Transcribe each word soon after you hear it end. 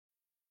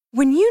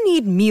When you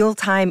need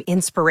mealtime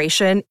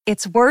inspiration,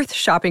 it's worth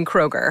shopping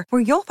Kroger,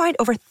 where you'll find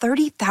over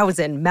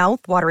 30,000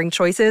 mouth-watering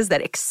choices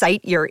that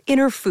excite your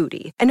inner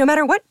foodie. And no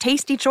matter what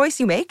tasty choice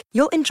you make,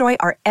 you'll enjoy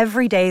our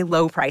everyday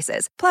low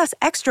prices, plus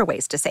extra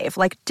ways to save,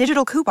 like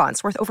digital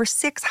coupons worth over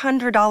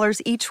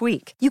 $600 each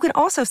week. You can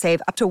also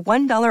save up to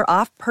 $1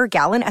 off per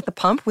gallon at the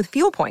pump with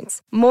fuel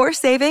points. More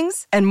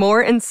savings and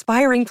more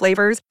inspiring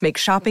flavors make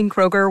shopping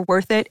Kroger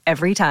worth it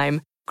every time.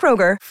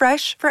 Kroger,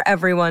 fresh for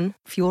everyone.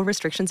 Fuel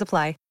restrictions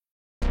apply.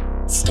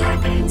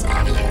 Starburns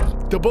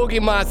Audio. The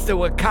Boogie Monster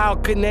with Kyle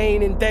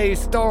Kinane and Dave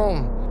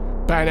Storm.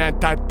 The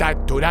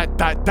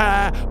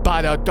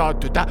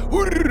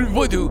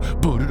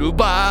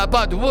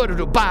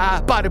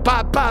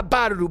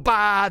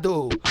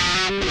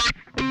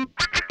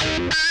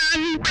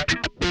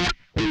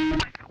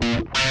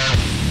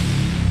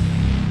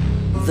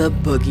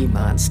Boogie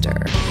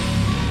Monster.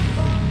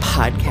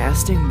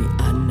 Podcasting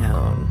the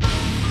unknown.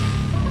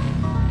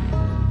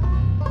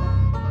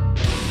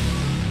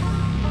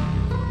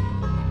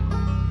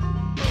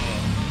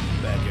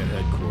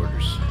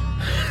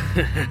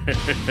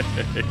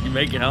 You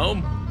make it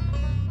home?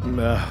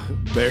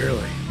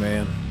 Barely,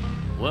 man.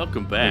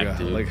 Welcome back,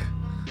 dude.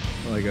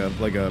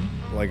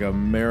 Like a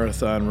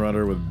marathon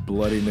runner with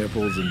bloody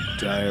nipples and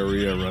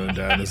diarrhea running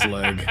down his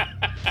leg.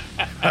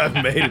 I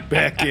made it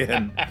back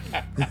in.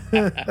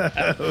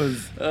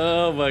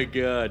 Oh my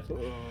God.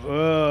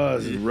 Oh,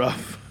 this is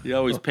rough. You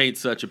always paint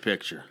such a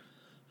picture.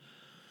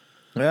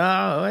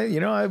 Yeah,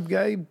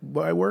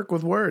 I work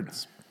with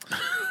words.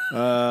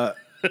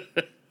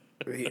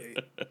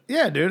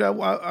 Yeah, dude, I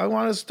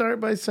want to start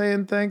by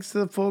saying thanks to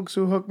the folks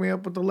who hooked me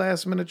up with the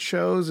last-minute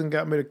shows and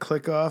got me to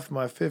click off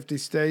my 50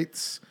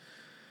 states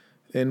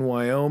in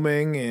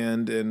Wyoming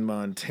and in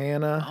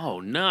Montana. Oh,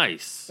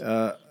 nice.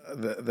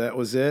 That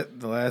was it.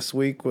 The last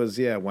week was,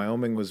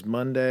 Wyoming was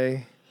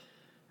Monday,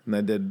 and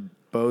I did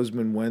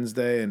Bozeman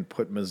Wednesday and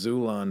put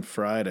Missoula on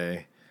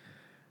Friday.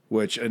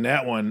 Which, in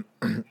that one,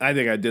 I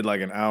think I did like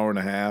an hour and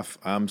a half.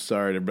 I'm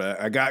sorry, but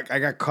I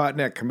got caught in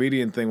that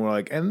comedian thing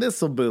where and this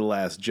will be the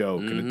last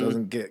joke, and it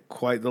doesn't get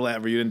quite the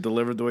last, or you didn't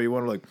deliver it the way you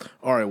wanted. Like,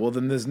 all right, well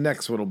then this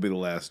next one will be the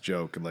last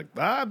joke, and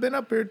I've been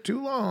up here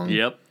too long.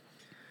 Yep.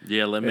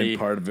 Yeah, And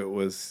part of it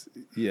was,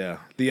 the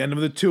end of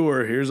the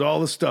tour. Here's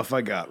all the stuff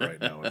I got right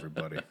now,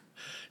 everybody.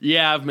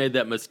 Yeah, I've made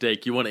that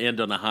mistake. You want to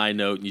end on a high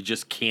note, and you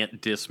just can't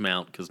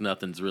dismount because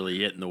nothing's really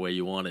hitting the way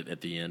you want it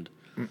at the end.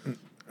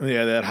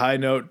 Yeah, that high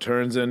note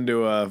turns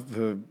into a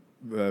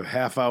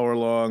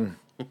half-hour-long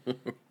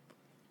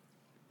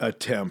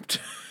attempt.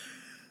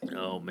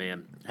 Oh,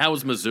 man. How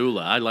was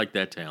Missoula? I like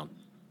that town.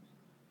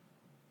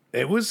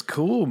 It was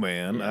cool,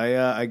 man.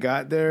 Yeah. I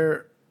got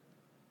there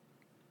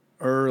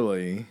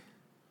early.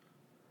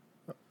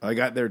 I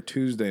got there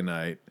Tuesday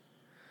night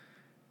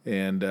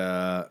and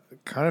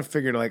kind of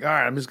figured, all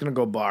right, I'm just going to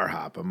go bar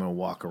hop. I'm going to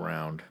walk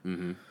around.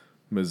 Mm-hmm.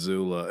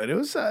 Missoula, and it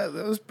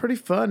was pretty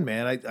fun,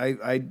 man.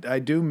 I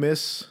do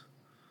miss.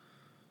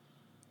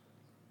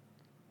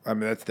 I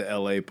mean, that's the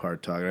L.A.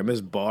 part talking. I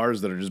miss bars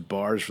that are just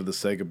bars for the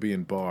sake of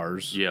being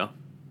bars. Yeah,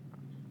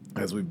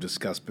 as we've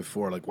discussed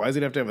before. Why does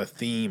it have to have a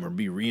theme or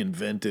be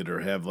reinvented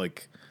or have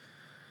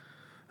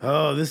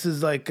this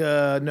is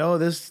no,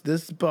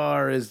 this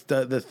bar is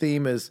the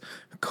theme is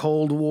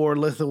Cold War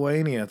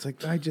Lithuania. It's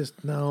I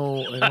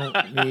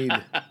don't need.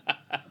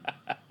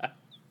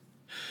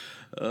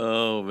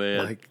 Oh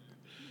man.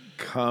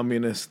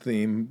 Communist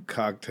themed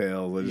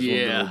cocktail. I just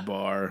went to a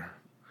bar.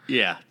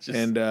 Yeah.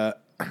 And I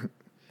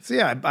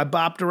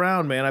bopped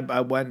around, man.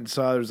 I went and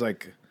saw there's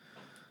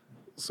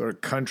sort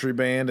of country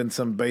band in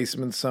some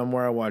basement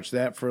somewhere. I watched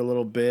that for a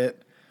little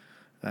bit.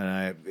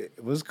 And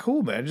it was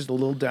cool, man. Just a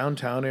little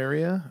downtown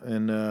area.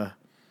 And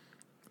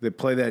they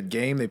play that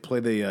game. They play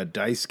the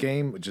dice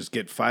game. Just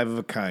get 5 of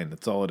a kind.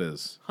 That's all it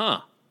is.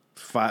 Huh.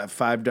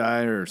 5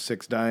 die or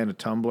 6 die in a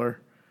tumbler.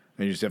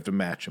 And you just have to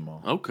match them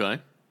all. Okay.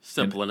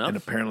 Simple enough. And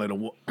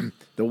apparently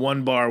the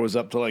one bar was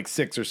up to $6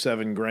 or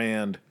 $7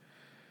 grand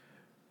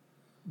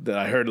that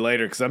I heard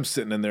later because I'm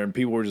sitting in there and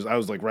people were I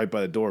was right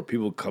by the door.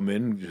 People would come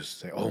in and just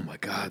say, oh my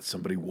God,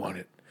 somebody won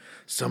it.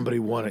 Somebody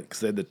won it. Because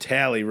they had the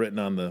tally written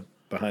on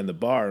behind the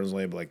bar. It was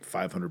only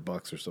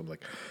 $500 or something.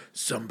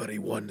 Somebody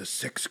won the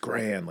 $6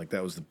 grand.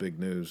 That was the big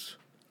news.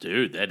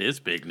 Dude, that is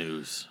big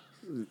news.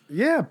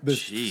 Yeah,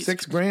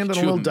 $6 grand on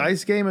a little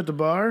dice game at the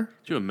bar.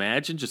 Could you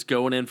imagine just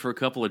going in for a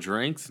couple of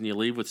drinks and you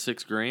leave with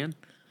 $6 grand?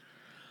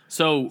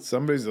 So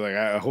somebody's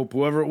I hope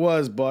whoever it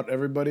was bought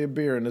everybody a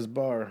beer in this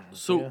bar.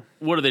 So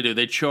what do?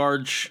 They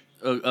charge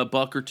a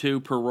buck or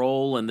two per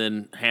roll, and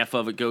then half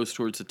of it goes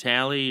towards the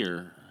tally,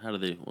 or how do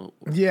they?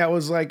 Yeah, it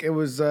was what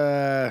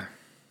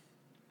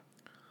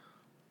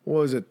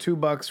was it?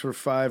 $2 for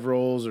 5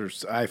 rolls, or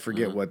I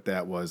forget what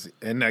that was.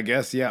 And I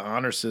guess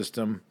honor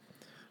system.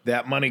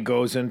 That money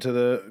goes into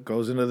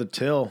the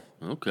till.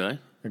 Okay.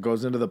 It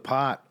goes into the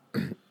pot.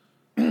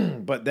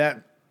 But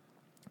that,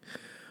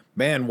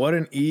 man, what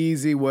an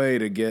easy way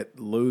to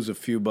lose a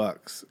few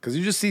bucks. Because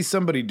you just see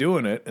somebody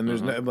doing it, and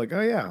there's I'm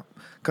oh yeah.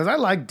 Because I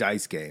like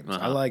dice games.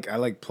 I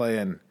like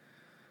playing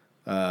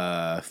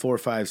 4,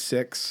 5,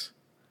 6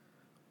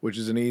 which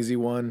is an easy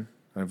one.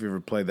 I don't know if you ever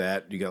played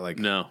that. You got like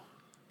No.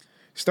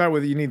 start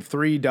with you need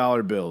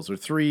 $3 bills or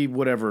three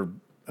whatever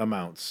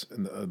amounts,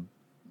 and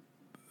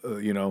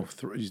you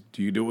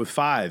can do it with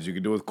fives. You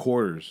can do it with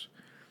quarters.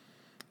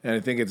 And I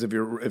think it's if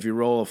you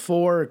roll a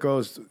 4, it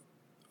goes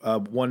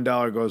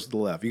 $1 goes to the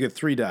left. You get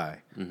 3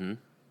 die. Mm-hmm.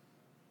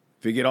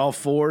 If you get all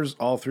 4s,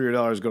 all 3 of your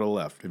dollars go to the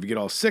left. If you get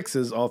all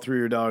 6s, all 3 of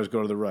your dollars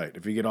go to the right.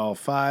 If you get all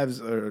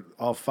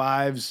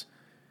 5s,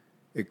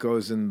 it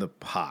goes in the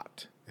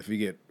pot. If you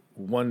get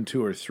 1,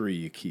 2, or 3,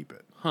 you keep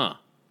it. Huh.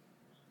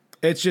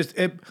 It's just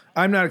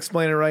I'm not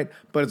explaining it right,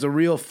 but it's a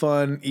real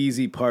fun,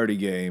 easy party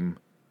game.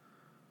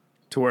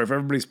 To where if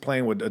everybody's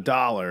playing with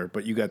 $1,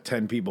 but you got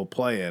 10 people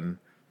playing,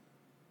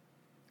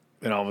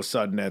 and all of a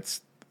sudden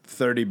that's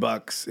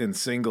 $30 in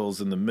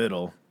singles in the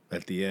middle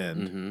at the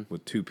end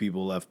with 2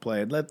 people left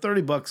playing. That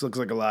 $30 looks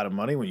like a lot of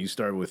money when you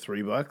start with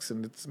 $3,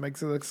 and it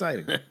makes it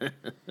exciting.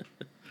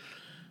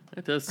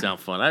 That does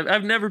sound fun.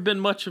 I've never been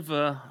much of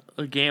a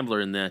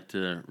gambler in that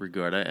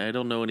regard. I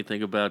don't know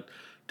anything about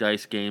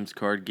dice games,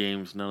 card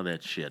games, none of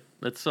that shit.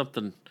 That's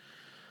something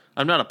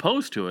I'm not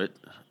opposed to it.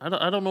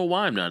 I don't know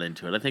why I'm not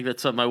into it. I think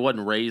that's something I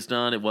wasn't raised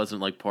on. It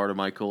wasn't like part of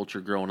my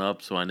culture growing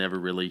up, so I never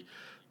really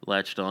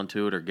latched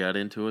onto it or got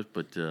into it.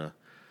 But You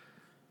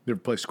ever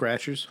play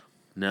Scratchers?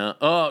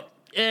 no,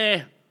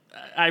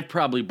 I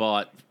probably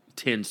bought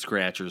 10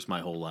 Scratchers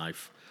my whole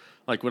life.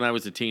 Like when I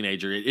was a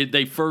teenager,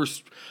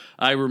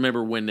 I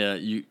remember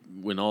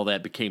when all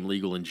that became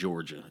legal in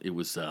Georgia. It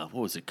was what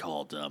was it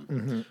called?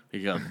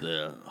 You got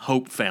the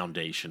Hope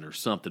Foundation or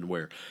something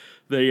where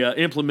they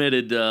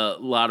implemented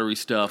lottery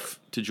stuff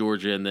to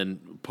Georgia, and then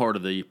part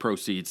of the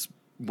proceeds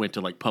went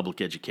to like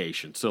public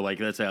education. So like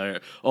that's how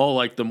all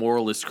like the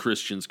moralist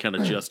Christians kind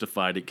of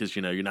justified it because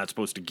you're not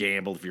supposed to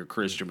gamble if you're a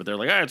Christian, but they're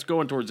like, it's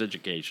going towards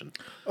education.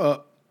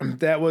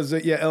 That was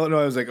it. Yeah,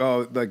 Illinois was like,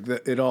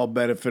 it all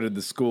benefited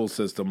the school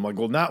system. I'm like,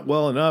 well, not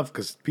well enough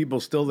because people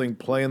still think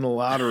playing the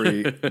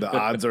lottery, the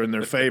odds are in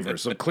their favor.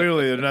 So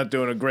clearly they're not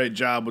doing a great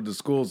job with the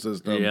school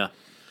system. Yeah.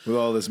 With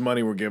all this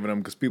money we're giving them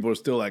because people are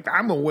still like,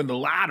 I'm going to win the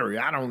lottery.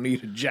 I don't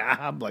need a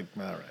job. Like,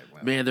 all right.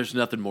 Well. Man, there's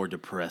nothing more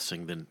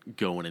depressing than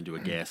going into a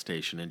gas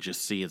station and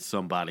just seeing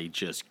somebody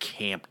just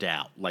camped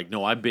out. Like,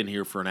 no, I've been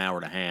here for an hour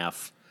and a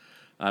half.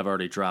 I've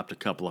already dropped a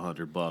couple of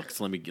 $100.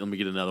 Let me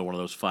get another one of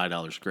those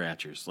 $5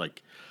 scratchers.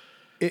 Like,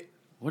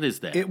 what is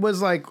that? It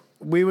was like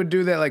we would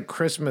do that like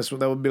Christmas.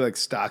 That would be like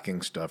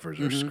stocking stuffers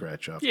or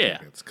scratch off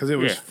tickets because it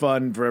was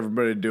fun for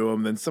everybody to do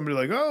them. Then somebody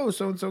like,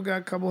 so and so got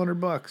a couple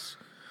 $100.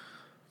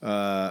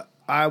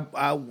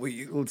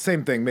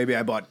 Same thing. Maybe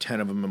I bought 10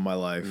 of them in my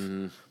life.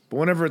 But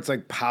whenever it's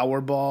like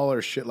Powerball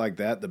or shit like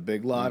that, the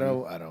big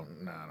lotto, I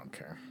don't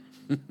care.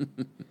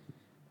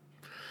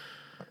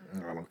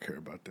 I don't care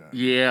about that.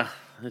 Yeah,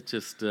 it's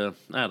just I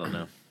don't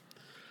know.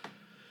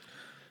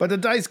 But the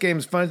dice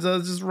game's fun. So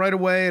it's just right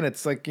away, and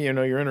it's like you're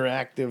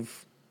interactive.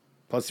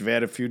 Plus, you've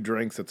had a few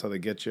drinks. That's how they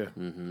get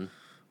you.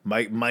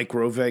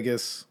 Micro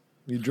Vegas.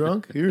 You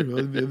drunk? Here, I'll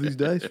have these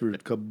dice for a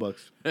couple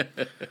bucks.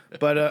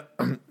 But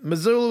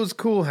Missoula was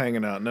cool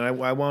hanging out, and then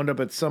I wound up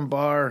at some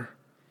bar.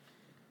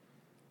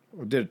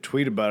 I did a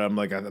tweet about it. I'm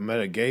like, I'm at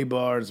a gay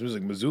bar. And somebody's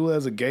like, Missoula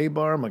has a gay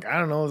bar? I'm like, I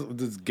don't know.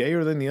 It's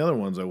gayer than the other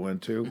ones I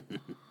went to.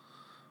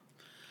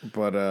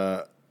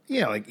 But,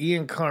 like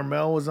Ian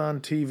Carmel was on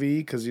TV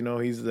because,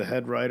 he's the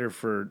head writer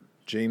for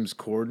James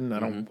Corden. I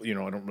don't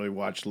really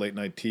watch late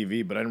night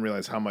TV, but I didn't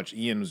realize how much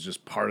Ian was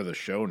just part of the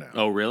show now.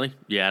 Oh, really?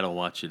 Yeah, I don't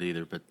watch it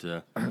either,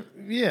 but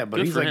yeah, but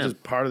he's like him.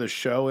 just part of the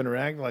show,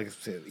 interacting. Like I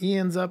said,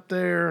 Ian's up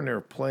there, and they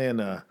were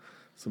playing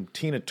some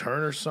Tina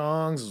Turner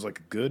songs. It was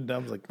like good. I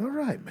was like, all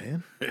right,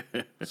 man.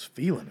 I was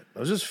feeling it. I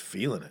was just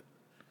feeling it.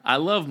 I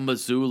love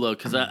Missoula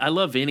because I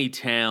love any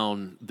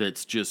town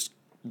that's just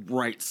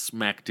right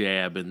smack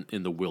dab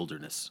in the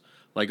wilderness.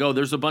 Like,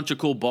 there's a bunch of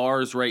cool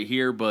bars right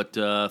here,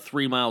 but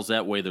 3 miles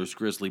that way, there's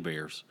grizzly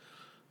bears.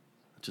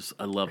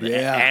 I love that.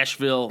 Yeah.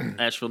 Asheville,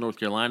 North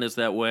Carolina is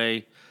that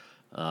way.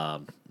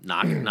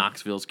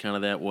 Knoxville's kind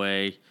of that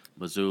way.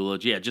 Missoula.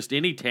 Yeah, just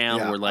any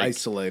town where, like...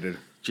 isolated.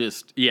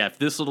 If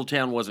this little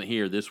town wasn't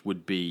here, this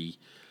would be...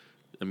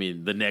 I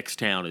mean, the next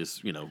town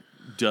is,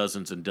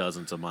 dozens and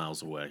dozens of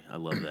miles away. I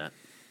love that.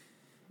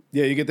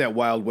 Yeah, you get that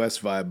Wild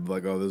West vibe,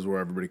 like, this is where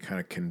everybody kind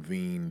of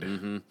convened.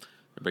 Mm-hmm.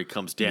 Everybody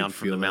comes down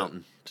from the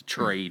mountain to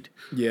trade.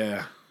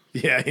 Yeah.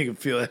 Yeah, you can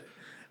feel it.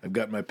 I've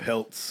got my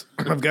pelts.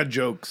 I've got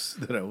jokes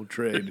that I will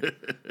trade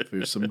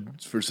for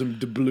some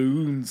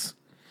doubloons.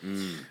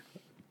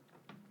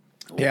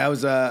 Yeah, I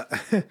was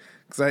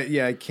because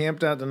I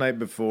camped out the night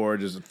before.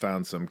 Just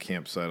found some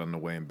campsite on the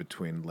way in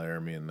between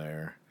Laramie and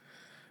there,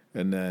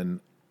 and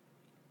then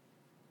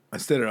I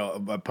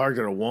parked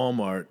at a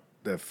Walmart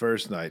that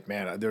first night.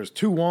 Man, there was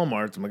 2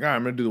 Walmarts. I'm like, all right,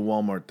 I'm gonna do the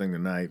Walmart thing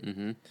tonight.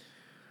 Mm-hmm.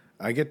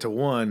 I get to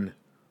one.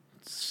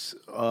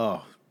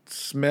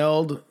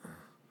 Smelled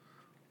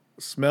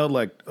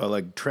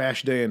like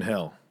trash day in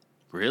hell.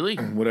 Really?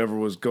 Whatever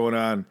was going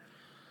on.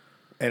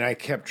 And I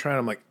kept trying.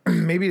 I'm like,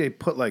 maybe they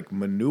put like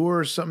manure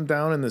or something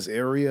down in this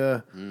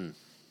area,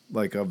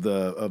 like of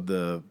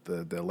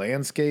the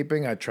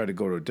landscaping. I tried to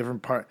go to a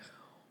different part.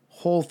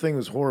 Whole thing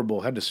was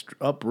horrible. Had to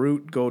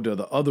uproot, go to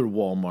the other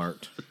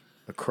Walmart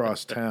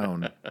across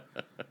town.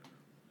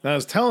 And I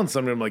was telling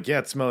somebody, I'm like, yeah,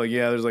 it smells like,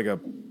 yeah, there's like a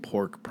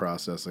pork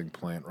processing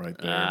plant right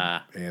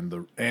there. And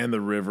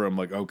the river. I'm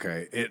like,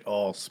 okay, it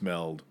all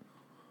smelled.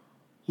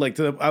 Like,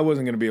 I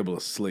wasn't going to be able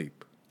to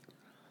sleep.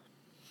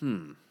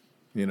 You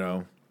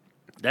know?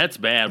 That's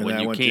bad And when then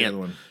I you went to the other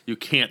one.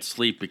 can't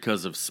sleep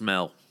because of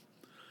smell.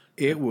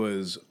 It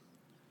was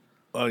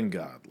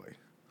ungodly.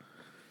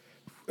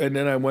 And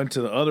then I went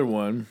to the other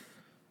one,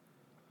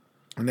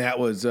 and that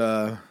was,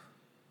 so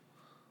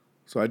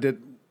I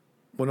did,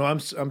 well, no,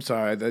 I'm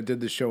sorry, I did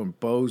the show in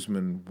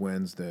Bozeman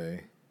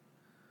Wednesday.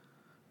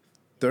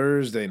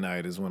 Thursday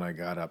night is when I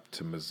got up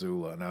to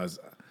Missoula, and I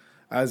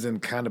was in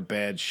kind of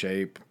bad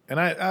shape, and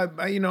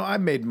I you know, I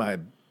made my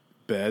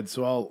bed,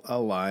 so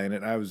I'll lie in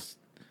it. I was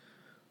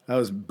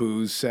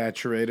booze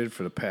saturated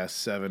for the past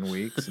 7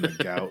 weeks, and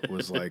the gout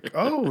was like,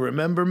 oh,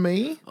 remember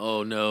me?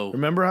 Oh, no.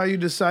 Remember how you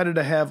decided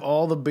to have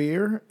all the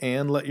beer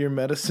and let your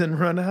medicine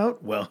run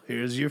out? Well,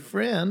 here's your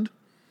friend.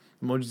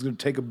 I'm just going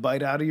to take a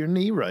bite out of your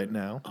knee right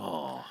now.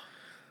 Oh.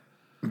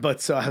 But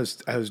so I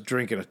was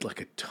drinking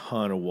like a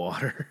ton of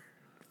water,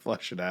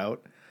 flush it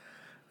out,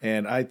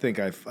 and I think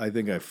I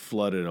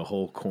flooded a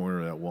whole corner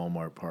of that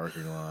Walmart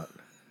parking lot.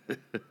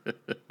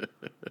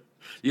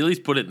 You at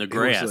least put it in the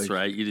grass, like-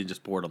 right? You didn't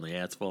just pour it on the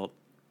asphalt.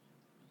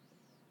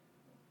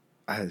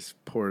 I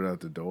just poured it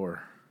out the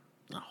door.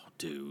 Oh,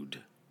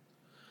 dude.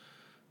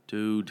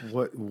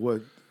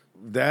 What?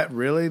 That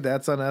really?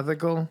 That's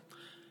unethical?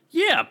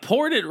 Yeah,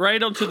 poured it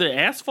right onto the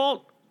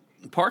asphalt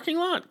parking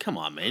lot? Come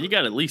on, man. You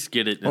got to at least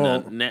get it in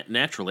a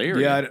natural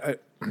area. Yeah,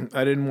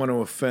 I didn't want to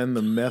offend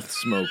the meth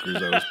smokers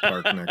I was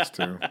parked next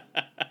to.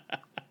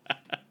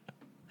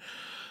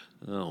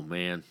 Oh,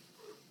 man.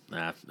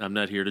 Nah, I'm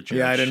not here to judge.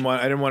 Yeah, I didn't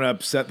want to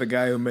upset the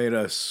guy who made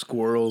a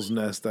squirrel's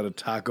nest out of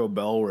Taco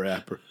Bell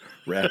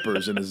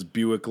wrappers in his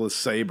Buick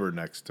LeSabre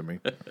next to me.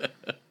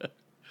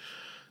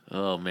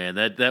 Oh, man.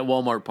 That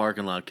Walmart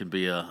parking lot can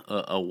be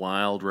a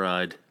wild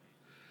ride.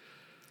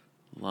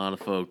 A lot of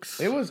folks.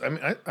 It was. I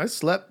mean, I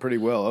slept pretty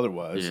well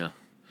otherwise. Yeah.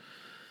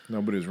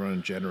 Nobody was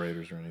running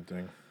generators or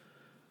anything.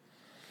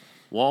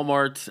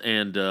 Walmart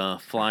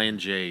and Flying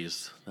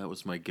J's. That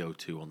was my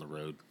go-to on the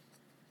road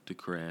to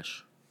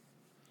crash.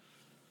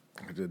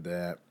 I did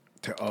that.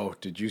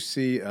 Did you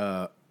see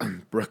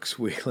Brooks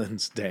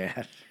Wheelan's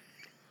dad?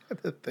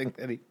 The thing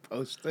that he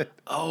posted.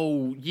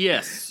 Oh,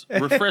 yes.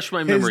 Refresh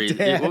my memory.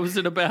 dad- What was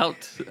it about?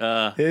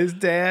 His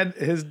dad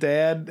has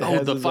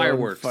the his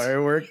fireworks. Own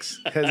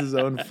fireworks. Has his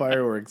own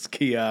fireworks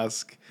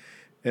kiosk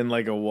in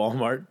like a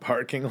Walmart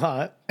parking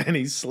lot, and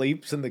he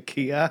sleeps in the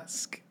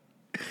kiosk.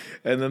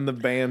 And then the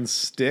band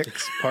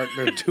Styx parked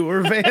their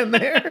tour van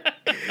there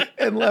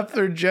and left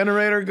their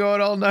generator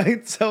going all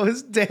night. So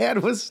his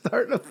dad was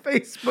starting a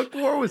Facebook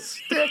war with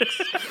Styx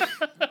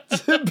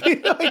to be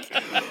like,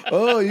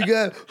 oh,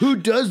 who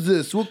does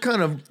this? What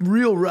kind of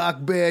real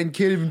rock band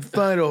can't even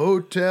find a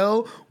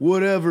hotel?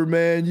 Whatever,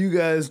 man. You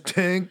guys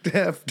tanked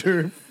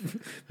after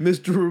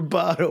Mr.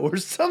 Roboto or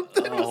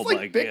something. It Oh, was like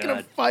my picking a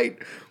God. fight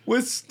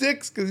with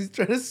Styx because he's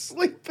trying to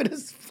sleep in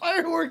his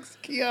fireworks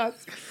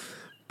kiosk.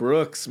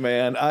 Brooks,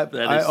 man. I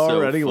is so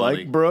already funny.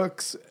 like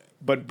Brooks,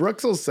 but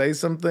Brooks will say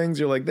some things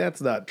you're like,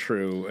 that's not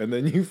true. And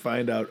then you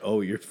find out,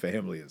 oh, your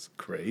family is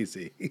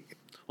crazy. Why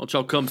don't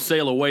y'all come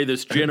sail away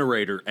this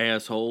generator,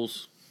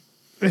 assholes?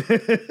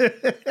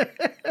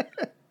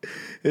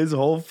 His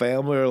whole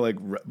family are like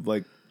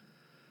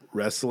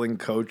wrestling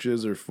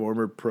coaches or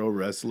former pro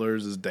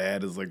wrestlers. His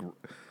dad is like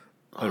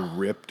a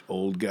ripped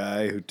old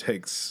guy who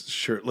takes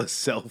shirtless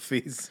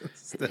selfies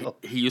still.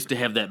 He used to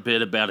have that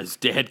bit about his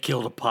dad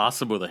killed a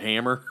possum with a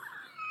hammer.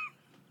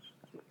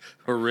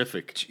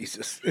 Horrific.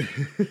 Jesus.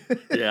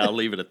 Yeah, I'll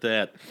leave it at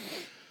that.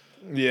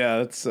 Yeah,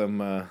 that's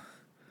some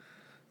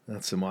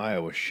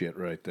Iowa shit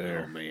right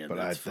there. Oh, man, but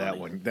that's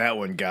funny. that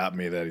one got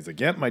me. That he's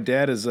like, yep, my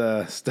dad is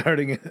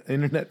starting an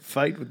internet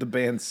fight with the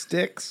band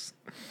Styx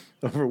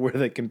over where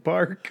they can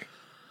park.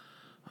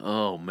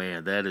 Oh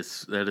man, that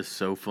is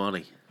so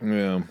funny.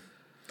 Yeah.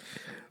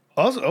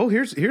 Also,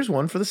 here's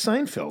one for the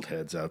Seinfeld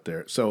heads out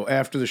there. So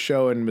after the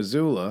show in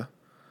Missoula,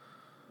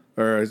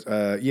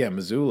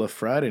 Missoula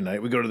Friday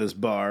night, we go to this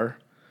bar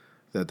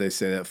that they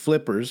say that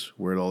Flippers,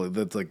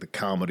 that's like the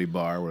comedy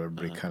bar where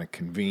everybody kind of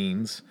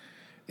convenes.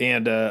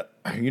 And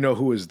you know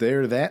who was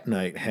there that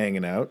night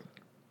hanging out?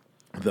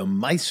 The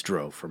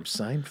Maestro from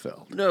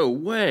Seinfeld. No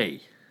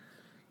way.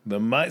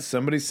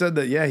 Somebody said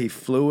that, yeah, he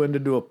flew in to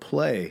do a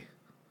play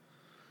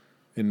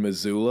in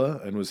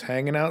Missoula and was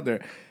hanging out there.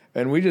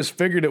 And we just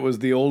figured it was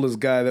the oldest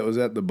guy that was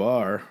at the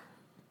bar.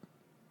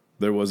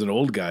 There was an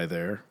old guy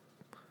there.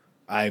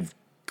 I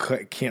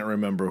can't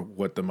remember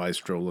what the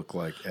Maestro looked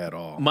like at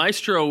all.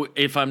 Maestro,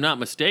 if I'm not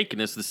mistaken,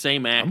 is the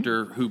same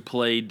actor who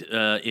played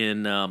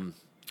in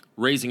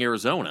Raising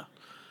Arizona,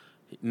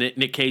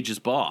 Nick Cage's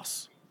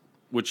boss,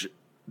 which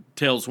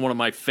tells one of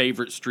my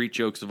favorite street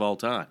jokes of all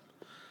time.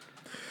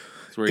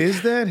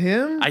 Is that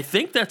him? I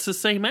think that's the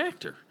same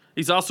actor.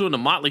 He's also in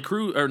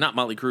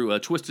the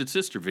Twisted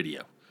Sister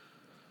video.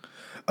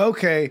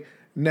 Okay,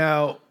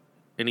 now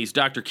and he's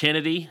Dr.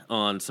 Kennedy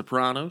on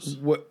Sopranos.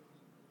 What?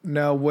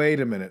 Now, wait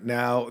a minute.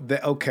 Now,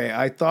 okay,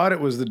 I thought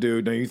it was the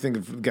dude. Now, you think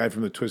of the guy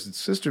from the Twisted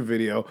Sister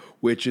video,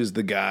 which is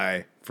the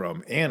guy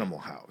from Animal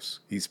House.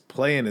 He's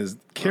playing his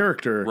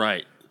character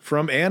Right.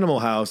 from Animal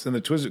House in the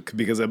Twisted,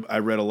 because I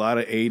read a lot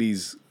of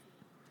 80s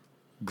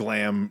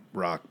glam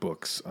rock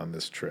books on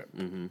this trip.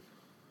 Mm-hmm.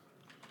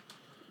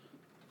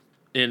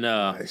 In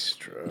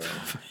Maestro.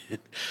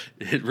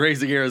 in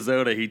Raising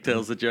Arizona, he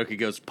tells the joke. He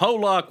goes,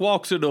 Pollock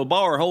walks into a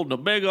bar holding a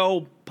big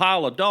old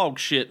pile of dog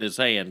shit in his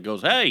hand.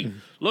 Goes, hey,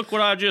 look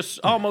what I just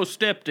almost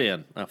stepped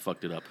in. I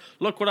fucked it up.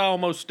 Look what I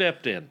almost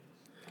stepped in.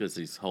 Because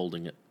he's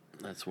holding it.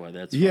 That's why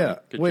that's funny. Yeah.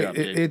 Good Wait, job,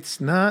 Dave. it's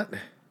not.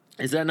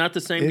 Is that not the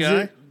same Is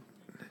guy? it?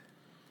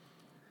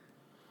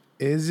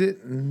 Is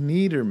it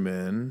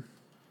Niederman?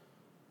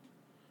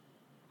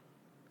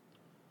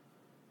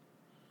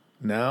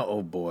 Now,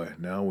 oh boy,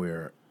 now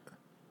we're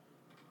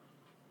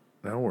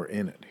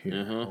in it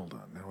here. Uh-huh. Hold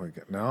on.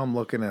 Now I'm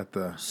looking at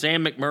the.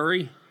 Sam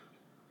McMurray?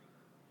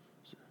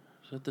 Is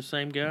that the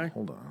same guy?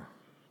 Hold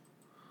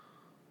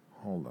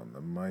on.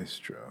 The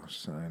Maestro,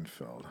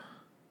 Seinfeld.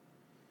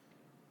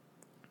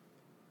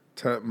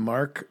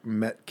 Mark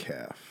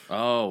Metcalf.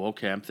 Oh,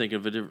 okay. I'm thinking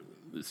of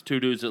it's two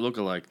dudes that look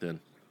alike then.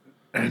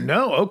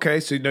 No, okay.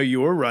 So no,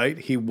 you were right.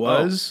 He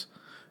was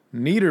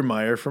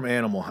Niedermeyer from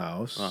Animal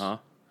House. Uh-huh.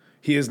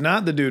 He is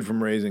not the dude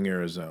from Raising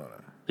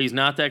Arizona. He's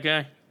not that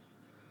guy?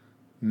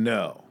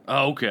 No.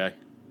 Oh, okay.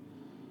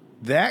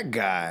 That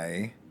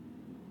guy,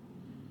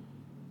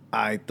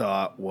 I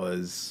thought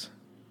was.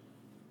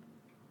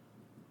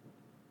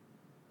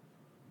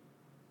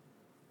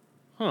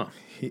 Huh.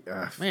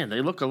 Man, they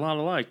look a lot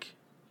alike.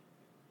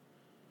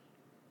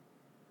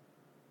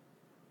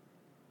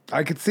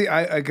 I could see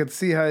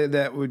how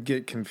that would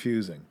get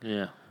confusing.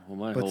 Yeah. Well,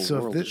 my But whole so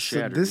world is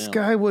shattered this now.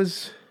 guy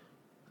was.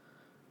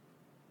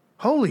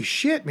 Holy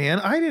shit, man!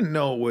 I didn't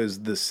know it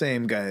was the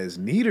same guy as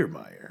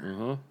Niedermeyer.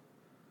 Uh-huh.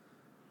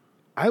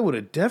 I would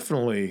have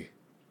definitely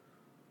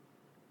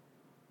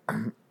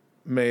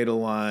made a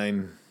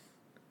line.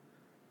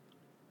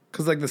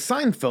 Because, like, the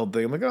Seinfeld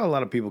thing, I'm like, oh, a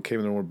lot of people came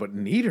in the world, but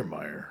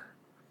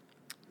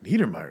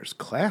Niedermeyer's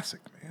classic,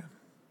 man.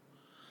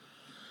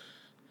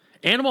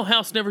 Animal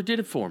House never did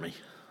it for me.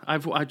 I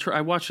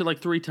watched it like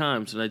 3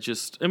 times,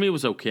 and it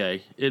was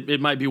okay.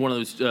 It might be one of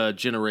those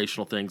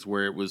generational things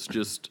where it was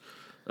just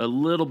a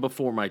little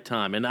before my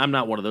time. And I'm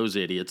not one of those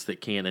idiots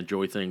that can't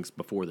enjoy things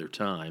before their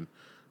time.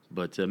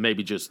 But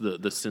maybe just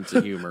the sense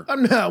of humor.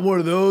 I'm not one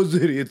of those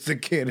idiots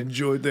that can't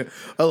enjoy that.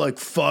 I like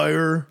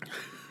fire.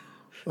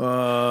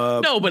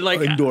 No, but like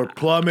Indoor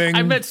plumbing.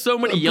 I met so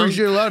many young.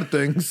 Appreciate a lot of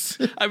things.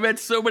 I met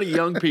so many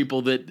young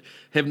people that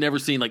have never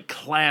seen like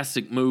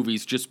classic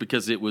movies just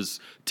because it was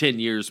 10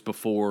 years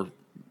before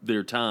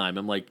their time.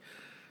 I'm like,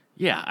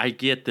 yeah, I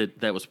get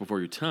that was before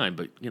your time,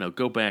 but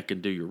go back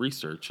and do your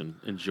research and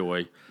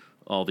enjoy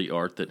all the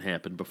art that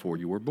happened before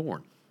you were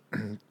born.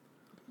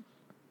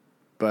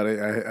 But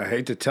I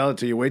hate to tell it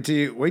to you. Wait till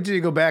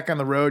you go back on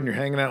the road and you're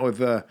hanging out with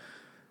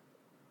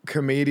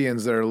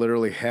comedians that are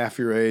literally half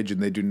your age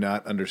and they do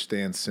not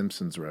understand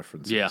Simpsons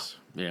references.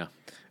 Yeah.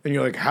 And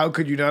you're like, how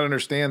could you not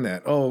understand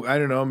that? Oh, I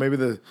don't know. Maybe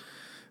the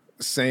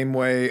same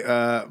way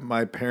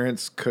my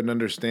parents couldn't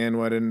understand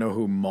why I didn't know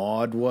who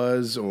Maude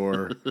was,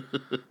 or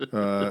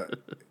the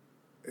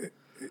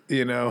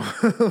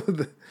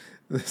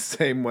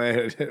same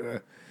way.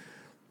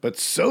 But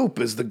Soap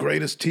is the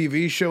greatest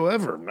TV show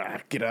ever. Nah,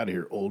 get out of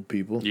here, old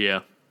people.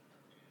 Yeah.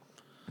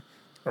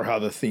 Or how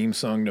the theme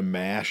song to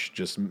MASH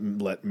just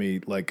let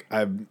me, like,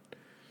 I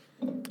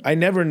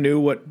never knew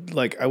what,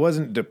 like, I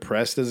wasn't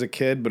depressed as a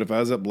kid, but if I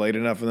was up late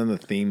enough and then the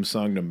theme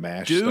song to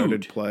MASH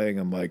started playing,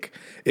 I'm like,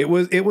 it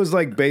was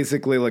like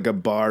basically like a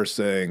bar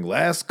saying,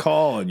 last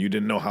call, and you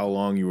didn't know how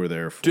long you were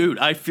there for. Dude,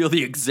 I feel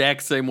the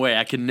exact same way.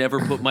 I can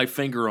never put my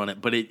finger on it,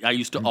 but I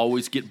used to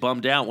always get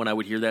bummed out when I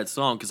would hear that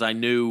song because I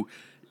knew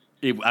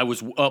I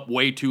was up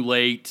way too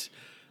late,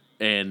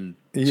 and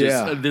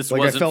this like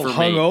wasn't I felt for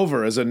me.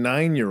 hungover as a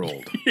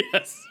 9-year-old.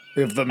 Yes.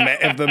 If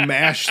the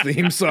MASH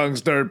theme song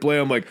started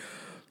playing, I'm like,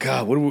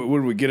 God, what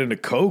did we get into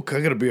Coke?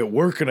 I got to be at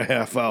work in a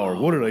half hour.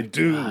 What did I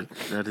do? God,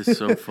 that is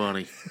so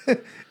funny.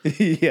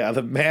 Yeah,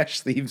 the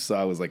MASH theme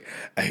song was like,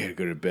 I got to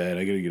go to bed.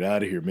 I got to get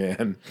out of here,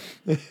 man.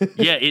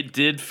 Yeah, it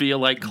did feel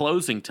like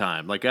closing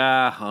time. Like,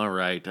 all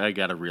right, I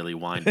got to really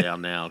wind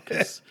down now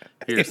because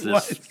here's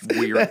this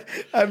weird.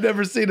 I've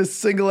never seen a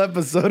single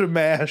episode of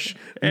MASH,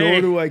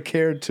 nor do I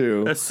care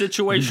to. A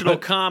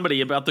situational comedy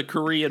about the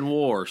Korean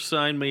War.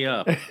 Sign me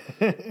up.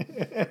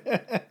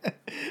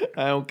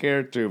 I don't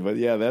care to, but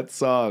yeah, that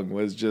song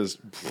was just,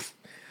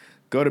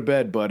 go to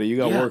bed, buddy. You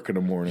got work in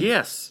the morning.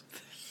 Yes.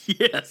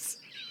 Yes.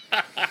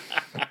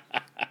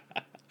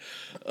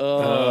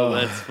 Oh,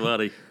 that's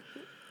funny.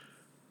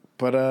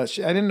 But I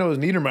didn't know it was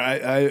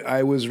Niedermeyer.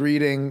 I was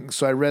reading,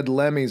 so I read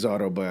Lemmy's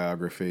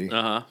autobiography.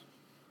 Uh-huh.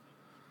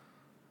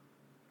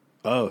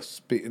 Oh,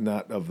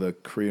 not of the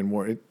Korean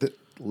War.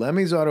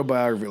 Lemmy's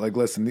autobiography, like,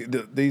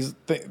 listen, these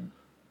things,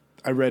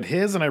 I read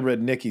his and I read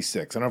Nikki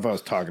Sixx. I don't know if I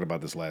was talking about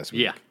this last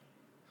week. Yeah.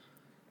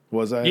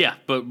 Was I? Yeah,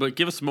 but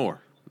give us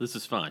more. This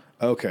is fine.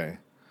 Okay.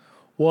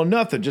 Well,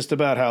 nothing. Just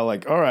about how,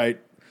 like, all right,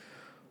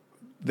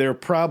 they're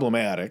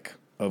problematic,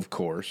 of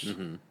course.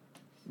 Mm-hmm.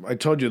 I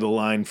told you the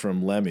line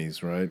from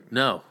Lemmy's, right?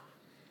 No.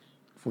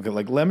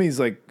 Like, Lemmy's,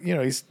 like, you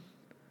know, he's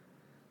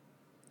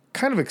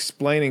kind of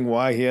explaining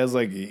why he has,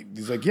 like,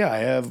 he's like, yeah, I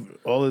have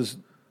all this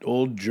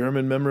old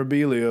German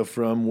memorabilia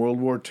from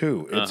World War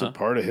II. It's a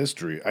part of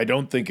history. I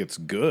don't think it's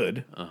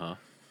good.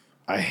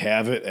 I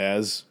have it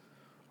as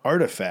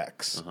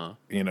artifacts,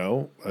 you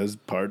know, as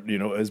part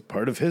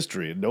of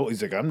history. And no,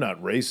 he's like, I'm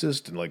not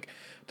racist. And like,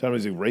 telling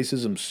me he's like,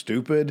 racism's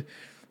stupid.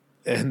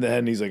 And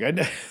then he's like,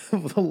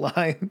 the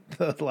line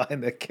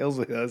that kills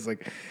me. I was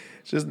like,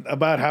 it's just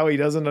about how he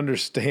doesn't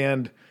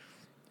understand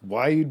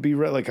why you'd be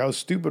like how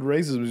stupid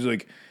racism is.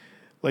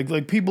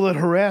 Like people that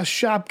harass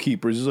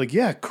shopkeepers is like,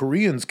 yeah,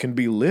 Koreans can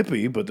be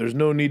lippy, but there's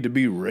no need to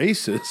be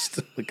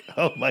racist. Like,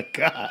 oh my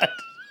God.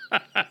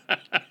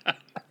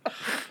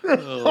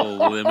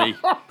 Oh, Lemmy.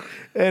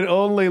 And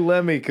only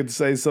Lemmy could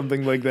say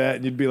something like that,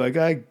 and you'd be like,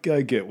 I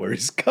get where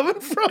he's coming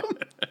from.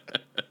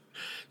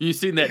 You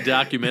seen that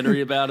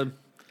documentary about him?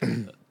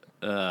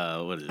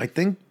 What is it? I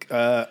think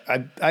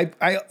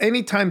I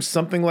anytime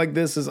something like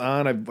this is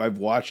on, I've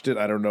watched it.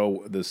 I don't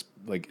know this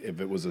like if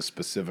it was a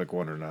specific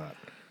one or not.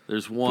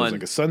 There's It one was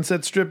like a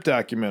Sunset Strip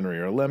documentary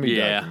or a Lemmy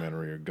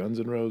documentary or Guns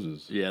N'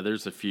 Roses. Yeah,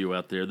 there's a few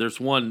out there. There's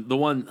one. The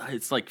one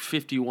it's like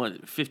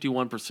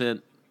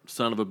 51%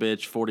 son of a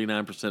bitch,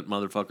 49%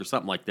 motherfucker,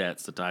 something like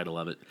that's the title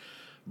of it.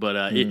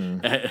 But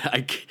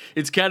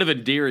it's kind of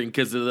endearing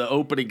because of the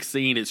opening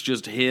scene. It's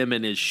just him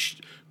in his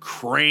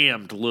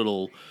crammed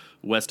little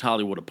West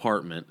Hollywood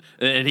apartment,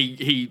 and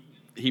he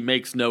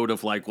makes note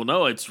of like, well,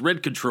 no, it's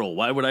rent control.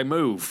 Why would I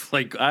move?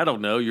 Like, I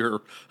don't know.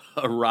 You're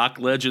a rock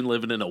legend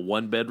living in a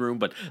 1-bedroom,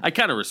 but I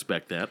kind of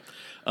respect that.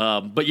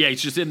 But yeah,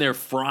 he's just in there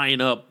frying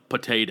up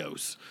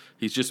potatoes.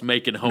 He's just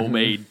making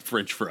homemade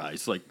French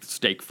fries, like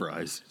steak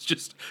fries. It's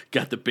just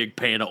got the big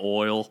pan of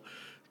oil,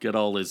 got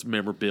all his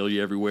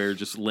memorabilia everywhere.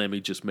 Just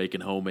Lemmy just making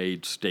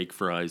homemade steak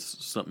fries.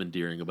 Something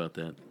endearing about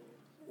that.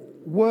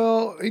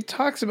 Well, he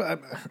talks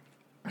about.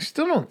 I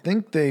still don't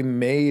think they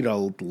made a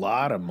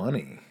lot of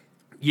money.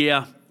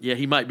 Yeah,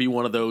 he might be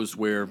one of those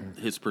where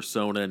his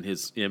persona and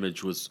his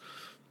image was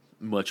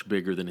much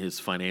bigger than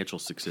his financial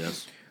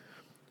success.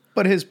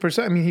 But his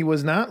persona, I mean, he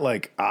was not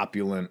like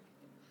opulent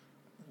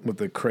with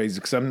the crazy.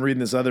 Because I'm reading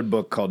this other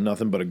book called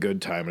Nothing But a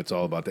Good Time. It's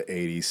all about the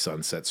 80s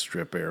Sunset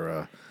Strip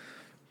era.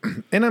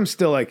 And I'm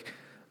still like,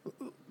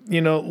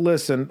 you know,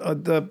 listen,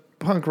 the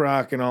punk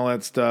rock and all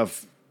that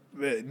stuff,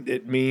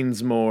 it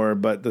means more,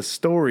 but the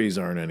stories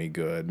aren't any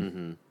good.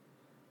 Mm-hmm.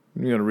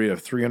 You're going to read a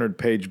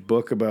 300-page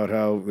book about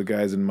how the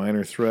guys in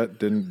Minor Threat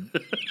didn't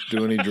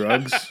do any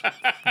drugs?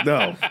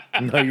 No,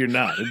 you're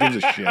not. Who gives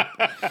a shit?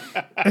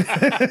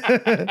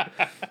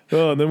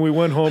 Oh, and then we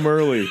went home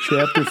early.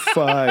 Chapter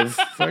 5.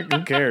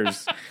 Who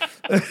cares?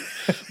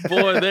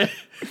 Boy,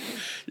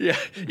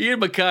 Ian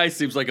MacKaye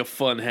seems like a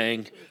fun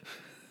hang.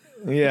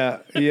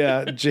 Yeah.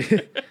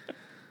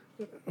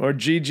 Or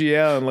G.G.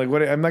 Allen, like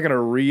what? I'm not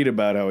gonna read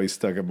about how he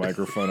stuck a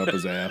microphone up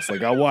his ass.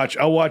 Like I'll watch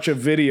a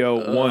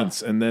video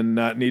once and then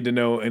not need to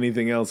know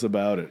anything else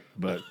about it.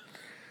 But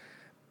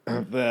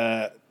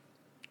that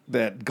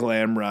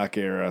glam rock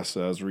era,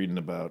 so I was reading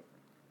about.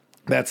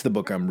 That's the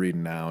book I'm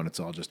reading now, and it's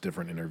all just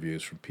different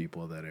interviews from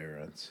people of that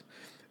era. It's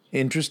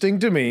interesting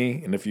to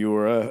me, and if you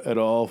were at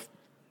all,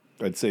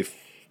 I'd say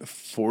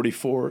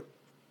 44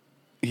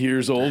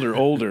 years old or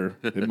older,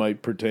 it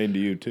might pertain to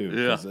you too.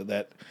 Yeah.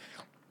 That.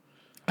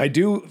 I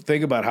do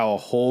think about how a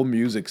whole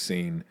music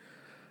scene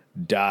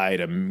died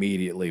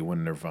immediately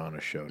when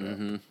Nirvana showed up.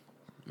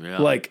 Mm-hmm. Yeah.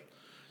 Like,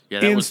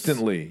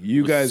 instantly.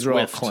 You guys are all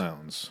swift.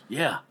 clowns.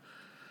 Yeah.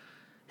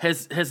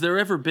 Has there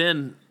ever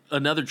been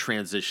another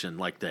transition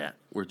like that?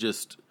 Where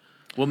just,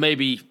 well,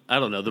 maybe, I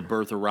don't know, the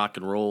birth of rock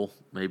and roll,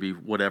 maybe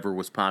whatever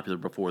was popular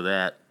before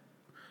that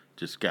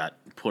just got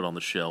put on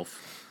the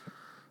shelf.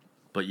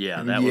 But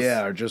yeah, that was...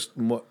 Yeah, or just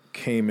what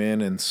came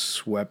in and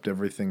swept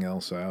everything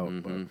else out.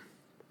 Mm-hmm. But.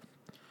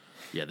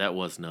 Yeah, that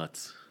was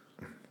nuts.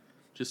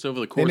 Just over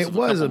the course of a couple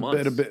months. And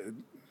it was a bit.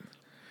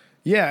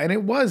 Yeah, and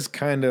it was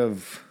kind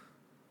of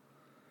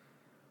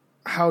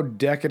how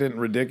decadent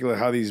and ridiculous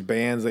how these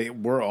bands, they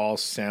were all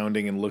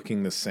sounding and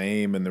looking the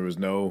same, and there was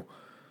no.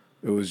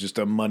 It was just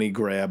a money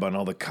grab on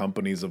all the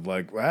companies of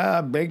like,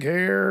 big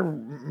hair,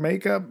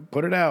 makeup,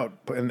 put it out,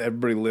 and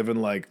everybody living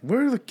like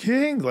we're the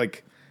kings.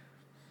 Like,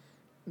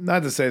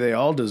 not to say they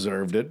all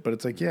deserved it, but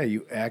it's like, yeah,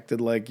 you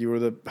acted like you were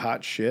the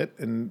hot shit,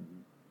 and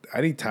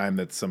anytime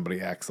that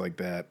somebody acts like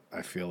that,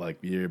 I feel like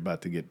you're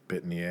about to get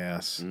bit in the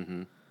ass.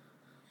 Mm-hmm.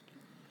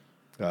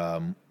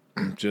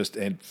 Just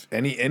in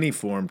any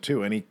form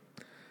too, any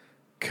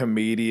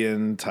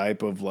comedian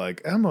type of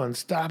like, I'm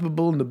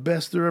unstoppable and the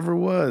best there ever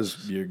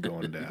was. You're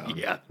going down.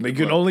 Yeah, you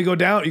can only go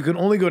down. You can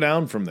only go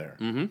down from there.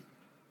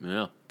 Mm-hmm.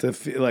 Yeah. To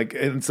feel like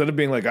instead of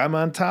being like I'm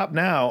on top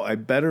now, I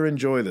better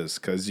enjoy this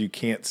because you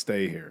can't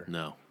stay here.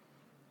 No.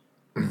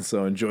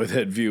 So enjoy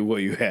that view while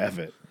you have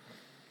it.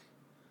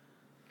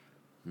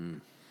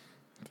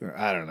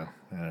 I don't know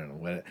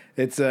what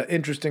it's.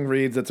 Interesting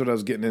reads. That's what I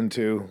was getting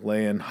into.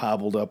 Laying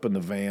hobbled up in the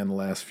van the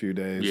last few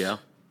days. Yeah.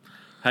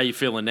 How you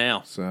feeling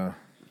now? So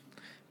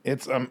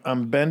it's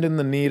I'm bending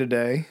the knee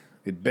today.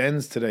 It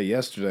bends today.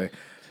 Yesterday,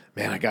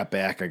 man, I got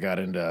back. I got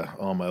into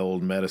all my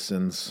old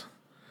medicines.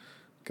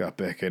 Got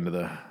back into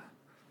the.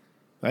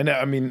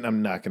 I mean,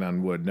 I'm knocking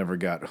on wood. Never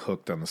got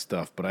hooked on the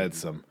stuff, but I had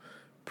some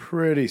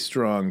pretty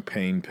strong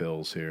pain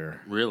pills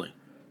here. Really?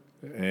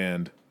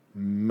 And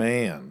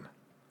man,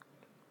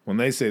 when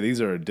they say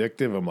these are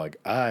addictive, I'm like,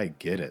 I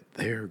get it.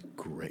 They're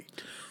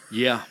great.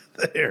 Yeah.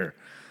 They're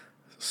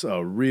so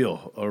a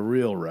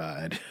real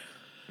ride.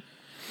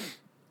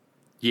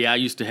 Yeah, I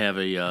used to have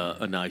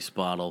a nice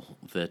bottle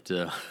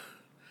that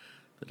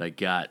I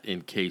got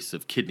in case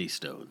of kidney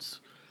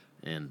stones.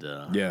 And,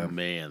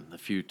 man, a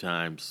few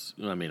times,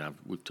 I mean,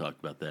 we've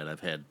talked about that. I've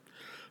had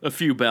a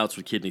few bouts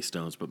with kidney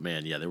stones, but,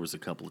 man, yeah, there was a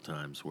couple of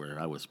times where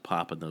I was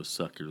popping those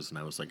suckers, and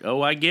I was like,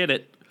 oh, I get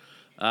it.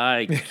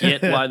 I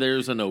get why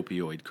there's an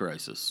opioid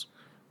crisis.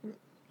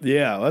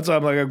 Yeah, that's why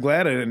I'm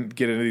glad I didn't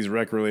get into these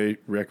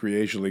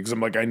recreationally, because I'm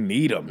like, I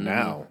need them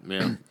now.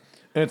 Yeah. And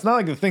it's not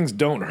like the things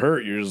don't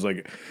hurt. You're just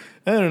like,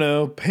 I don't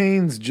know,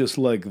 pain's just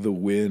like the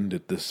wind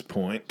at this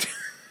point.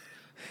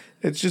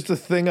 It's just a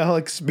thing I'll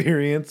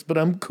experience, but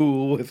I'm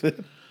cool with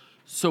it.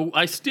 So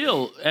I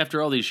still, after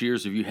all these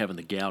years of you having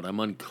the gout, I'm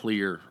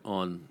unclear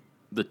on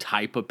the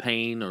type of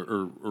pain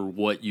or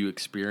what you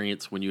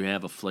experience when you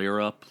have a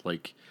flare-up.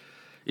 Like,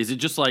 is it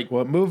just like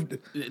Well, it moved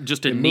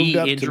just a it knee moved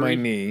up injury? to my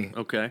knee.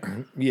 Okay.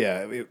 Yeah,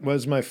 it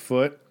was my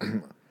foot.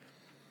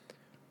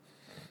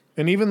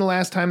 And even the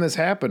last time this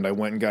happened, I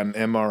went and got an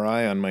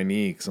MRI on my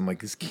knee because I'm like,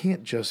 this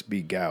can't just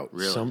be gout.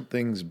 Really?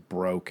 Something's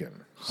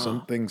broken.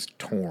 Something's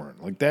torn.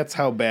 Like, that's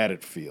how bad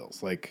it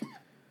feels. Like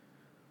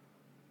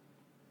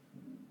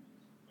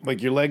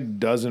your leg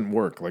doesn't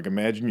work. Like,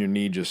 imagine your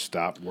knee just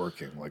stopped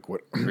working. Like,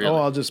 what? Really? Oh,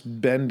 I'll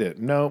just bend it.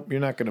 No, you're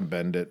not going to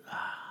bend it.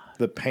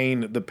 The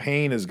pain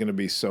is going to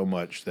be so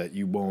much that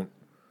you won't.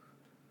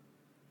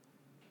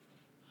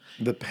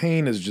 The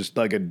pain is just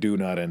like a do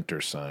not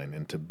enter sign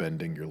into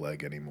bending your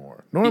leg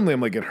anymore. Normally I'm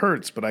like, it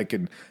hurts, but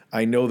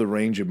I know the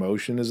range of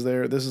motion is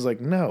there. This is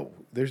like, no,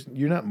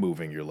 you're not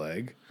moving your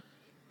leg.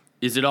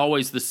 Is it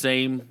always the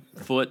same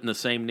foot and the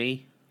same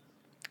knee?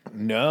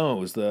 No, it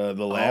was the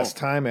last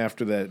time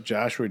after that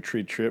Joshua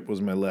Tree trip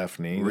was my left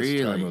knee. Really?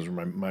 This time it was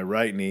my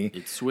right knee.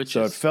 It switches.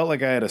 So it felt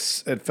like I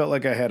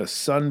had a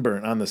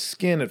sunburn on the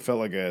skin. It felt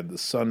like I had the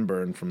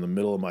sunburn from the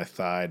middle of my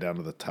thigh down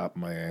to the top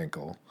of my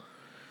ankle.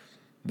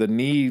 The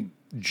knee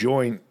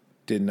joint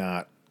did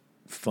not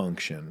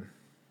function.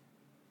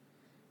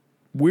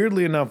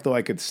 Weirdly enough, though,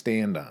 I could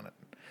stand on it.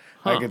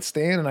 I could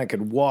stand and I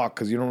could walk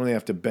because you don't really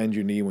have to bend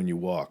your knee when you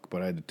walk.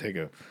 But I had to take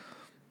a.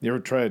 You ever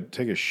try to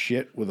take a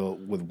shit with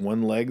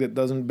one leg that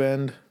doesn't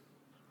bend?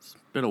 It's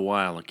been a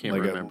while. I can't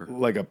remember.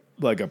 Like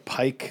a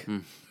pike.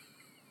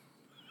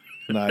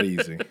 Not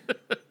easy.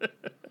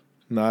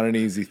 Not an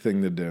easy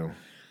thing to do.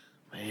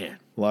 Man.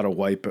 A lot of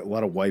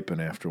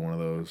wiping after one of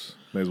those.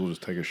 May as well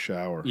just take a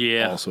shower.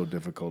 Yeah. Also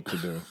difficult to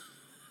do.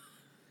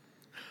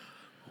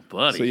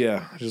 Buddy. So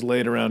yeah, I just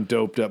laid around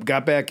doped up.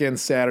 Got back in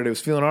Saturday. Was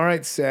feeling all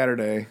right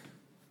Saturday.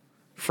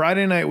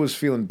 Friday night was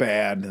feeling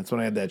bad. That's when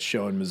I had that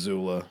show in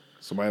Missoula.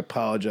 So I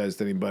apologize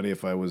to anybody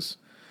if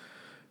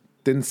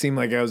didn't seem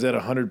like I was at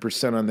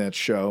 100% on that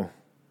show.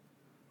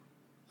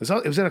 It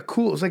was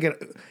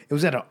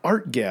at an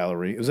art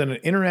gallery. It was at an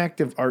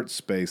interactive art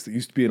space that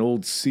used to be an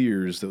old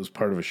Sears that was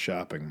part of a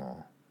shopping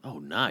mall. Oh,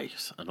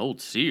 nice. An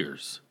old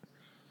Sears.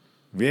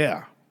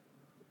 Yeah.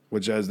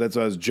 That's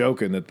why I was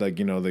joking that, like,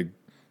 you know, this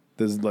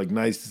is like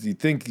nice. You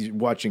think you're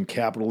watching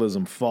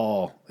capitalism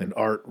fall and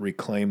art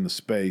reclaim the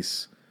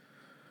space,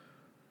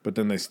 but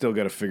then they still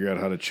got to figure out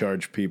how to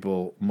charge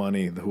people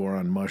money who are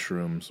on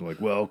mushrooms.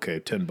 Like, well, okay,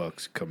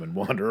 $10, come and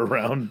wander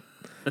around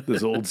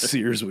this old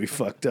Sears we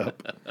fucked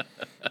up.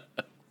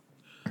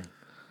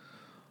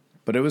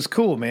 But it was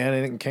cool, man.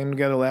 And it came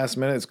together last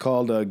minute. It's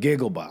called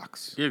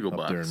Gigglebox. Gigglebox.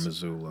 Up there in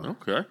Missoula.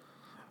 Okay.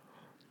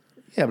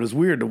 Yeah, but it's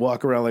weird to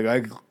walk around. Like,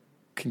 I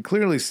can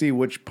clearly see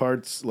which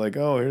parts, like,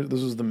 oh,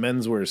 this was the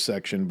menswear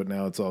section, but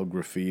now it's all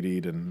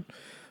graffitied and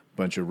a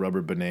bunch of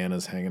rubber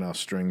bananas hanging off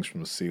strings from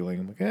the ceiling.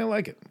 I'm like, yeah, I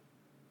like it.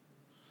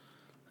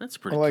 That's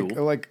pretty I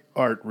cool. like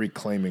art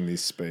reclaiming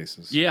these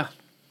spaces. Yeah.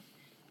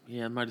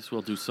 Yeah, I might as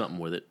well do something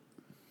with it.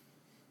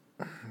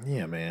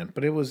 Yeah, man.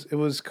 But it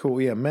was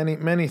cool. Yeah,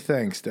 many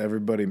thanks to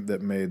everybody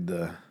that made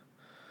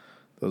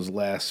those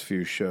last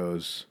few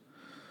shows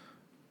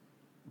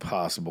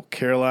possible.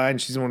 Caroline,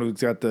 she's the one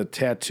who's got the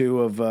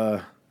tattoo of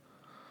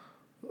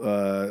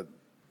I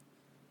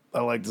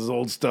like this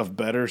old stuff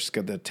better. She's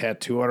got that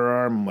tattoo on her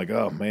arm. I'm like,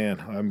 oh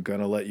man, I'm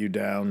gonna let you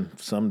down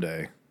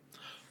someday.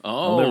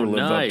 Oh, I'll never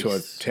live nice. up to a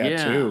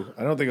tattoo. Yeah.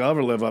 I don't think I'll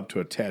ever live up to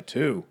a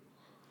tattoo.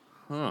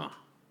 Huh.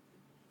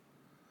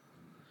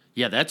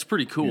 Yeah, that's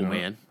pretty cool, You know?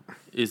 man.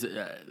 Is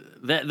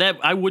that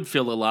I would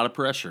feel a lot of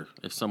pressure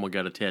if someone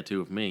got a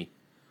tattoo of me.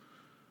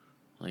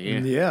 Like,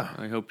 Yeah.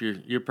 I hope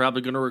you're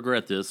probably going to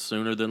regret this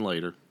sooner than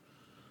later.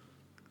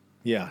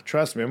 Yeah,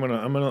 trust me, I'm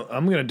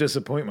gonna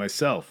disappoint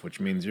myself, which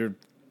means you're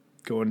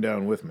going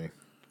down with me.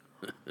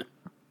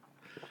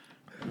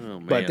 Oh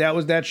man! But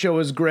that show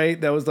was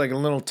great. That was like a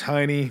little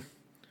tiny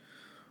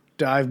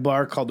dive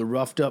bar called the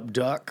Roughed Up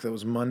Duck. That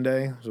was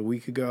Monday. It was a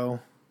week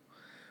ago.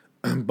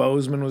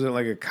 Bozeman was at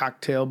like a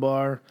cocktail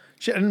bar.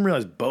 Shit, I didn't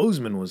realize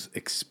Bozeman was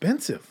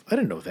expensive. I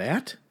didn't know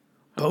that.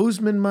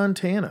 Bozeman,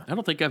 Montana. I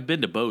don't think I've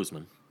been to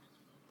Bozeman.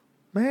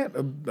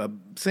 Man,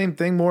 same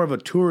thing, more of a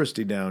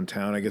touristy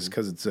downtown, I guess,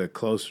 because it's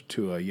closer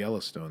to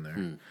Yellowstone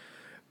there.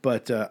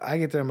 But I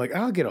get there, I'm like,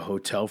 I'll get a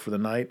hotel for the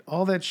night.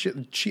 All that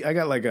shit, cheap. I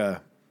got like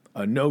a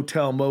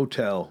no-tell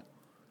motel.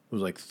 It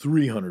was like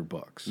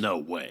 $300. No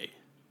way.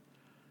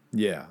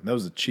 Yeah, that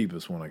was the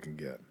cheapest one I could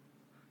get.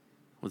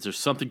 Was there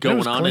something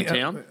going on clean- in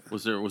town?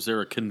 Was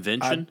there a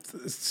convention?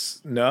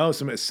 No,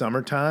 it's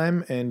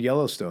summertime, and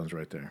Yellowstone's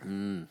right there.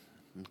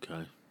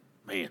 Okay,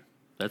 man,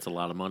 that's a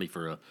lot of money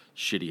for a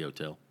shitty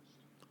hotel.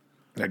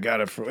 I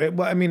got it for.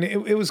 Well, I mean,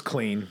 it was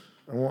clean.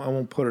 I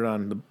won't put it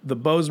on. The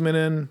Bozeman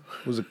Inn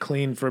was a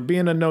clean for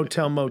being a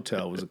no-tell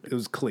motel. It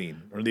was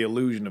clean, or the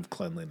illusion of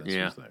cleanliness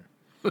was there.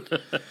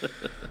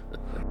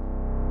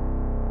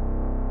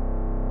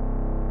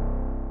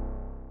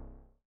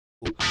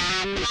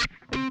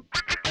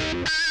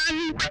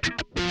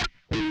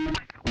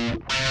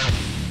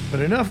 But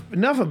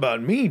enough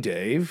about me,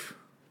 Dave.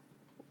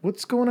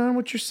 What's going on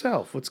with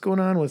yourself? What's going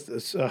on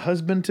with a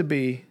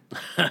husband-to-be,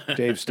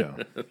 Dave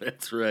Stone?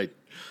 That's right,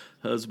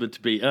 husband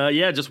to be.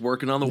 Yeah, just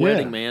working on the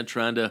wedding, man.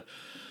 Trying to.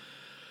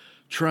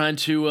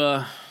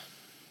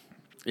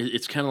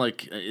 It's kind of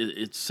like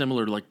it's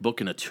similar to like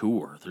booking a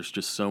tour. There's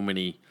just so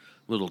many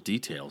little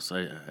details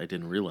I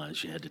didn't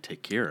realize you had to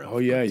take care of. Oh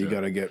yeah, you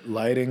got to get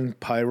lighting,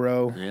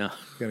 pyro. Yeah,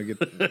 got to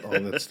get all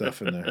that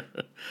stuff in there.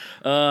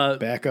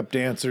 Backup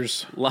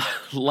dancers.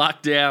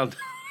 Lock down.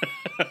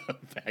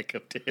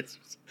 Backup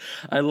dancers.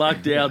 I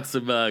locked down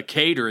some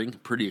catering.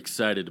 Pretty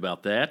excited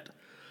about that.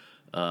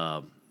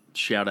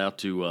 Shout out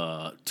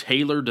to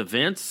Tailored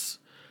Events,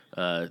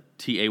 Taylord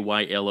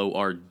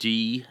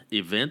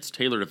Events.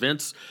 Tailored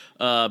Events,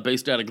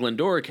 based out of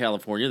Glendora,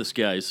 California. This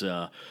guy's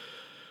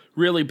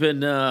really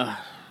been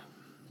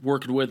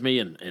working with me,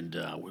 and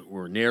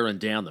we're narrowing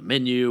down the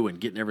menu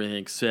and getting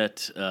everything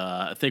set.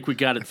 I think we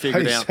got it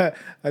figured out.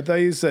 I thought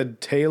you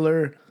said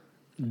Taylor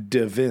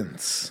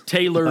DeVince.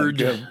 Tailored,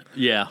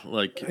 yeah,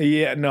 like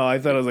yeah. No, I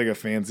thought it was like a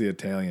fancy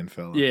Italian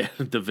fella. yeah,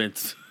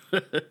 DeVince.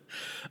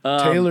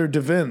 Taylor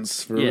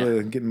DeVince for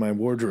really getting my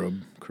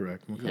wardrobe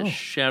correct. Yeah,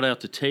 shout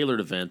out to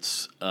Tailored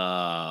Events. We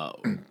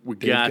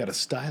They've got got a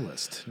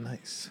stylist.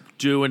 Nice.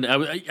 doing.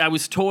 I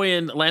was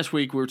toying last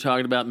week. We were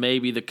talking about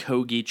maybe the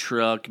Kogi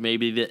truck,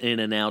 maybe the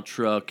In-N-Out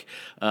truck.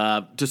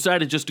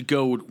 Decided just to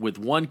go with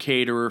one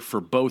caterer for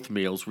both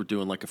meals. We're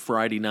doing like a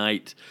Friday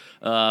night.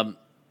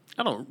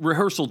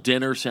 Rehearsal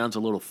dinner sounds a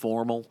little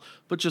formal,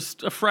 but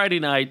just a Friday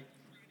night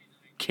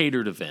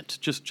catered event,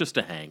 just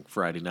to hang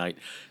Friday night,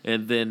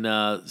 and then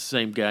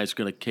same guy's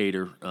going to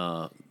cater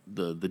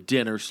the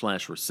dinner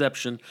 /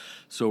 reception.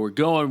 So we're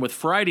going with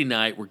Friday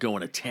night. We're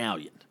going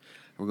Italian.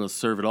 We're going to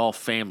serve it all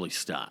family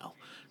style.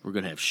 We're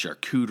going to have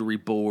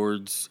charcuterie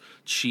boards,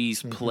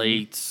 cheese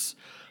plates,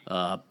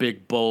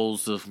 big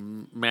bowls of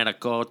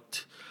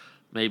manicotti,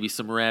 maybe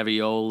some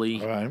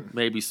ravioli,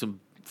 maybe some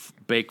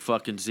baked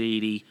fucking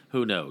ziti.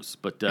 Who knows?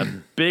 But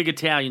big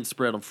Italian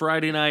spread on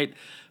Friday night.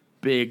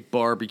 Big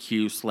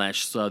barbecue /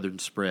 southern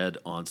spread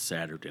on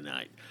Saturday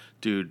night.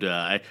 Dude,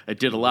 I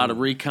did a lot of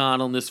recon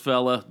on this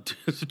fella.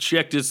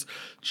 checked his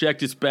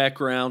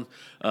background.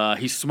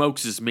 He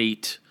smokes his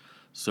meat,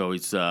 so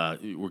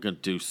we're gonna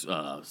do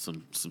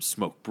some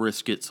smoked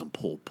brisket, some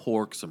pulled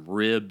pork, some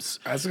ribs.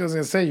 I was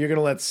gonna say you're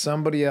gonna let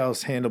somebody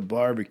else handle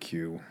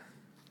barbecue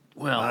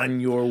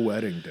on your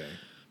wedding day.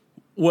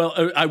 Well,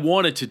 I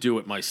wanted to do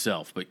it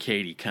myself, but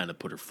Katie kind of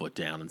put her foot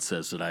down and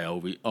says that I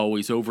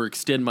always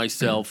overextend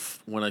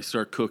myself when I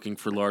start cooking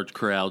for large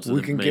crowds.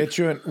 We can get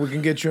you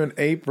an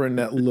apron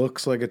that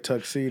looks like a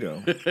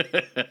tuxedo.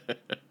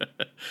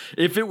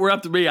 If it were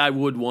up to me, I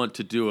would want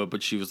to do it,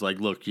 but she was like,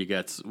 "Look,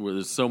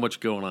 there's so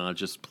much going on.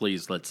 Just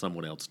please let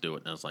someone else do it."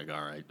 And I was like,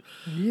 "All right."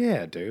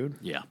 Yeah, dude.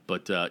 Yeah,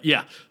 but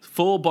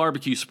full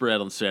barbecue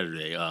spread on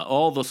Saturday.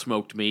 All the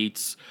smoked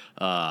meats,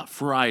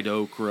 fried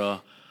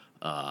okra.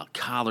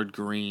 Collard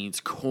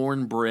greens,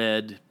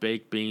 cornbread,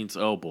 baked beans.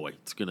 Oh boy,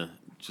 it's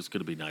just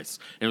gonna be nice.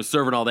 And we're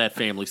serving all that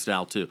family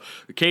style too.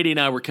 Katie and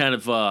I were kind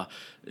of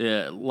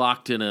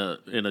locked in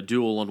a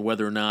duel on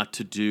whether or not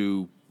to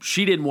do.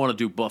 She didn't want to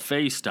do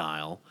buffet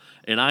style,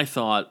 and I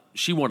thought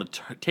she wanted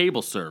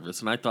table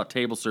service, and I thought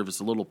table service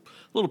a little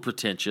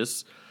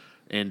pretentious.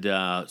 And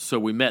so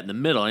we met in the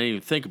middle. I didn't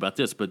even think about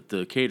this, but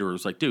the caterer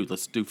was like, "Dude,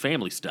 let's do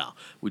family style.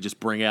 We just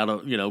bring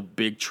out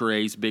big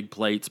trays, big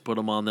plates, put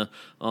them on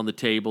the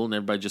table, and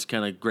everybody just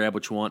kind of grab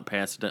what you want,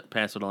 pass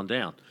it on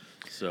down."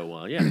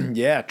 So yeah,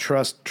 yeah.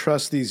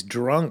 Trust these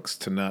drunks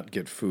to not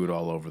get food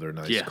all over their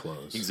nice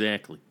clothes.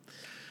 Exactly.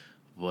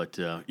 But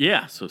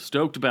so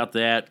stoked about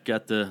that.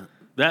 Got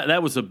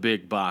that was a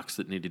big box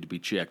that needed to be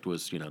checked.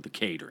 Was the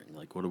catering?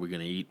 Like, what are we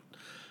going to eat?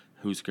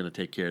 Who's going to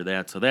take care of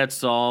that? So that's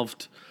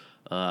solved.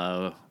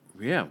 Yeah,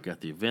 we've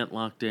got the event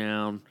locked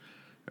down,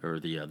 or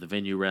the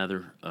venue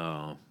rather.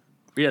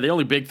 Yeah, the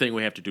only big thing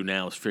we have to do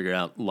now is figure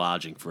out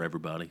lodging for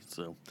everybody.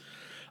 So,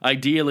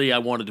 ideally, I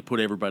wanted to put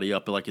everybody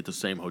up like at the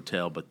same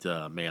hotel, but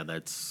man,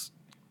 that's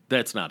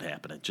not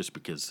happening. Just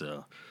because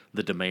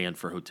the demand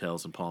for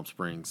hotels in Palm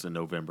Springs in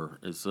November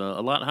is a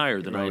lot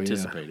higher than I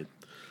anticipated.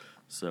 Yeah.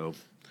 So,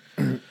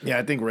 yeah,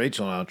 I think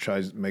Rachel and I'll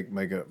try to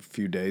make a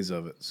few days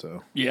of it.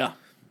 So yeah,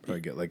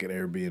 probably get like an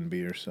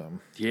Airbnb or something.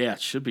 Yeah,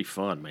 it should be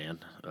fun, man.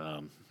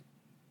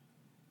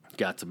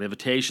 Got some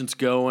invitations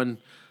going.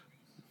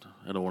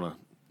 I don't want to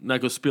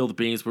not go spill the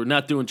beans. We're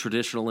not doing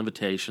traditional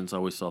invitations. I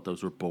always thought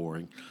those were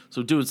boring.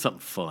 So doing something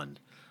fun.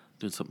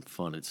 Doing something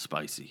fun and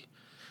spicy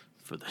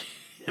for the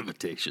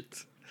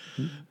invitations.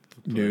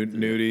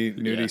 Nudie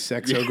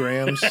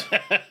sexograms?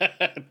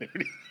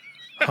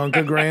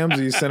 Hunkograms?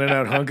 Are you sending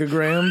out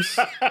hunkograms?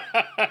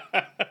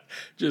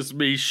 Just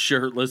me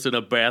shirtless in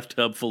a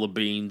bathtub full of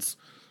beans.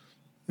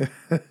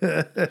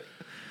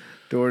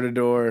 Door to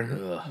door.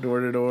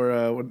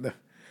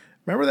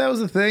 Remember that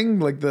was a thing?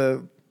 Like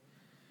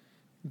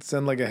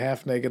send like a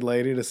half-naked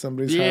lady to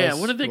somebody's house? Yeah,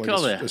 what did they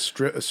call that? A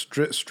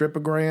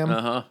stripogram?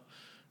 Uh-huh.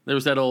 There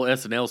was that old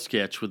SNL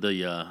sketch with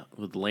the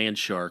land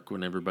shark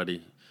when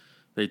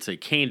they'd say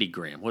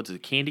candygram. What's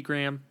it,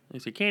 candygram? They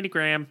say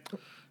candygram.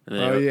 And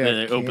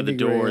they opened the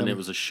door and it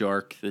was a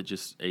shark that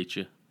just ate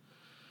you.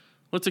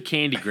 What's a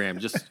candygram?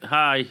 Just,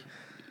 hi,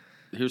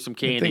 here's some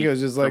candy I think it was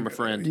just from like, a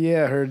friend.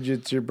 Yeah, I heard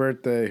it's your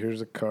birthday.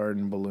 Here's a card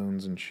and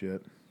balloons and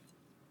shit.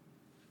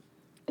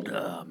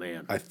 Oh,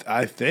 man.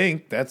 I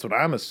think that's what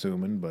I'm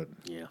assuming, but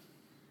yeah.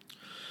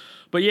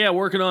 But yeah,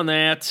 working on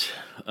that.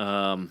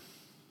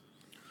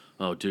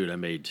 Oh, dude, I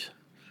made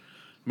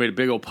a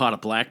big old pot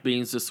of black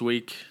beans this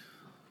week.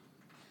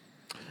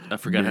 I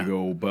forgot big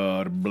old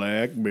pot of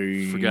black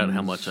beans. Forgot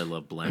how much I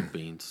love black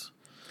beans.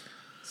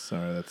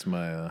 Sorry, that's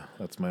my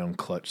own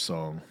Clutch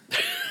song.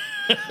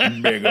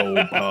 Big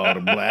old pot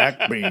of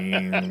black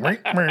beans.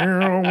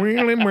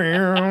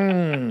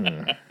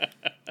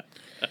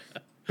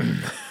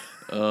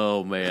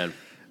 Oh man,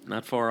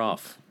 not far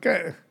off.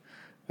 Okay.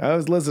 I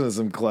was listening to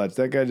some Clutch.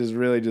 That guy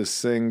just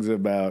sings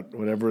about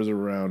whatever's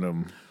around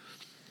him.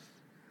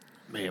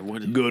 Man,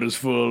 what good as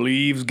full of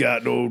leaves,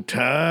 got no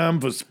time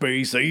for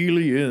space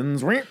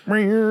aliens. I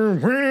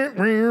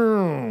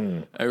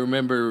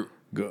remember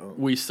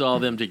we saw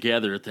them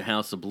together at the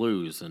House of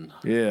Blues and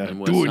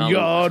doing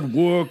yard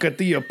work at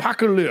the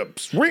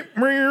apocalypse. And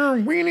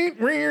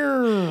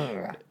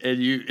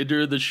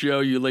during the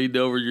show, you leaned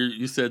over,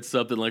 you said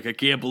something like, "I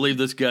can't believe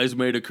this guy's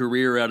made a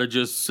career out of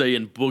just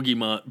saying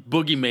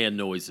boogeyman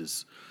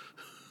noises."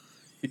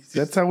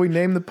 That's how we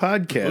named the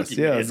podcast.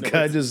 Yeah, this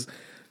guy just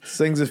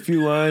sings a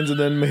few lines and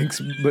then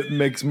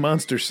makes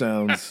monster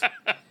sounds.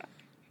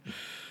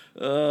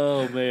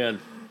 Oh man.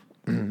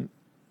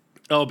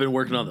 Oh, I've been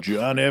working on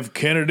John F.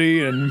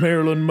 Kennedy and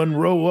Marilyn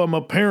Monroe are my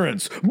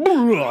parents.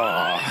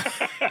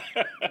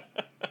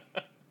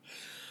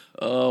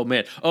 Oh,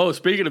 man. Oh,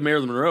 speaking of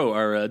Marilyn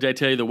Monroe, did I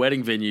tell you the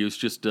wedding venue is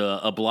just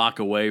a block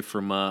away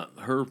from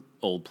her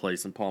old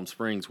place in Palm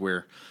Springs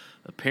where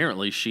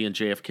apparently she and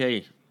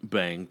JFK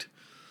banged.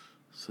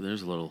 So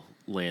there's a little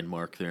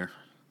landmark there.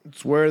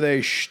 It's where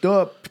they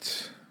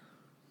stopped.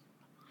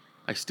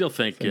 I still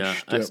think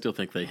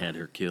they had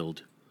her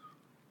killed.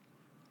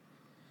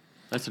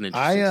 That's an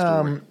interesting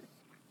story.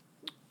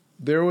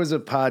 There was a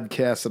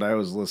podcast that I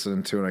was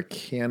listening to, and I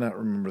cannot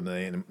remember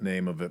the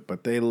name of it,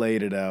 but they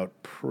laid it out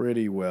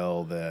pretty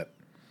well that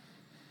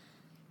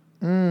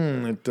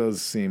it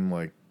does seem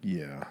like,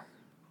 yeah,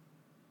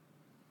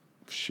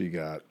 she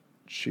got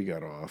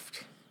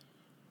offed.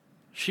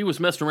 She was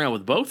messing around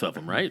with both of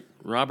them, right?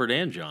 Robert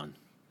and John.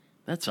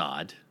 That's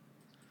odd.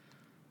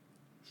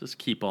 Just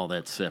keep all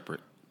that separate.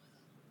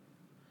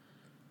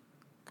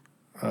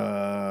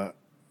 I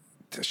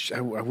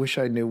wish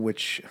I knew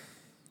which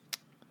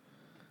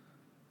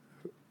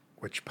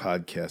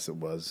podcast it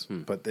was,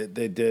 but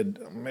they did.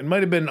 It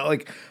might have been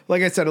like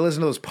I said, I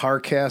listened to those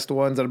Parcast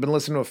ones. I've been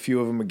listening to a few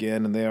of them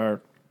again, and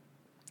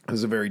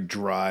there's a very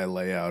dry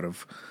layout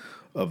of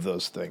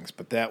those things.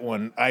 But that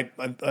one, I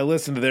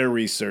listened to their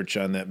research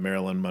on that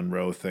Marilyn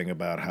Monroe thing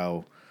about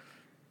how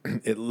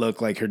it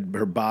looked like her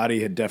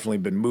body had definitely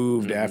been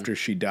moved after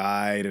she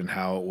died, and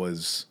how it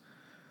was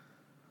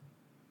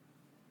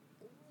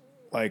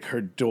like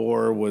her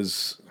door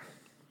was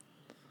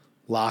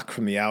locked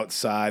from the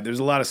outside. There's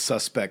a lot of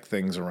suspect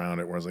things around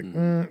it where I was like,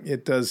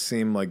 it does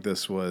seem like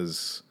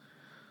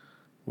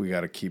we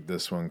got to keep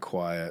this one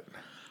quiet.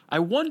 I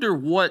wonder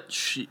what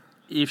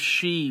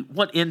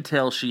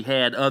intel she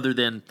had other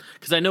than,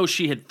 because I know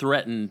she had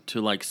threatened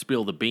to like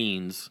spill the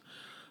beans,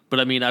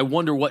 but I mean, I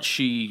wonder what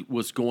she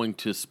was going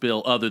to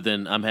spill other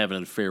than I'm having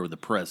an affair with the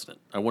president.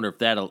 I wonder if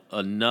that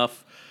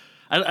enough.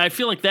 I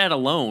feel like that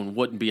alone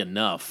wouldn't be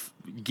enough,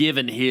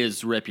 given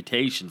his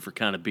reputation for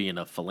kind of being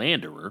a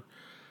philanderer.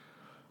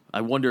 I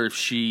wonder if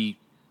she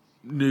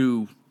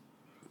knew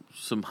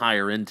some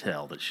higher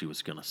intel that she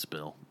was going to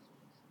spill.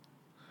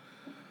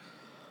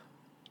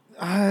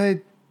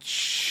 I've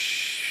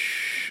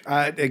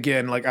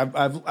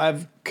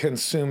I've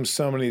consume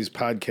so many of these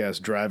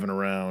podcasts driving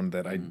around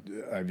that I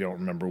don't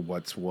remember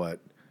what's what.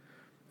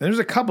 And there's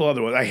a couple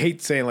other ones. I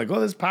hate saying like, "Oh,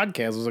 this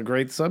podcast was a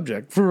great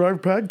subject for our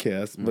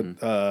podcast,"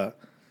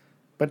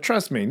 but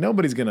trust me,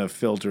 nobody's gonna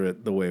filter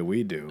it the way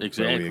we do.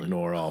 Exactly. Where we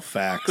ignore all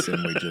facts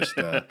and we just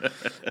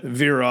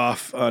veer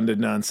off onto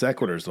non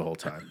sequiturs the whole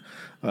time.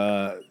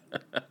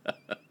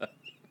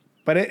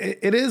 But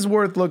it is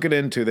worth looking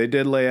into. They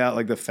did lay out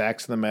like the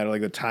facts of the matter, like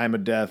the time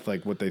of death,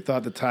 like what they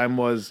thought the time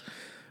was,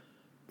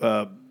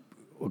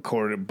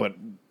 according, but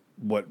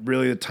what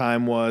really the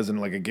time was,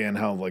 and like again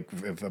how like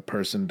if a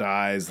person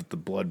dies, that the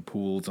blood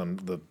pools on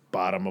the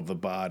bottom of the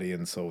body,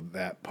 and so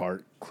that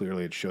part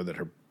clearly it showed that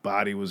her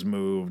body was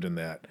moved, and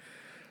that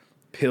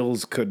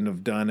pills couldn't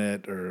have done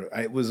it, or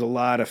it was a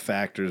lot of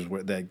factors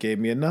that gave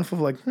me enough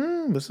of like,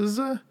 this is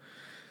a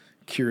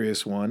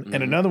curious one.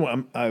 And another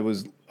one,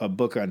 a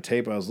book on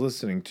tape I was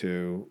listening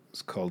to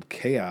is called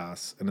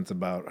Chaos, and it's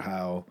about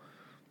how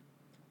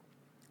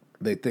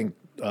they think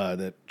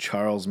that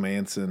Charles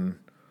Manson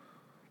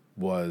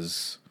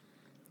was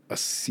a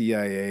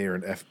CIA or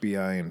an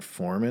FBI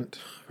informant.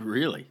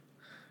 Really?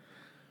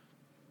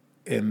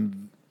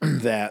 And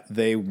that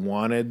they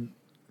wanted...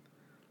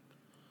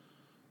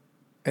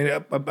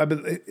 And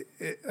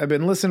I've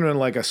been listening at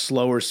like a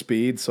slower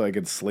speed so I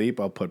could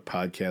sleep. I'll put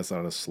podcasts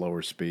on a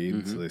slower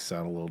speed so they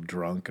sound a little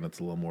drunk and it's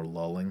a little more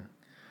lulling.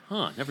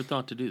 Huh, never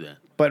thought to do that.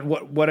 But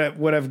what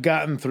I've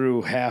gotten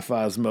through half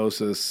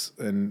osmosis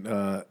and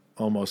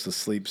almost a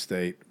sleep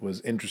state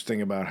was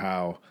interesting about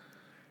how,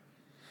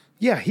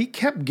 he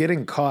kept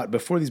getting caught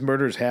before these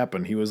murders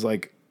happened. He was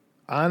like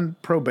on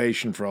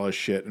probation for all his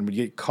shit and would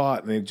get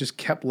caught, and they just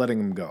kept letting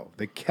him go.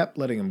 They kept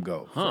letting him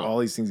go for all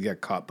these things he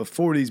got caught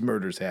before these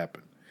murders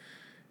happened.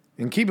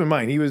 And keep in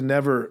mind, he was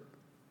never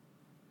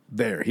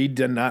there. He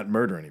did not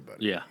murder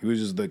anybody. Yeah. He was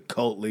just the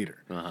cult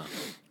leader. Uh-huh.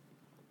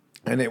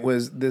 And it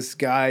was this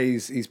guy,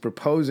 he's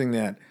proposing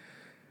that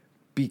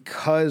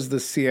because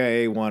the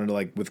CIA wanted to,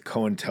 like with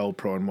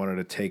COINTELPRO, and wanted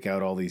to take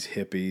out all these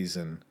hippies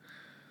and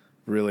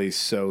really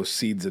sow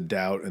seeds of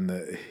doubt in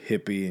the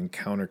hippie and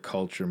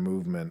counterculture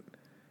movement,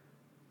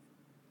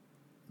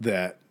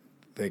 that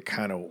they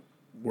kind of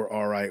were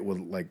all right with,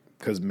 like,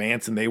 because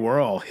Manson, they were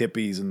all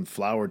hippies and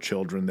flower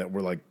children that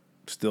were like,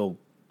 still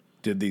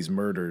did these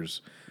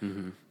murders,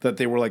 that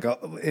they were like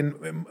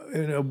in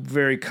a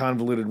very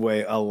convoluted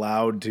way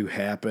allowed to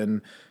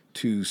happen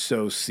to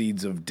sow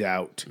seeds of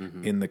doubt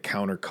in the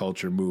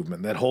counterculture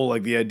movement. That whole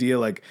like the idea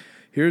like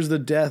here's the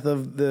death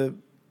of the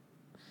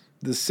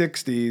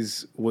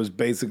 60s was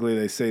basically,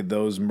 they say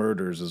those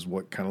murders is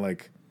what kind of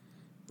like,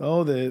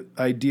 the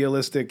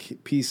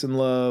idealistic peace and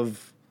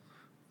love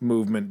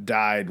movement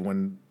died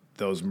when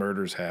those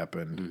murders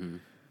happened.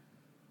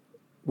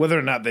 Whether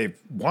or not they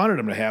wanted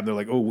them to have, they're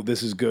like, oh,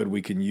 this is good.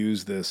 We can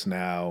use this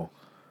now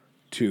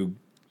to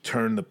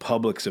turn the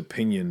public's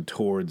opinion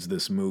towards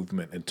this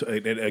movement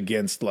and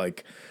against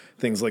like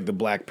things like the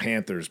Black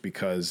Panthers,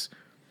 because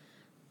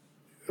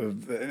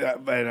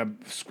and I'm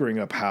screwing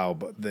up how,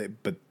 but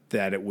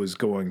that it was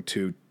going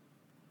to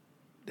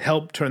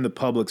help turn the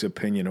public's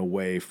opinion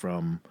away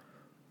from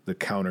the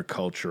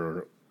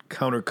countercultural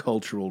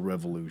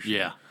revolution.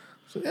 Yeah.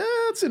 So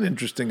it's an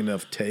interesting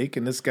enough take.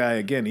 And this guy,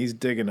 again, he's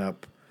digging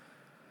up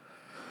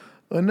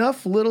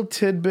enough little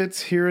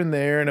tidbits here and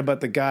there, and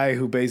about the guy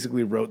who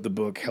basically wrote the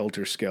book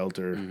Helter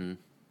Skelter,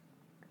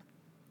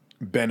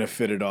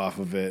 benefited off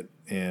of it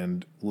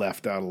and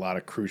left out a lot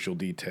of crucial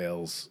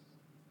details,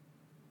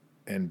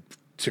 and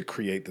to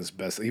create this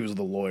best. He was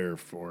the lawyer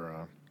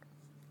for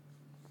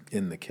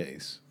in the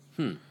case,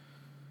 and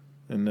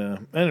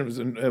it was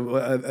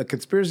a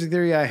conspiracy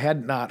theory I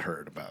had not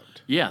heard about.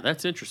 Yeah,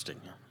 that's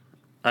interesting.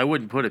 I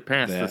wouldn't put it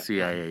past the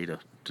CIA to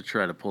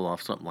try to pull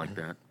off something like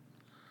that.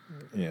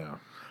 Yeah.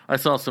 I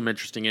saw some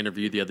interesting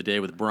interview the other day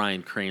with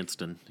Bryan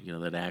Cranston,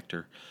 that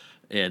actor,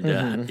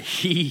 and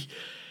he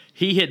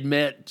had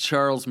met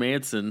Charles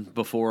Manson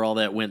before all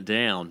that went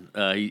down.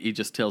 He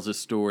just tells this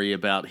story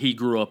about he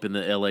grew up in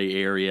the L.A.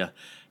 area,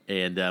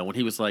 and when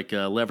he was like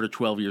 11 or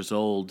 12 years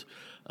old,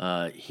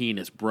 he and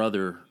his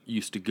brother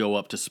used to go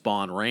up to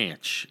Spawn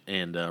Ranch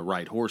and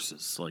ride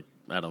horses. Like,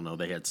 I don't know,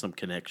 they had some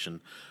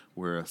connection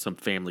some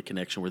family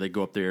connection where they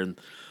go up there and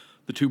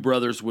the two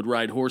brothers would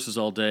ride horses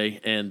all day,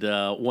 and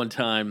one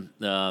time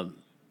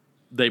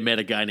they met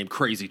a guy named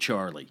Crazy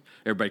Charlie.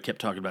 Everybody kept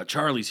talking about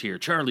Charlie's here,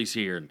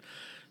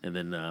 and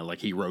then like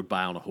he rode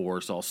by on a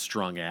horse, all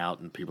strung out,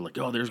 and people were like,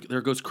 oh,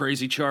 there goes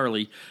Crazy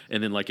Charlie.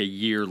 And then like a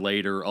year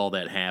later, all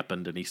that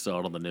happened, and he saw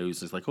it on the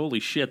news. It's like, holy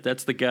shit,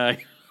 that's the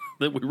guy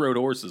that we rode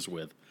horses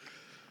with.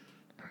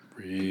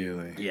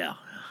 Really? Yeah,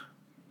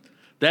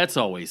 that's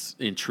always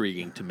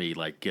intriguing to me.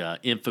 Like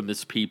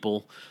infamous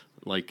people,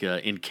 like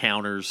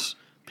encounters.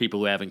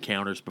 People who have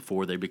encounters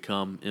before they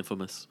become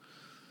infamous.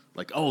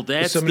 Like, oh,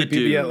 that's the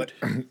dude.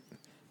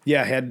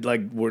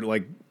 Were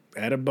like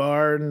at a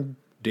bar and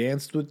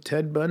danced with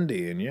Ted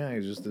Bundy, and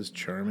he's just this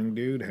charming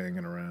dude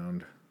hanging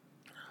around.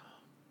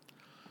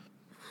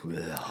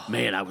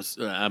 Man,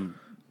 I'm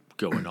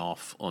going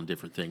off on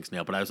different things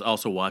now. But I was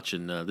also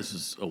watching, this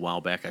is a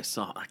while back, I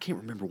can't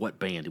remember what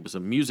band. It was a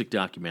music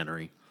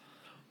documentary.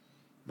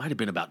 Might have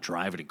been about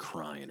driving and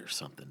crying or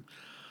something.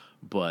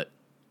 But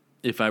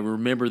if I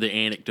remember the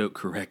anecdote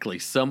correctly,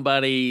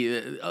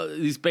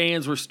 these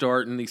bands were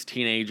starting, these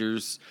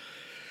teenagers.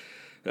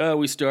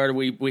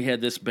 We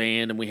had this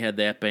band and we had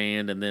that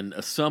band, and then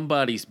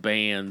somebody's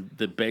band,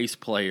 the bass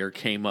player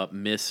came up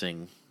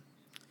missing.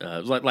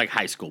 It was like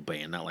high school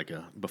band, not like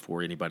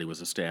before anybody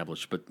was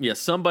established. But yeah,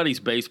 somebody's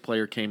bass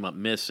player came up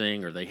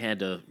missing, or they had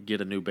to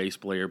get a new bass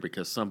player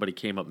because somebody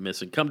came up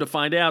missing. Come to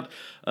find out,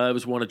 it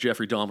was one of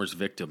Jeffrey Dahmer's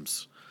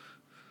victims.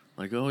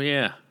 Like, oh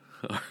yeah.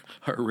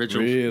 Our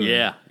original, really?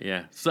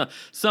 yeah. So,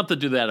 something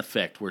to that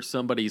effect, where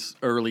somebody's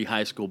early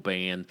high school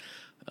band,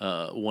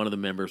 one of the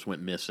members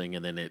went missing,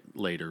 and then it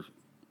later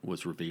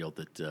was revealed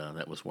that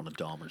that was one of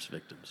Dahmer's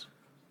victims.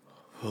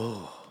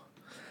 Oh,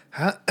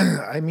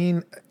 I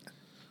mean,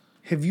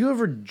 have you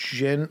ever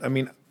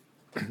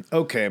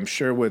okay, I'm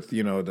sure with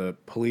the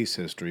police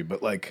history,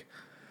 but like,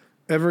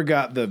 ever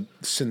got the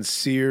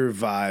sincere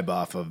vibe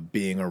off of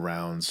being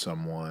around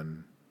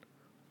someone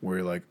where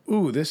you're like,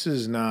 ooh, this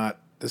is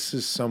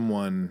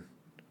someone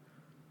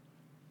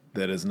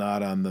that is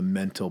not on the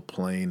mental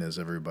plane as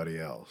everybody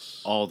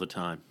else. All the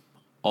time.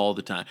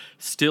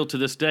 Still to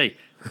this day.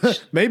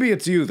 Maybe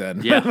it's you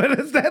then. Yeah. But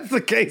if that's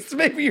the case,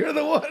 maybe you're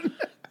the one.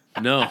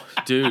 No,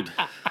 dude.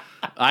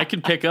 I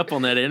can pick up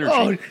on that energy.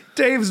 Oh,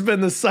 Dave's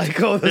been the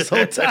psycho this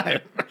whole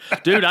time.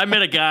 Dude, I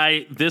met a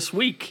guy this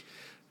week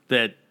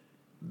that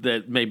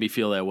made me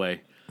feel that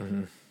way.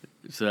 Mm-hmm.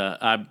 So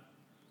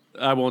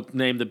I won't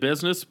name the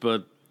business,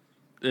 but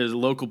there's a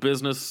local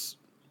business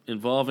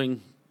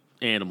involving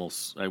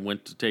animals. I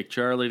went to take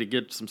Charlie to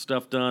get some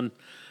stuff done.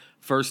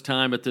 First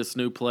time at this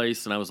new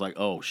place, and I was like,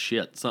 oh,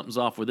 shit, something's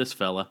off with this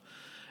fella.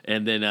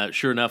 And then,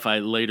 sure enough, I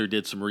later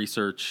did some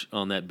research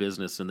on that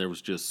business, and there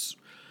was just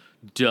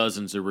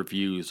dozens of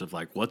reviews of,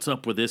 like, what's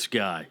up with this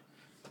guy?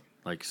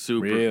 Like,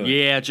 super.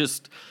 Really? Yeah,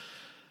 just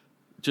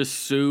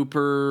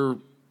super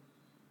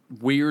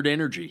weird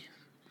energy.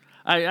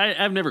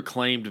 I've never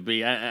claimed to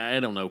be. I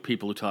don't know,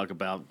 people who talk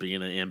about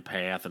being an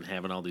empath and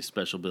having all these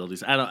special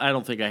abilities. I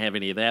don't think I have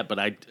any of that, but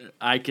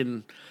I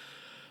can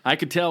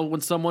tell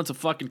when someone's a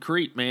fucking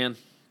creep, man.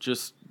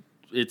 Just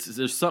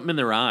there's something in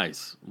their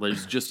eyes.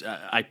 There's just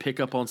I pick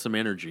up on some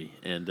energy,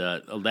 and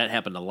that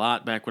happened a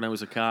lot back when I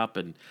was a cop,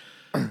 and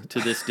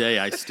to this day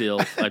I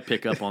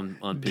pick up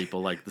on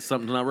people like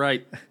something's not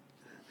right.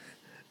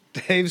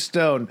 Dave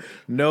Stone,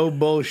 no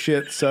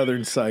bullshit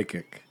Southern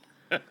psychic.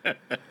 All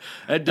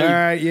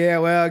right, yeah.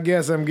 Well, I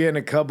guess I'm getting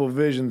a couple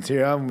visions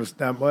here.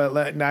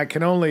 I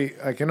can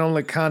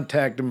only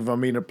contact him if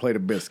I'm eating a plate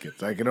of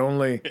biscuits. I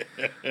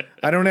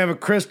don't have a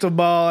crystal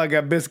ball. I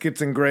got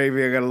biscuits and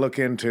gravy. I got to look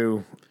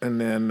into,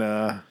 and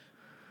then,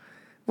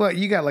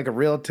 you got like a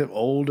relative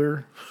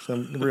older,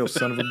 some real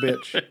son of a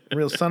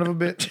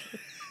bitch.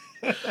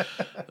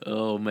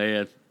 Oh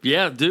man,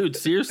 yeah, dude.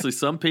 Seriously,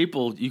 some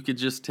people you could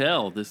just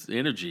tell this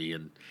energy,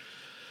 and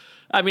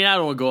I mean, I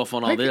don't want to go off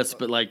on all this,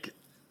 but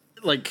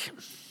like,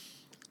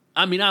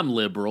 I mean, I'm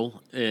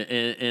liberal,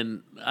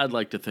 and I'd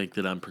like to think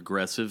that I'm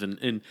progressive,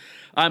 and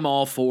I'm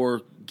all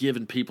for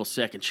giving people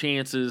second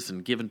chances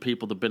and giving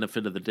people the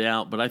benefit of the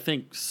doubt, but I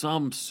think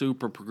some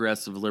super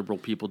progressive liberal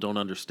people don't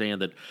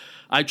understand that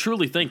I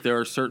truly think there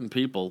are certain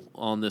people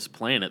on this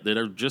planet that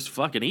are just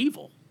fucking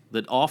evil,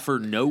 that offer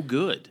no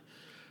good.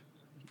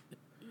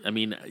 I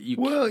mean, you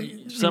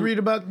read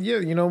about,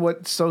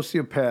 what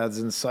sociopaths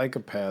and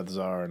psychopaths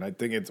are, and I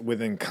think it's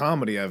within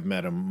comedy I've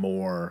met them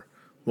more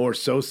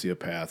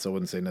sociopaths. I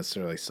wouldn't say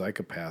necessarily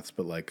psychopaths,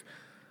 but like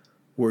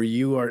where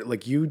you are,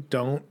 like you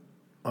don't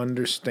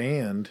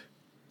understand,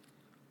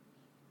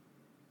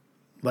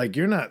 like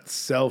you're not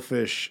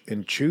selfish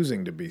in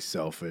choosing to be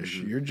selfish.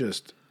 Mm-hmm. You're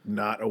just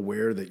not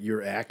aware that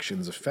your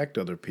actions affect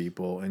other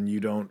people, and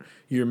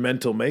your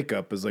mental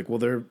makeup is like,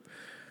 well,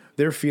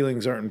 their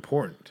feelings aren't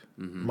important.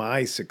 Mm-hmm.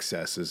 My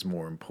success is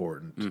more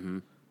important. Mm-hmm.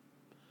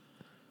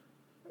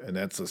 And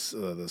that's the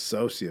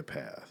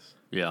sociopath.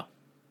 Yeah.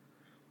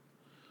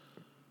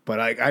 But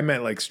I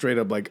meant like straight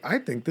up, like, I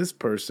think this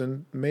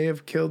person may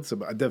have killed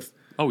somebody.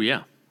 Oh,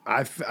 yeah.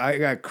 I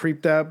got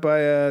creeped out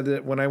by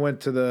when I went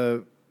to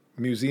the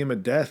Museum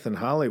of Death in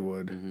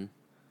Hollywood, mm-hmm.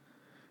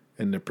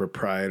 and the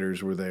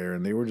proprietors were there,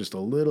 and they were just a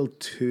little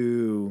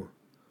too...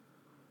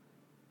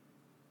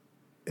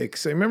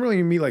 Remember when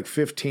you meet like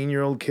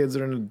 15-year-old kids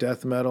that are into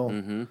death metal?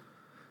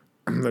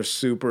 Mm-hmm. They're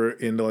super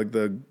into like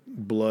the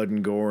blood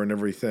and gore and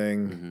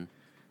everything. Mm-hmm.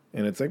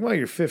 And it's like, well,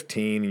 you're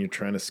 15 and you're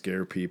trying to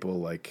scare people,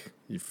 like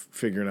you're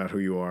figuring out who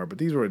you are. But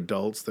these were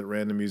adults that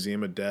ran the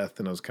Museum of Death,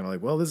 and I was kind of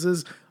like, well,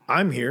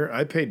 I'm here.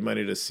 I paid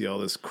money to see all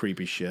this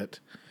creepy shit.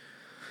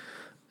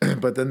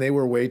 But then they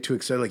were way too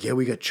excited. Like, yeah,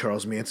 we got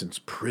Charles Manson's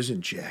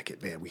prison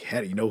jacket, man. We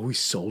had it. You know who we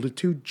sold it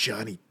to?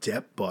 Johnny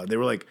Depp bought it. They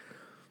were like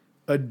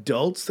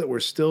adults that were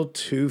still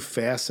too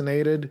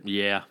fascinated.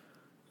 Yeah.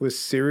 With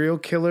serial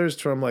killers.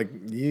 So I'm like,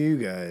 you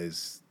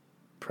guys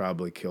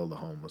probably killed a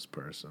homeless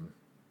person.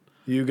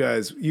 You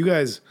guys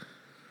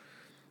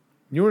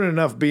You weren't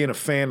enough being a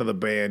fan of the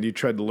band. You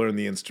tried to learn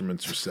the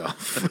instruments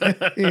yourself.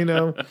 You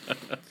know?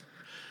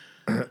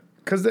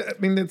 Because, I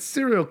mean, that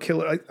serial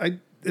killer, I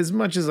as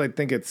much as I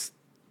think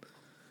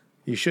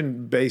you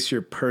shouldn't base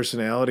your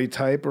personality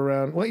type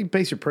around, well, you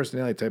base your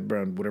personality type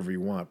around whatever you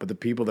want, but the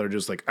people that are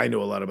just like, I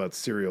know a lot about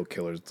serial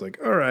killers, it's like,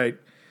 all right,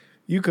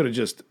 you could have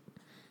just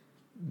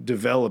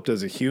developed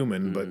as a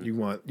human, but you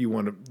want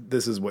to,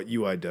 this is what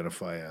you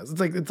identify as.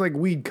 It's like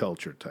weed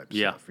culture type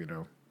stuff, you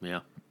know?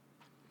 Yeah.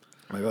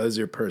 Like, oh, this is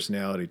your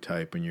personality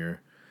type, and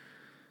you're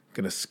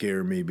going to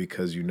scare me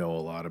because you know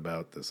a lot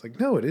about this. Like,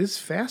 no, it is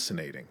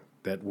fascinating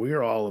that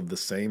we're all of the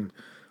same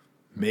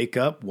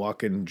makeup,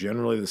 walking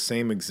generally the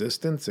same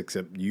existence,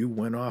 except you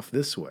went off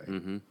this way.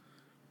 Mm-hmm.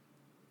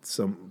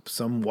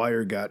 Some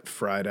wire got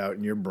fried out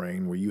in your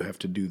brain where you have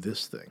to do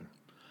this thing.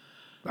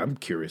 I'm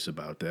curious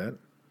about that.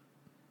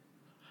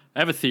 I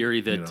have a theory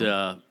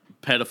that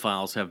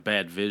pedophiles have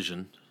bad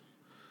vision.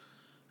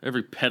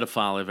 Every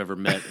pedophile I've ever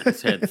met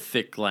has had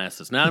thick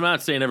glasses. Now, I'm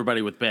not saying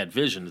everybody with bad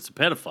vision is a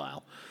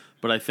pedophile,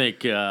 but I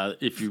think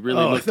if you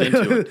really looked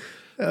into it.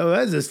 Oh,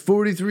 that's this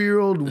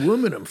 43-year-old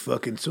woman I'm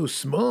fucking so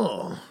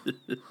small.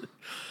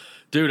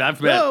 Dude, I've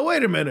met... Oh,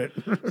 wait a minute.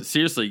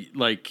 Seriously,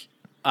 like,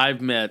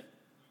 I've met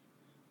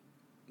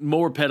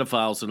more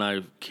pedophiles than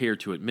I care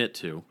to admit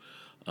to.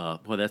 Well,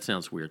 that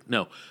sounds weird.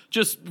 No,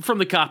 just from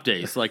the cop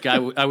days. Like,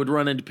 I would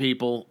run into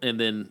people and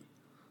then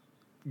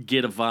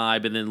get a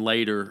vibe, and then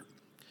later...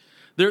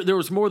 There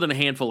was more than a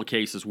handful of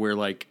cases where,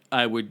 like,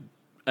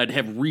 I'd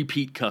have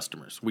repeat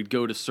customers. We'd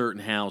go to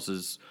certain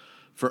houses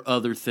for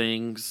other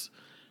things,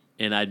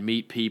 and I'd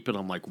meet people,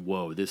 and I'm like,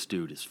 whoa, this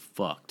dude is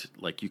fucked.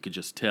 Like, you could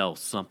just tell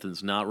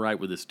something's not right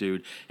with this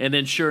dude. And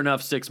then, sure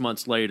enough, 6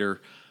 months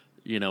later,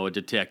 you know, a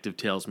detective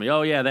tells me,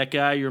 oh, yeah, that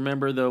guy, you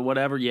remember the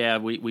whatever? Yeah,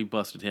 we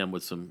busted him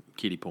with some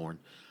kiddie porn.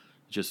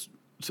 Just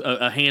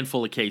a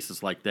handful of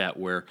cases like that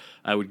where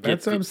I would get...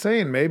 That's what I'm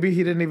saying. Maybe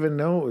he didn't even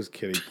know it was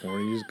kiddie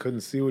porn. He just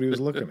couldn't see what he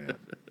was looking at.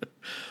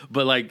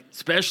 But, like,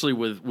 especially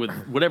with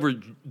whatever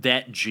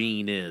that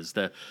gene is,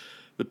 the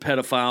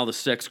pedophile, the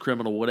sex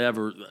criminal,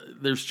 whatever,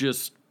 there's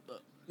just...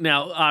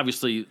 Now,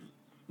 obviously,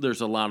 there's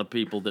a lot of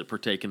people that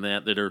partake in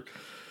that are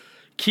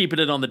keeping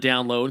it on the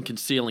down low and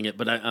concealing it,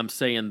 but I'm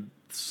saying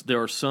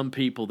there are some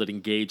people that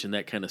engage in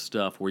that kind of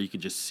stuff where you can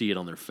just see it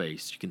on their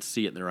face. You can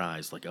see it in their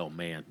eyes, like, oh,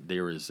 man,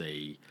 there is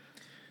a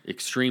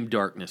extreme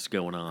darkness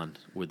going on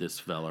with this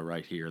fella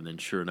right here. And then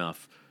sure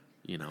enough,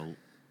 you know,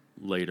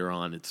 later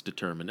on it's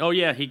determined, oh,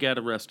 yeah, he got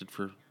arrested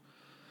for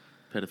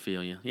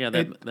pedophilia. Yeah,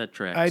 that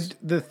tracks.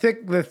 The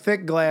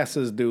thick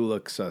glasses do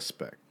look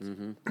suspect,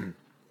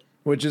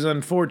 which is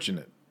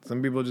unfortunate.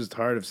 Some people are just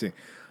hard of seeing.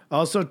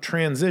 Also,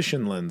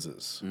 transition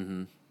lenses.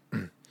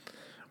 Mm-hmm.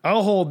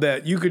 I'll hold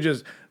that. You could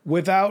just,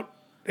 without,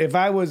 if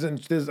I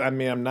wasn't this, I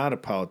mean, I'm not a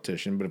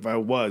politician, but if I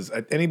was,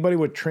 anybody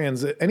with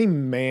any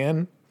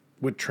man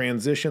with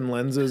transition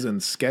lenses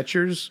and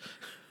Skechers,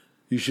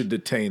 you should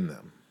detain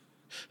them.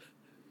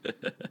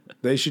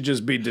 They should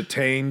just be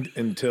detained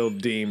until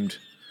deemed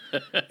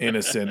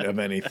innocent of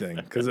anything.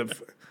 Because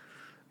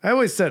I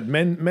always said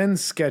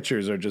men's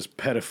Skechers are just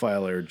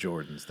pedophile Air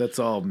Jordans. That's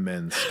all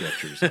men's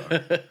Skechers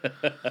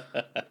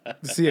are.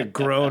 See a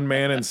grown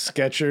man in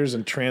Skechers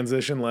and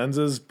transition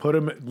lenses,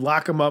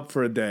 lock him up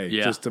for a day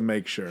just to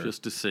make sure.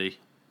 Just to see.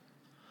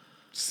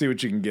 See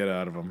what you can get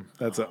out of him.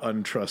 That's an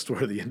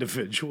untrustworthy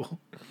individual.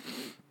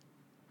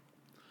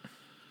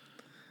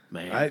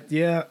 Man.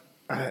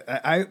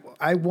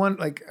 I want,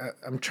 like,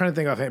 I'm trying to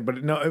think offhand,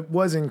 but no, it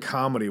was in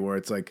comedy where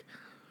it's like,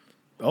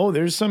 oh,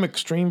 there's some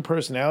extreme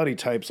personality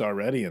types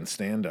already in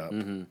stand-up.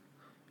 Mm-hmm.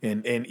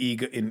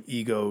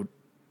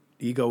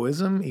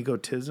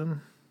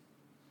 Egotism?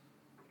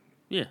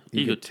 Yeah.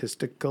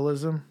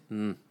 Egotisticalism.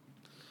 Mm.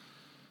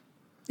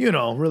 You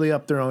know, really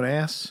up their own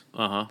ass.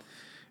 Uh-huh.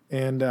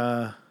 And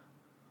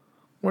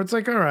where it's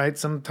like, all right,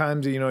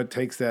 sometimes, you know, it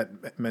takes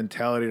that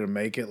mentality to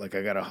make it. Like,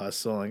 I got to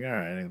hustle. Like, all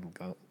right,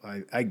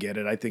 I get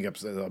it. I think I'm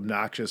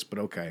obnoxious, but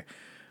okay.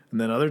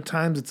 And then other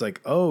times it's like,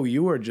 oh,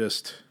 you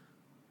just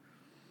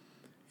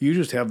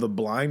have the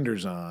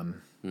blinders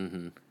on.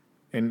 Mm-hmm.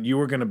 And you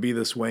were going to be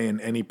this way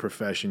in any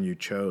profession you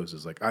chose.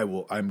 It's like,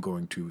 I'm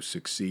going to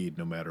succeed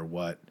no matter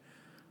what.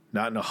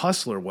 Not in a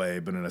hustler way,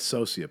 but in a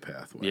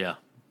sociopath way. Yeah.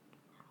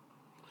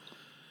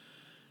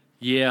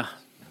 Yeah.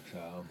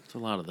 It's a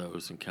lot of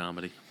those in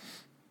comedy.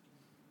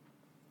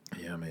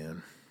 Yeah,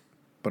 man.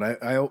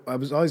 But I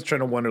was always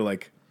trying to wonder,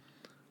 like,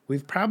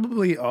 we've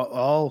probably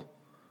all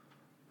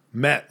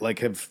met, like,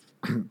 have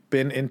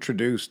been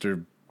introduced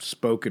or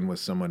spoken with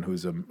someone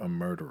who's a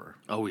murderer.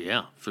 Oh,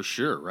 yeah, for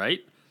sure,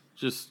 right?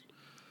 Just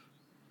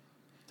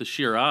the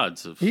sheer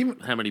odds of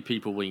how many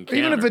people we encounter.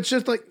 Even if it's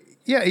just like,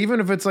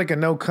 even if it's like a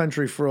No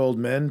Country for Old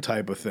Men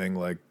type of thing,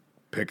 like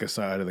pick a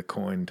side of the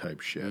coin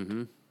type shit.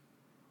 Mm-hmm.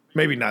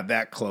 Maybe not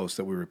that close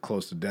that we were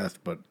close to death,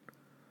 but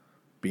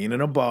being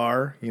in a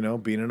bar,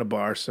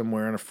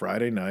 somewhere on a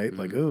Friday night,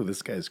 like, ooh,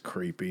 this guy's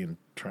creepy and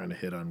trying to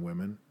hit on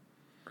women.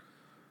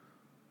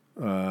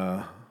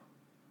 Or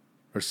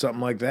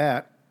something like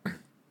that.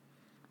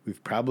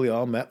 We've probably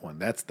all met one.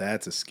 That's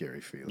a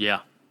scary feeling. Yeah.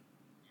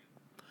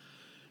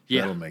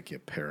 Yeah. That'll make you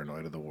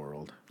paranoid of the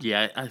world.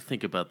 Yeah, I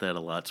think about that a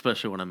lot,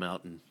 especially when I'm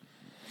out in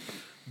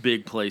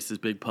big places,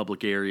 big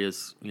public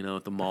areas,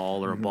 at the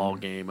mall or a ball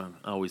game. I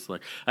always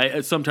like.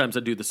 Sometimes I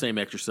do the same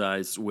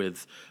exercise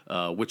with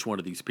which one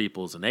of these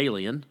people is an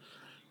alien,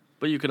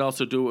 but you could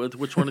also do it with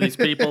which one of these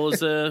people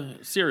is a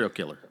serial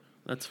killer.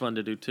 That's fun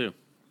to do too.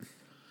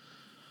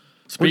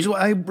 Which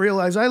I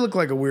realize I look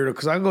like a weirdo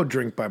because I go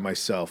drink by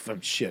myself. I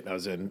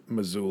was in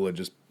Missoula,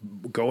 just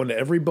going to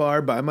every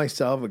bar by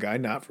myself, a guy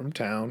not from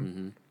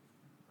town,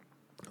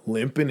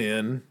 limping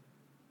in,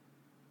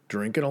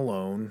 drinking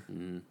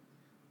alone.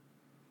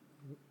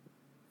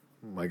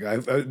 Like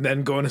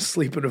then going to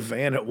sleep in a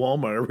van at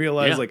Walmart. I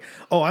realized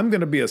I'm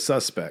going to be a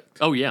suspect.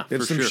 Oh yeah,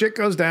 if some shit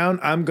goes down,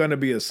 I'm going to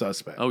be a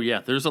suspect. Oh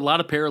yeah, there's a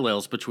lot of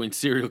parallels between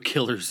serial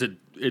killers and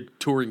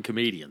touring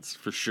comedians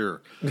for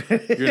sure.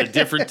 You're in a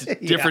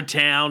different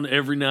town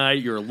every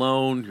night. You're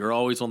alone. You're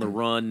always on the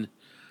run.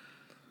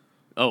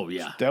 Oh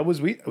yeah, that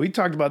was we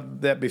talked about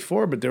that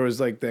before. But there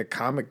was like that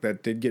comic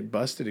that did get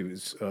busted. He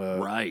was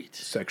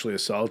sexually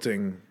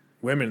assaulting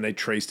women. They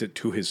traced it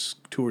to his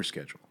tour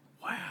schedule.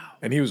 Wow.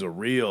 And he was a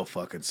real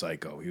fucking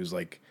psycho. He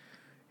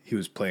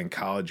was playing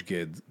college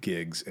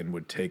gigs and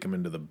would take him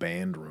into the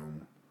band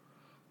room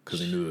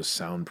because he knew it was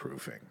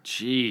soundproofing.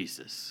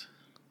 Jesus.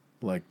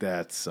 Like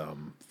that's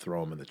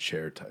throw him in the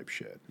chair type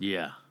shit.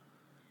 Yeah.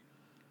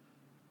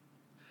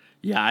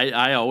 Yeah,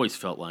 I always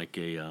felt like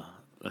a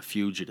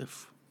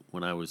fugitive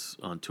when I was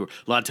on tour.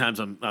 A lot of times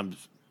I'm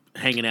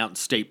hanging out in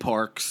state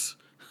parks.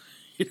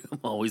 I'm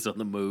always on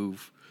the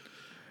move.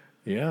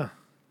 Yeah.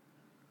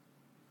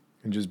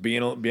 And just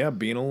being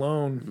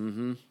alone.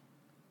 Mm-hmm.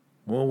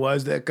 Well, why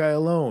is that guy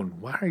alone?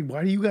 Why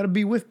do you got to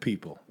be with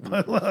people?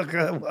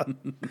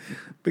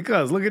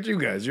 Because look at you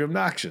guys. You're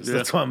obnoxious. Yeah.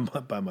 That's why I'm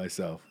by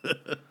myself.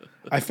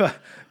 I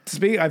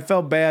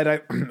felt bad.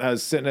 I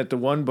was sitting at the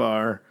one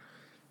bar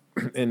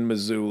in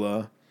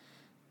Missoula,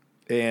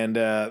 and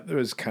there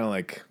was kind of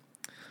like,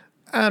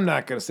 I'm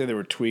not gonna say they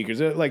were tweakers.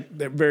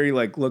 They're very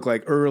look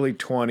like early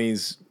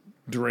 20s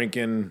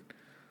drinking,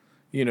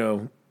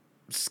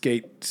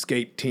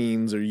 skate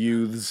teens or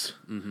youths,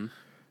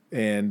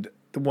 and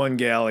the one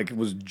gal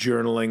was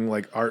journaling,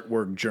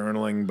 artwork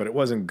journaling, but it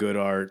wasn't good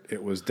art.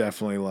 It was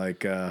definitely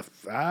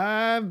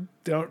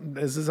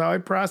this is how I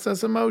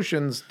process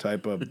emotions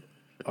type of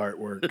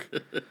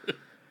artwork.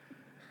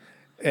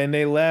 And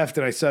they left,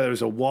 and I saw there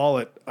was a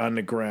wallet on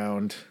the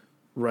ground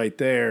right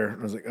there.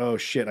 I was like, oh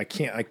shit, I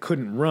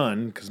couldn't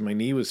run because my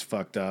knee was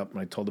fucked up. And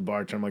I told the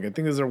bartender, I'm like, I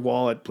think this is their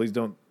wallet. Please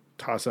don't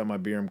toss out my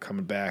beer. I'm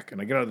coming back.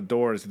 And I get out the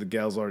door. I see the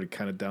gal's already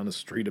kind of down the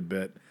street a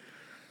bit.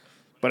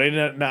 But I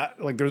did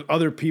not there's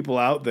other people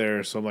out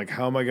there. So I'm like,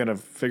 how am I going to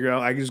figure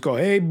out? I can just go,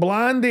 hey,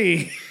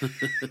 Blondie.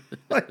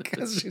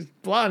 Because she's a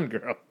blonde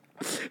girl.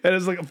 And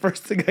it's the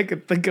first thing I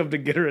could think of to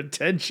get her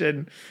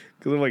attention.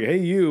 Because I'm like, hey,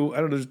 you. I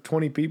don't know, there's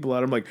 20 people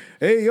out. I'm like,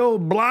 hey, yo,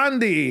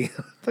 Blondie.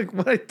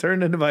 What I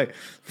turned into my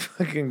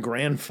fucking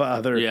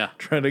grandfather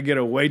trying to get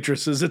a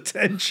waitress's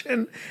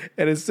attention.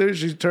 And as soon as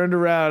she turned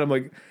around, I'm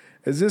like,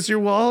 is this your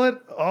wallet?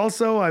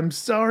 Also, I'm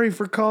sorry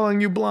for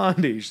calling you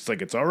Blondie. She's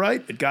like, it's all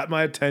right. It got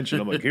my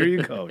attention. I'm like, here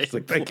you go. She's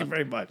like, thank you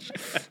very much.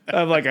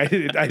 I'm like, I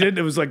didn't.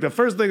 It was the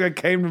first thing that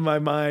came to my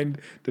mind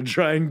to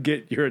try and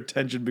get your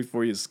attention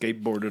before you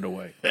skateboarded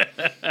away.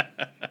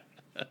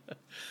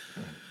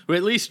 Well,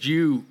 at least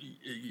you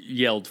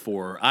yelled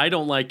for her. I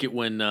don't like it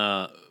when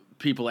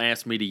people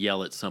ask me to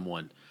yell at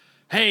someone.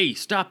 Hey,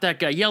 stop that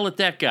guy. Yell at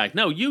that guy.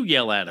 No, you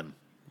yell at him.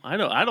 I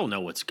don't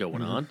know what's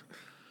going on.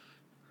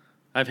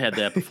 I've had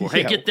that before.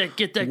 Hey, get that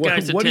guy's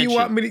attention. What do you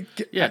want me to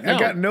get? Yeah, I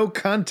got no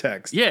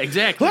context. Yeah,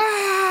 exactly.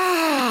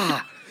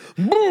 Ah!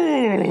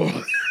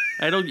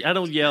 I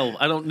don't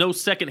yell. No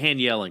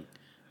secondhand yelling.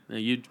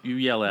 You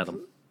yell at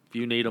them. If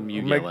you need them,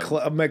 you yell at them.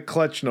 I make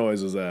clutch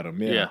noises at them.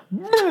 Yeah.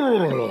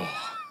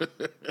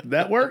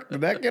 That work?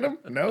 Did that get him?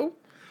 No?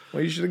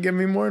 Well, you should have given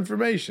me more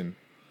information.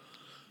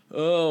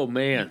 Oh,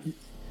 man.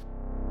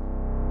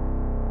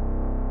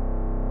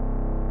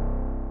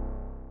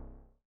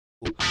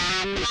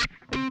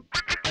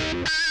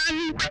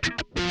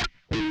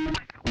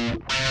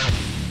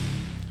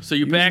 So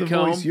you're back home.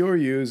 The voice you're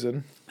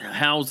using.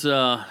 How's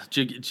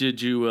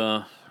did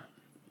you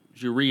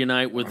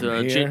reunite with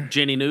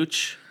Jenny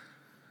Nooch?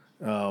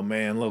 Oh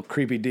man, little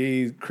Creepy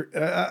D.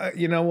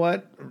 You know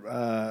what?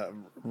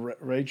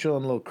 Rachel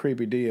and little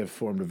Creepy D have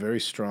formed a very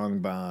strong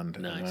bond.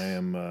 Nice.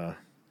 And I am.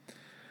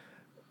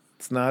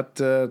 It's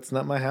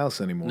not my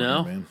house anymore.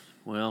 No, man.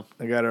 Well,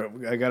 I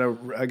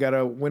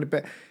gotta win it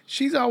back.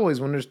 She's always,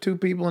 when there's two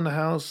people in the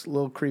house,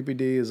 little Creepy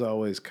D is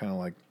always kind of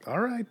like, all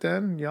right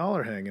then, y'all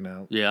are hanging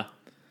out. Yeah.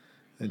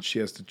 And she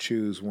has to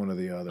choose one or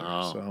the other.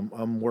 Oh. So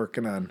I'm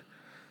working on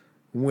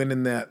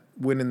winning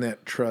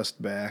that trust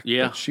back.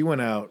 Yeah. But she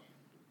went out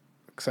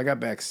because I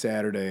got back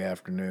Saturday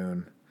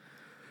afternoon,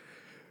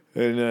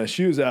 and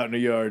she was out in the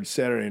yard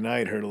Saturday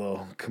night. Heard a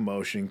little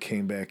commotion,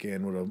 came back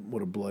in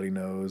with a bloody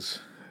nose.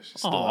 She's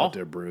still out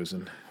there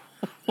bruising.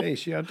 Hey,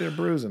 she out there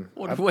bruising.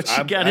 What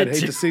she got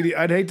into?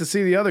 I'd hate to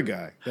see the other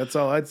guy. That's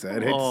all I'd say.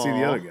 I'd hate to see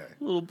the other guy.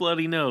 Little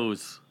bloody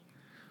nose.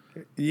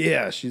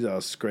 Yeah, she's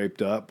all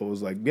scraped up, but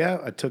was like, yeah,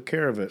 I took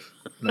care of it.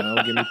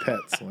 Now give me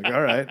pets. I'm like,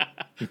 all right,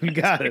 you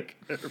got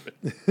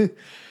it.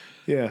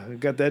 Yeah, I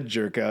got that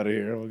jerk out of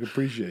here. I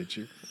appreciate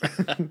you.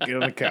 Get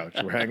on the couch.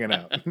 We're hanging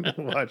out,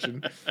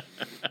 watching.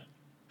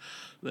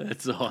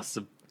 That's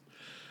awesome.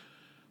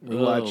 We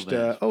watched.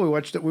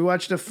 We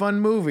watched a fun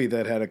movie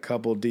that had a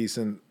couple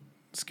decent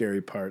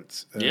scary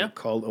parts.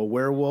 Called A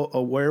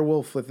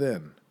Werewolf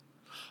Within.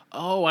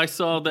 Oh, I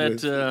saw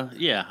that.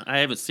 I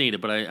haven't seen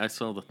it, but I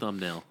saw the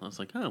thumbnail. I was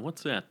like, oh,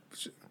 what's that?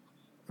 It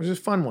was a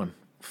fun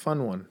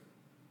one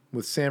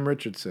with Sam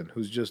Richardson,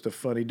 who's just a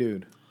funny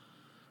dude.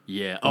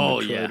 Yeah.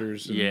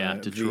 Detroiters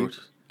and, Detroit.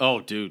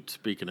 Oh, dude.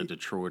 Speaking of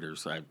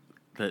Detroiters,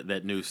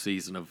 that new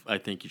season of I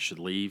Think You Should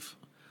Leave.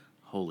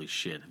 Holy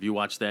shit! Have you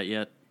watched that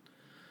yet?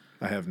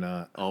 I have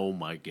not. Oh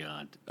my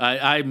god,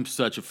 I'm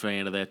such a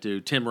fan of that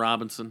dude, Tim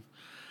Robinson.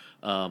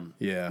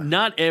 Yeah.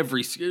 Not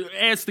every,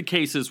 as the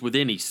case is with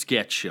any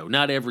sketch show,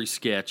 not every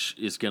sketch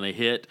is going to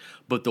hit,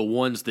 but the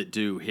ones that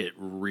do hit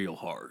real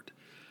hard.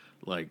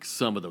 Like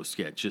some of those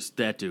sketches,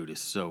 that dude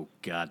is so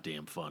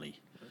goddamn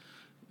funny.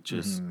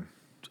 Just,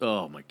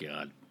 oh my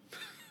god.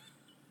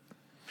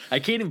 I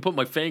can't even put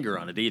my finger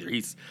on it either.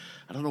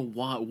 I don't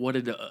know what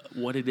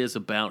it is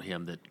about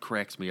him that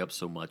cracks me up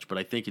so much, but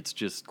I think it's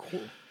just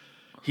cool.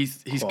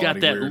 He's got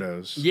that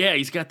weirdos. Yeah,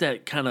 he's got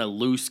that kind of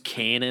loose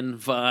cannon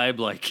vibe,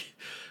 like,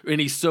 and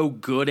he's so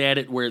good at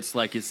it where it's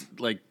like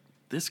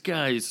this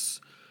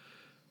guy's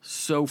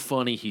so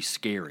funny he's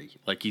scary,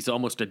 like he's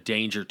almost a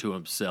danger to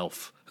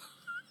himself.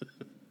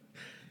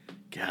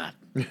 God,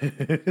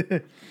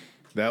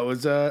 that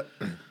was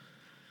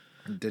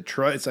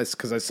Detroit,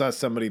 because I saw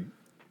somebody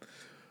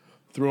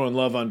throwing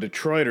love on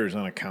Detroiters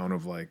on account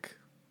of like,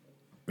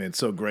 man, it's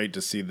so great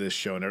to see this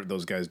show and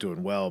those guys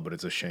doing well, but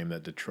it's a shame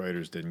that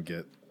Detroiters didn't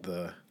get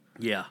the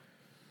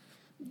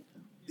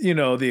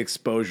the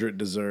exposure it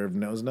deserved.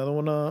 And that was another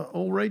one of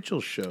old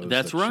Rachel's shows.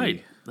 That's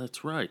right.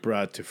 That's right.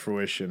 Brought to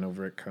fruition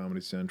over at Comedy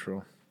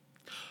Central.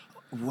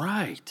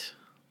 Right.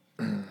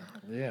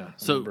 Yeah.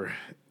 So,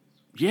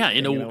 yeah,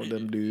 in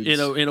them dudes.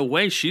 in a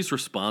way, she's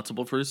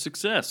responsible for his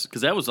success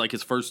because that was like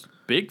his first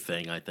big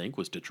thing. I think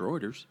was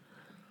Detroiters.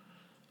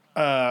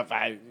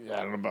 I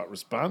don't know about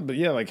response, but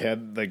yeah,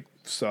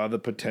 saw the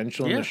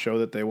potential in the show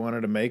that they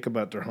wanted to make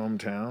about their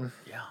hometown.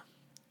 Yeah.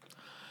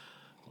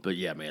 But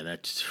yeah, man,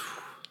 that's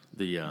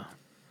the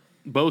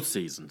both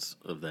seasons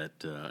of that.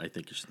 I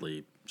Think You Should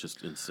Leave,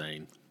 just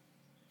insane.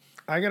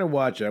 I gotta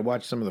watch it. I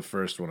watched some of the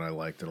first one. I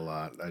liked it a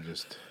lot.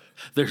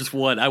 There's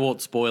one, I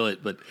won't spoil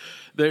it, but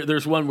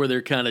there's one where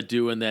they're kind of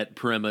doing that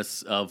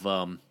premise of,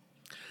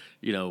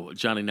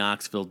 Johnny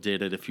Knoxville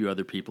did it, a few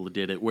other people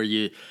did it,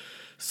 where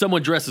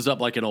someone dresses up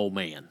like an old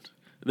man.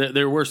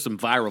 There were some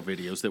viral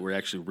videos that were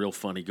actually real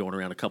funny going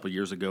around a couple of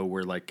years ago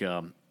where like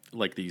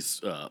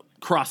these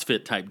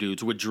CrossFit type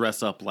dudes would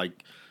dress up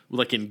like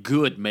in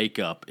good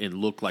makeup and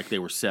look like they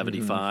were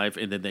 75,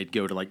 and then they'd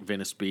go to like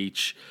Venice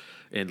Beach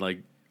and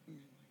like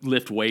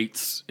lift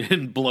weights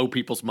and blow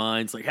people's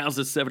minds. Like, how's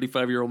this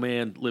 75-year-old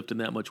man lifting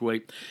that much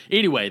weight?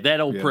 Anyway, that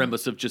old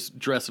premise of just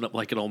dressing up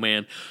like an old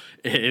man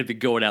and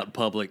going out in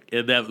public,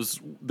 and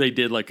they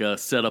did like a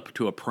setup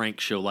to a prank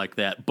show like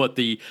that. But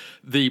the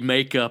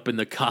makeup and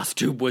the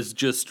costume was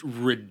just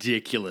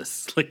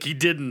ridiculous. Like it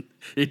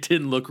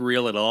didn't look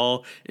real at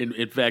all.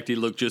 In fact, he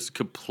looked just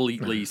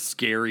completely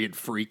scary and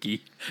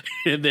freaky.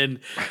 And then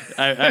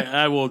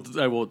I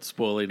won't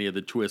spoil any of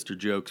the twist or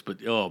jokes, but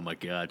oh my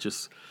god,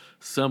 just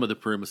some of the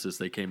premises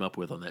they came up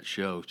with on that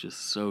show,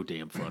 just so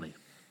damn funny.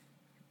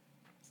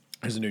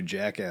 There's a new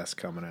Jackass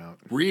coming out.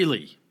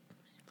 Really?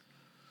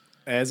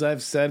 As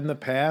I've said in the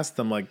past,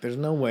 I'm like, there's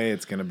no way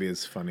it's going to be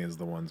as funny as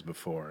the ones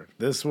before.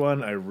 This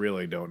one, I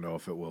really don't know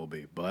if it will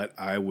be, but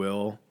I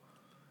will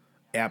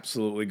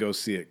absolutely go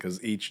see it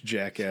because each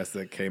Jackass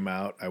that came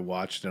out, I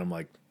watched and I'm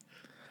like,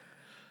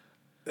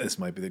 this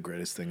might be the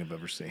greatest thing I've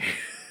ever seen.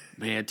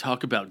 Man,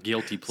 talk about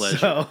guilty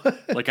pleasure.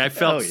 Like, I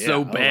felt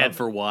so bad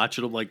for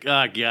watching them. Like,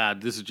 oh,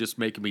 God, this is just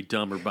making me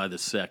dumber by the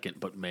second.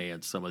 But,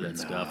 man, some of that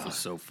stuff was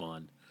so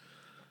fun.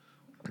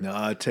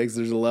 No, there's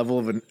a level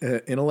of an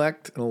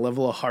intellect and a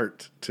level of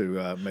heart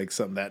to make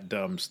something that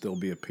dumb still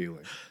be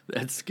appealing.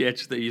 That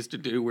sketch they used to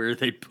do where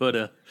they put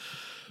a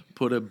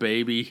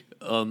baby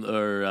on,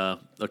 or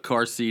a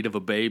car seat of a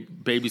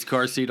baby's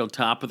car seat on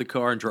top of the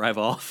car and drive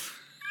off.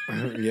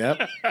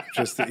 Yep,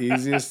 just the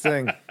easiest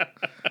thing.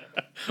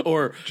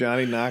 Or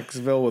Johnny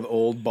Knoxville with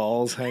old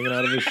balls hanging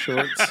out of his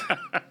shorts.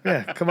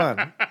 Yeah, come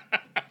on.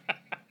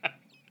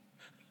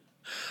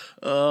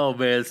 Oh,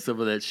 man, some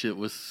of that shit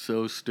was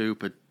so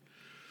stupid.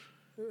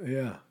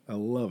 Yeah, I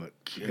love it.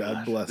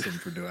 God bless him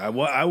for doing it.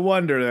 I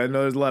wonder, I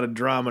know there's a lot of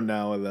drama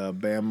now with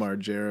Bam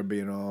Margera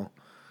being all...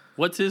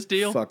 What's his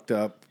deal? Fucked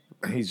up.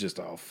 He's just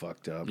all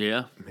fucked up.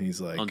 Yeah?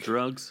 He's like... On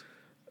drugs?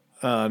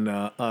 On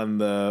the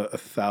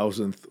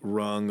 1,000th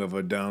rung of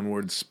a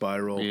downward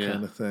spiral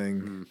kind of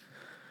thing. Mm.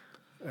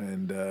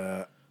 And,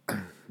 the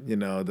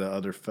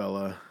other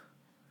fella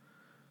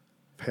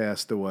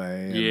passed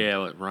away.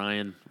 Yeah,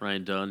 Ryan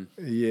Dunn.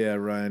 Yeah,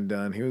 Ryan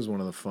Dunn. He was one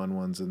of the fun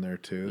ones in there,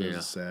 too. That was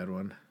a sad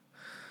one.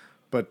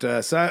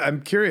 But so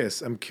I'm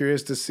curious. I'm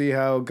curious to see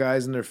how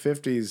guys in their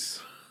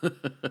 50s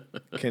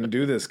can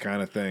do this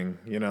kind of thing,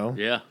 you know?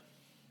 Yeah.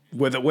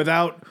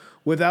 Without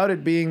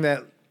it being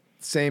that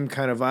same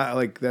kind of vibe,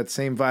 like that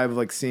same vibe of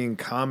like seeing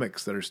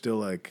comics that are still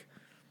like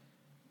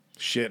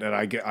shit. And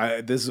I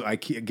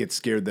get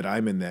scared that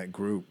I'm in that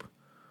group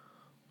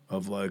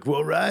of like,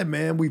 well, right,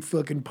 man, we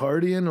fucking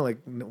partying.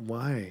 Like, no,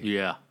 why?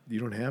 Yeah.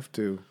 You don't have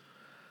to.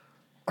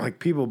 Like,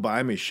 people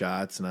buy me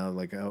shots, and I was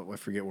like, oh, I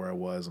forget where I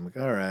was. I'm like,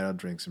 all right, I'll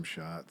drink some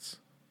shots.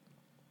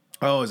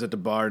 Oh, I was at the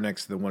bar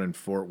next to the one in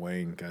Fort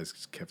Wayne. Guys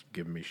just kept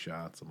giving me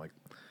shots. I'm like,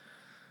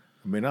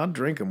 I mean, I'll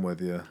drink them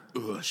with you.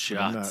 Ugh,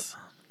 shots.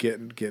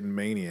 I'm not getting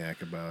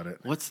maniac about it.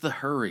 What's the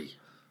hurry?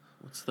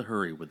 What's the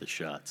hurry with the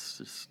shots?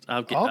 Just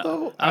I'll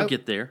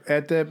get there.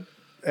 At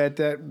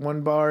that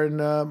one bar in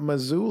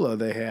Missoula,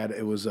 they had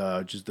it was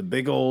just a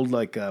big old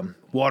like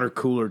water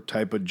cooler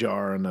type of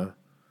jar and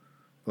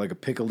like a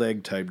pickled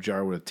egg type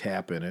jar with a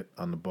tap in it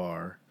on the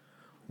bar,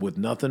 with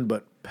nothing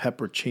but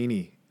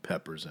peppercini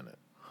peppers in it,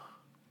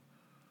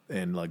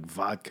 and like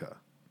vodka.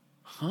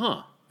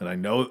 Huh. And I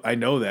know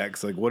that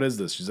because like, what is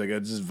this? She's like,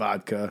 it's just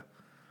vodka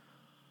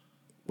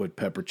with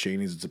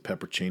pepperoncinis. It's a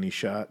peppercini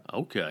shot.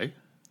 Okay.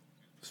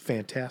 It's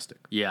fantastic.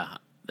 Yeah,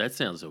 that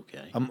sounds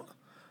okay.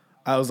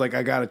 I was like,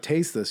 I gotta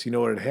taste this. You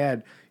know what it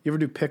had? You ever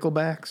do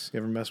picklebacks? You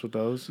ever mess with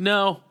those?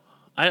 No,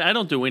 I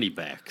don't do any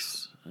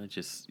backs. I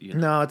just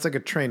No, it's like a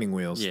training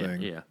wheels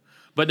thing. Yeah.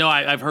 But no,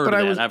 I've heard But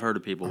of that. I've heard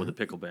of people with a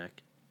pickleback.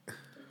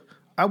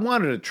 I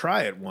wanted to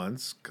try it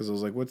once because I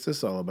was like, what's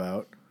this all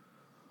about?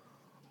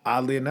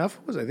 Oddly enough,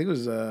 it was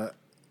it's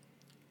not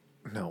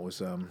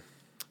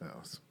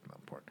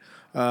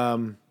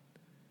important.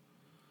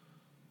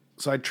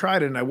 So I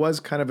tried it, and I was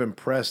kind of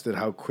impressed at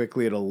how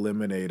quickly it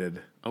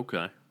eliminated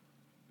Okay.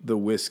 the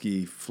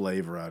whiskey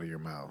flavor out of your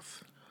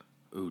mouth.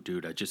 Ooh,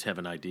 dude, I just have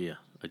an idea.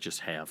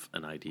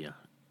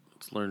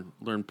 Let's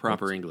learn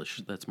proper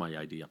English. That's my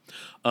idea.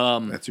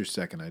 That's your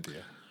second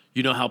idea.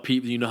 You know how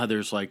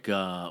there's like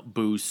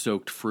booze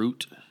soaked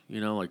fruit,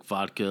 like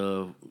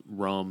vodka,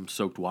 rum,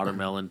 soaked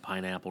watermelon,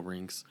 pineapple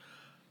rings.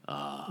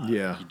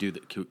 Yeah. You do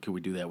that. Could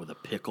we do that with a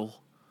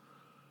pickle?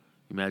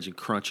 Imagine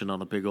crunching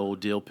on a big old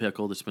dill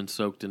pickle that's been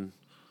soaked in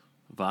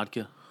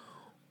vodka.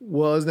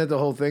 Well, isn't that the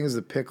whole thing? Is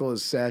the pickle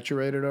is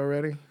saturated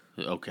already?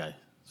 Okay,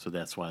 so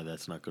that's why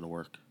that's not going to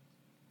work.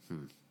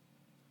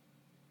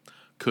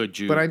 Could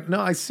you? But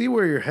I see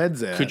where your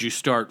head's at. Could you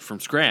start from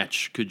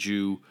scratch? Could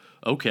you?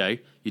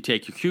 Okay, you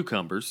take your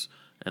cucumbers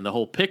and the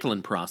whole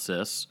pickling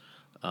process.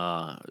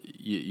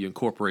 You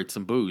incorporate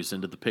some booze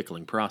into the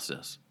pickling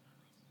process.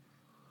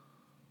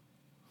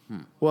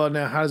 Well,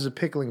 now, how does the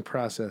pickling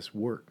process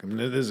work? I mean,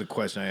 this is a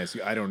question I ask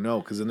you. I don't know,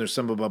 because then there's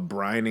something about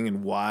brining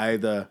and why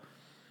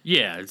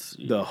it's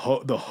the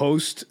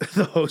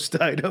host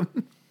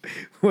item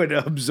would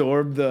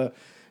absorb the.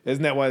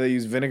 Isn't that why they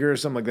use vinegar or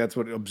something? Like that's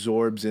what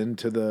absorbs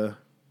into the.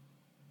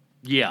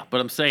 Yeah,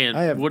 but I'm saying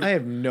I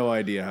have no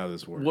idea how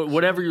this works.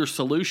 Whatever your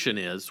solution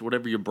is,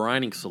 whatever your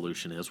brining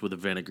solution is with the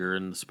vinegar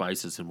and the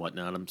spices and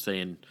whatnot, I'm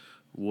saying,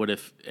 what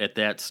if at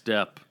that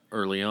step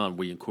early on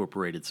we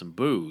incorporated some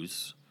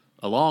booze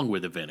along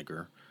with the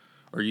vinegar?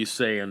 Are you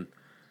saying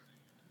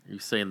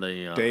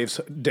the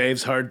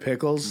Dave's Hard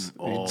Pickles?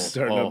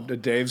 Starting up the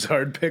Dave's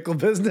Hard Pickle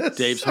business?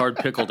 Dave's Hard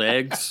Pickled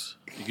Eggs?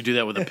 You could do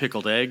that with a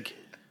pickled egg.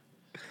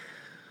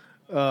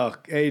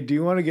 Hey, do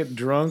you want to get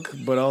drunk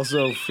but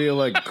also feel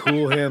like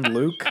Cool Hand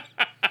Luke?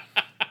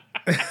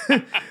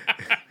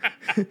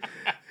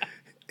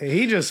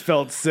 He just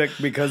felt sick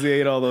because he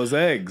ate all those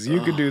eggs. You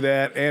could do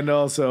that and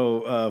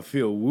also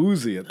feel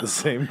woozy at the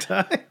same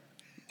time.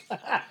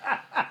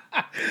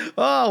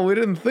 Oh, we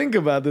didn't think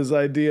about this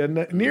idea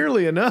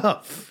nearly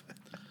enough.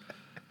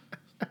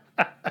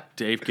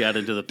 Dave got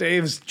into the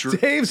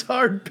Dave's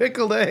Hard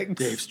Pickled Eggs.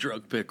 Dave's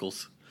drug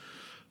pickles.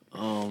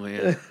 Oh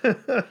man.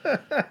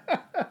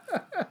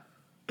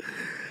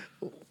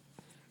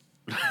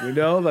 We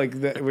know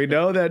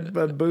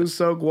that booze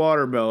soaked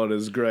watermelon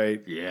is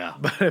great. Yeah.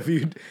 But have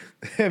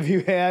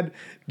you had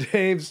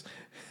Dave's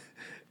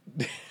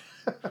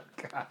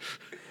God.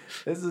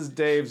 This is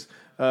Dave's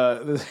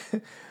this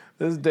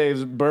is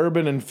Dave's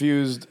bourbon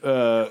infused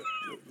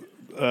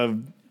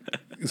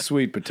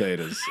sweet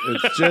potatoes.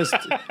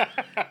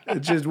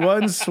 It's just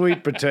one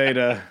sweet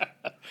potato.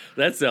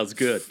 That sounds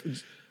good.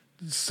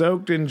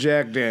 Soaked in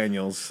Jack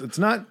Daniels. It's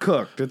not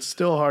cooked. It's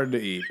still hard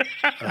to eat.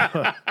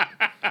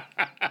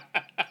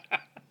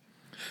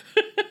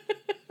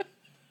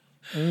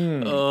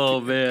 Oh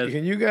man!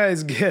 Can you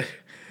guys get?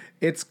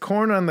 It's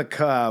corn on the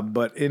cob,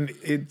 but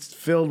it's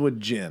filled with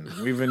gin.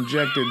 We've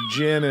injected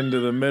gin into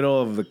the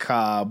middle of the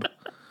cob.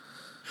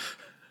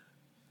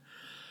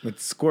 It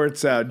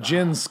squirts out.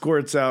 Gin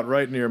squirts out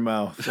right in your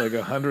mouth like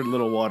 100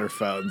 little water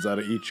fountains out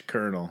of each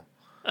kernel.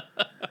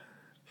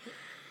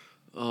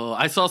 Oh,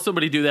 I saw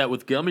somebody do that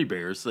with gummy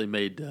bears. They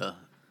made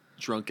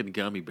drunken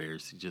gummy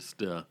bears. You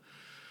just.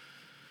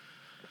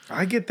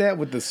 I get that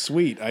with the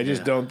sweet. I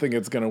just don't think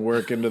it's going to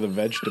work into the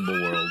vegetable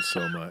world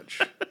so much.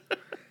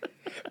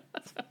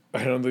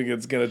 I don't think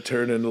it's gonna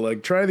turn into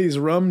like try these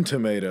rum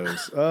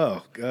tomatoes.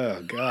 Oh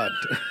God.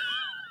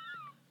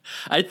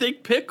 I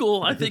think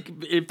pickle. I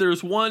think if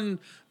there's one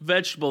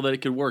vegetable that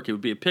it could work, it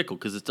would be a pickle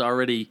because it's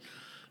already,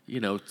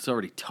 it's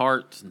already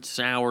tart and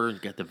sour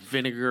and got the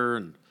vinegar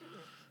and.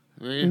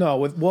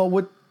 No,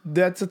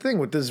 that's the thing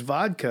with this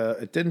vodka.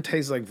 It didn't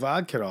taste like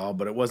vodka at all,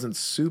 but it wasn't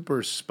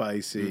super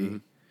spicy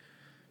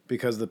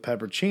because of the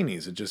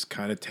pepperoncinis. It just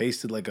kind of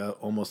tasted like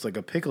almost like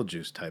a pickle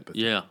juice type of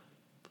thing. Yeah.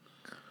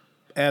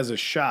 As a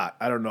shot,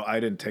 I don't know. I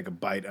didn't take a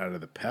bite out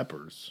of the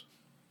peppers,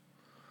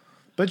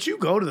 but you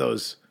go to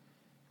those.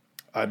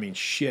 I mean,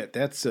 shit.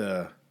 That's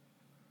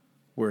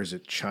where is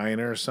it?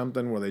 China or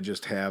something where they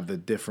just have the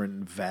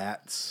different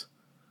vats.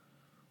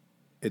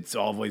 It's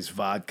always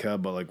vodka,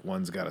 but like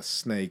one's got a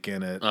snake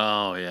in it.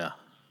 Oh yeah.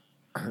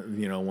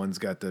 One's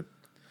got the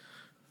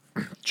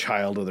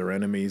child of their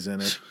enemies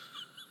in it.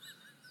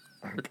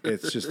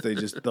 It's just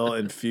they'll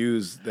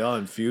infuse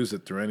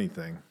it through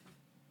anything.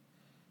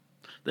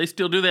 They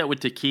still do that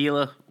with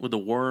tequila with a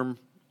worm,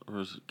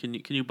 or can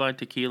you buy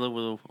tequila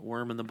with a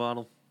worm in the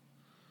bottle?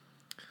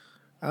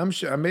 I'm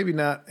sure maybe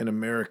not in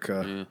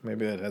America. Yeah.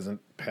 Maybe that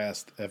hasn't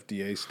passed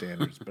FDA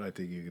standards, but I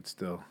think you could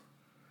still.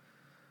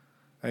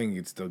 I think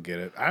you could still get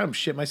it.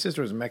 My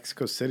sister was in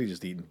Mexico City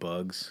just eating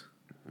bugs.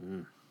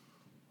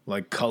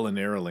 Like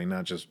culinarily,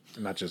 not just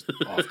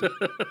off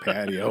the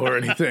patio or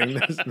anything.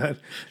 not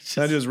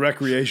just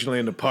recreationally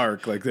in the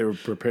park, like they were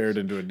prepared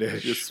into a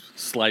dish. Just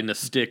sliding a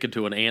stick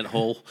into an ant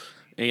hole.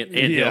 Ant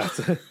yeah.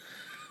 hill.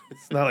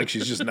 It's not like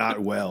she's just not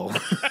well.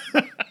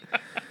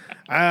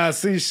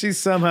 See, she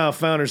somehow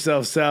found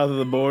herself south of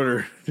the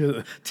border.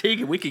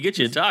 Tegan, we could get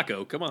you a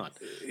taco. Come on.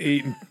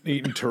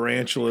 Eating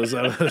tarantulas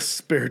out of the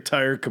spare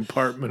tire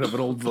compartment of an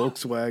old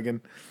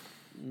Volkswagen.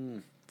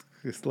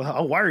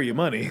 I'll wire you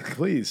money.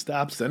 Please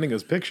stop sending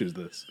us pictures of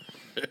this.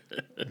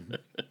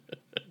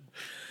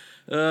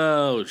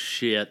 Oh,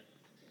 shit.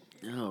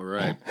 All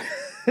right.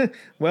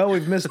 Well,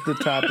 we've missed the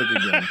topic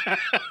again.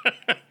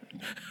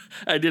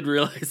 I did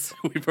realize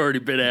we've already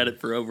been at it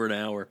for over an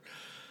hour.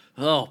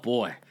 Oh,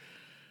 boy.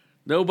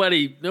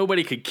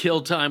 Nobody could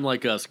kill time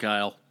like us,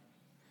 Kyle.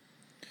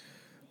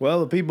 Well,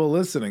 the people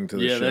listening to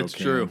the show that's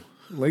true.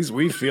 At least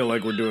we feel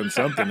like we're doing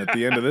something at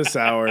the end of this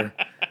hour.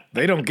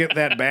 They don't get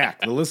that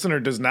back. The listener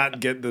does not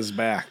get this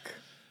back.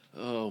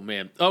 Oh,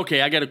 man.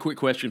 Okay, I got a quick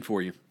question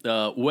for you.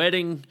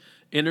 Wedding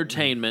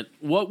entertainment,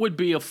 what would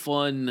be a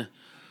fun...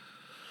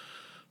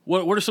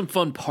 What are some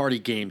fun party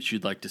games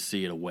you'd like to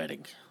see at a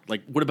wedding?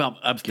 Like, what about...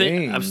 I was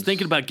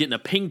thinking about getting a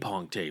ping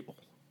pong table.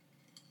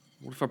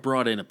 What if I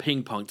brought in a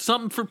ping pong?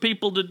 Something for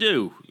people to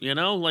do,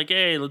 Like,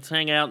 hey, let's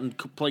hang out and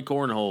play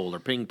cornhole or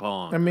ping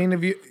pong. I mean,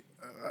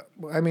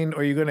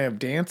 are you going to have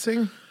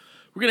dancing?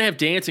 We're going to have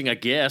dancing, I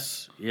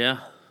guess. Yeah.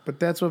 But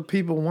that's what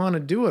people want to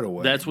do at a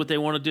wedding. That's what they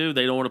want to do?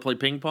 They don't want to play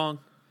ping pong?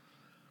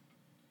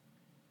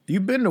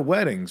 You've been to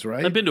weddings,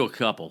 right? I've been to a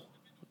couple.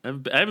 I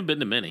haven't been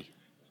to many.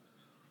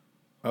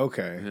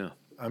 Okay. Yeah.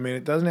 I mean,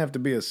 it doesn't have to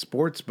be a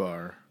sports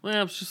bar.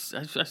 Well,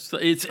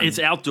 it's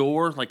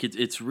outdoor. Like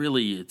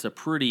it's a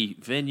pretty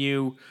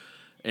venue,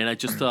 and I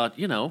just thought,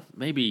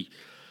 maybe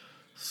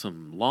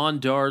some lawn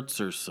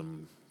darts or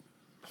some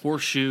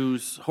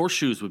horseshoes.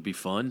 Horseshoes would be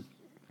fun.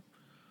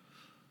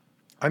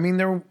 I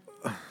mean,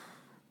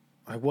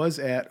 I was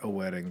at a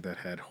wedding that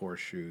had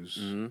horseshoes.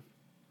 Mm-hmm.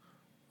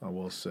 I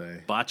will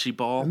say bocce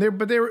ball. And they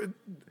were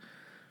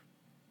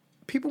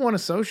people want to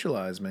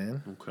socialize,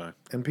 man. Okay.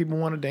 And people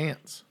want to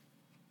dance.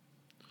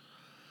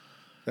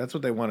 That's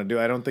what they want to do.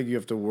 I don't think you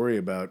have to worry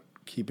about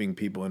keeping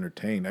people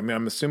entertained. I mean,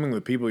 I'm assuming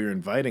the people you're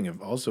inviting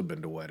have also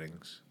been to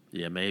weddings.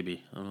 Yeah,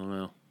 maybe. I don't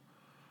know.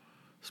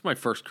 It's my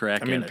first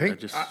crack at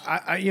it.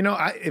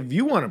 If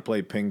you want to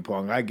play ping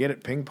pong, I get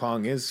it. Ping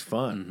pong is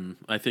fun.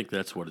 Mm-hmm. I think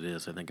that's what it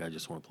is. I think I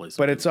just want to play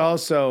some. But it's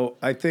also,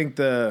 I think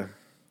I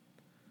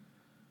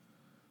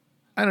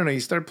don't know, you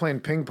start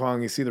playing ping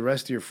pong, you see the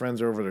rest of your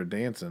friends are over there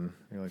dancing.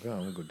 You're like, oh,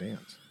 I'm going to go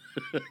dance.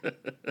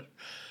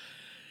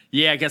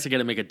 Yeah, I guess I got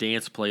to make a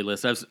dance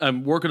playlist.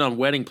 I'm working on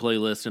wedding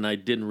playlists, and I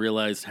didn't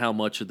realize how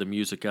much of the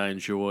music I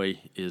enjoy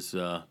is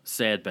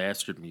sad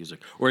bastard music.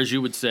 Or as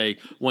you would say,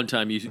 one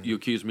time you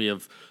accused me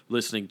of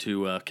listening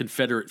to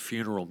Confederate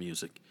funeral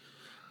music.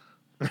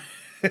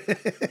 It's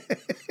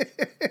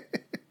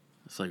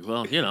like,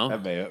 well,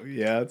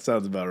 Yeah, that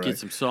sounds about right. Get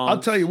some songs. I'll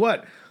tell you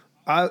what.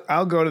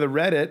 I'll go to the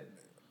Reddit.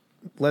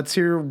 Let's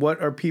hear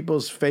what are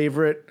people's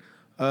favorite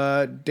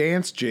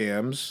dance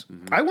jams.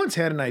 Mm-hmm. I once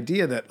had an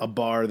idea that a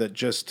bar that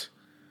just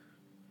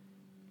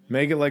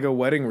make it like a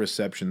wedding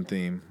reception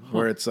theme,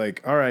 where it's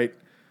like, all right,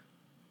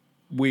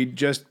 we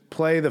just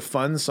play the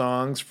fun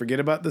songs, forget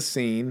about the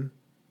scene.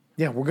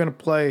 Yeah, we're going to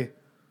play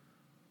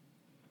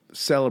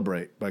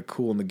Celebrate by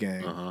Kool and the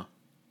Gang.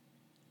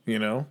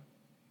 Uh-huh.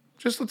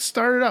 Just let's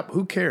start it up.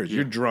 Who cares? Yeah.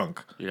 You're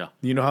drunk. Yeah.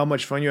 You know how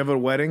much fun you have at a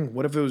wedding?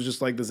 What if it was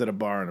just like this at a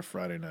bar on a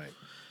Friday night?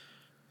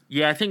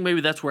 Yeah, I think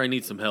maybe that's where I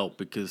need some help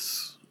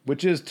because...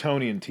 Which is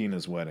Tony and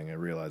Tina's wedding. I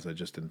realize I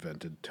just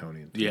invented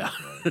Tony and Tina's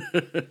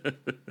wedding.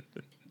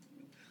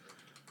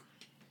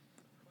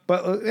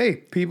 But hey,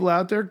 people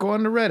out there, go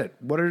on to Reddit.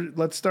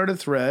 Let's start a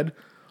thread.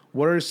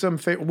 What are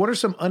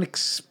some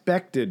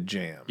unexpected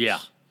jams? Yeah.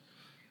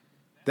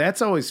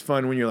 That's always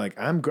fun when you're like,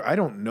 I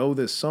don't know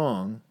this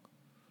song,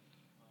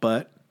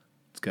 but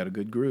it's got a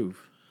good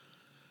groove.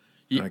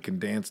 And I can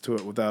dance to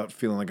it without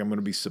feeling like I'm going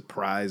to be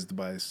surprised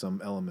by some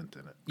element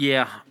in it.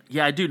 Yeah,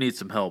 I do need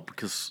some help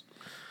because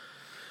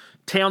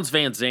Townes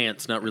Van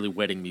Zant's not really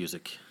wedding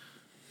music.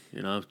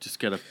 You know, just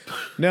got to...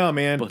 No,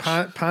 man,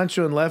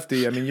 Poncho and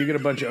Lefty, I mean, you get a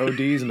bunch of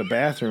ODs in the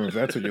bathroom if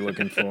that's what you're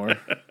looking for.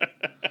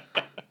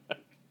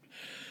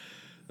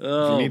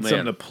 Oh, if you need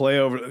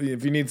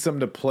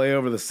something to play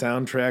over the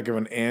soundtrack of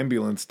an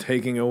ambulance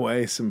taking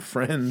away some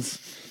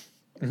friends,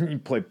 you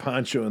play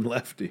Poncho and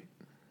Lefty.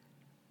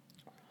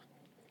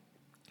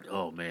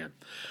 Oh, man.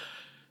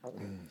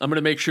 I'm going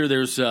to make sure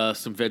there's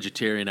some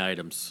vegetarian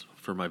items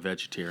for my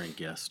vegetarian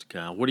guest,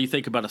 Kyle. What do you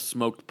think about a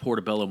smoked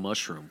portobello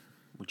mushroom?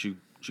 Would you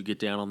get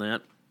down on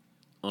that?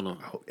 On a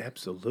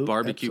absolutely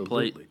barbecue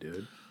plate?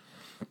 Dude.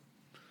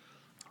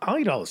 I'll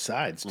eat all the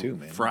sides, too,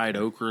 man. Fried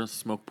okra,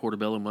 smoked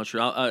portobello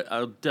mushroom.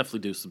 I'll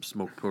definitely do some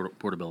smoked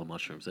portobello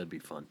mushrooms. That'd be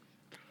fun.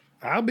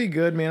 I'll be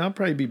good, man. I'll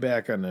probably be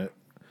back on the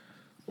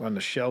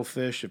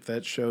shellfish if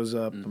that shows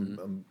up.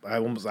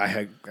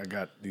 I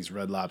got these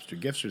Red Lobster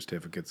gift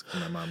certificates because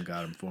my mom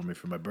got them for me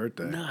for my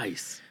birthday.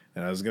 Nice.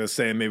 And I was gonna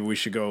say maybe we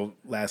should go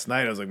last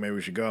night. I was like, maybe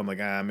we should go. I'm like,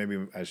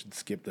 maybe I should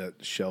skip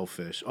that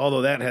shellfish.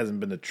 Although that hasn't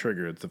been the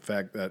trigger. It's the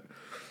fact that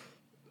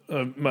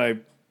my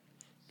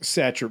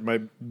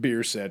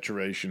beer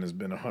saturation has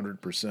been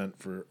 100%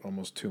 for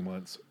almost 2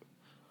 months.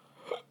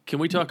 Can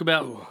we talk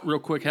about real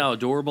quick how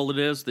adorable it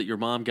is that your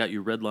mom got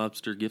you Red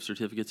Lobster gift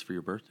certificates for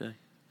your birthday?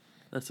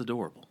 That's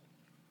adorable.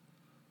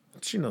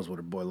 She knows what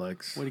her boy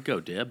likes. Way to go,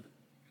 Deb.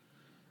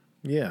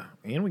 Yeah,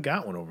 and we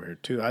got one over here,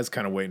 too. I was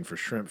kind of waiting for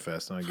Shrimp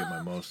Fest, and I get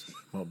my most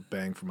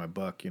bang for my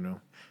buck, you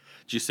know.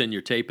 Did you send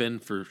your tape in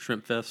for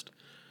Shrimp Fest?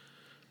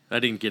 I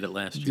didn't get it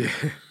last year.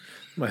 Yeah,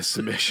 my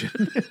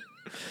submission.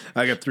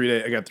 I got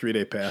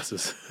 3-day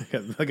passes.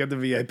 I got the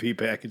VIP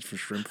package for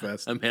Shrimp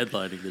Fest. I'm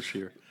headlining this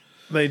year.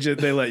 They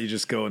let you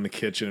just go in the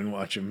kitchen and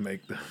watch them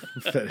make the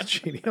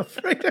fettuccine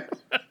Alfredo.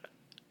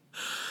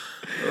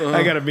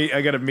 I got a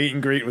meet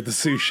and greet with the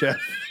sous chef.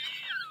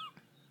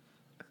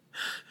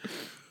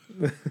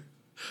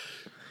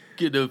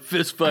 Get in a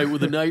fist fight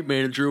with the night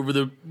manager over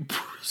the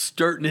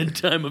start and end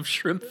time of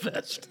Shrimp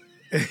Fest.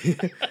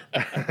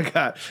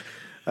 I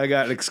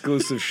got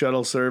exclusive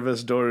shuttle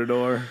service door to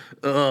door.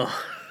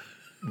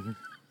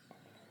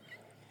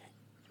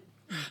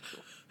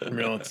 I'm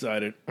real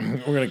excited. We're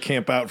gonna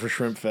camp out for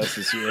Shrimp Fest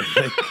this year, I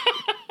think.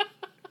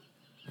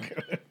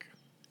 Okay.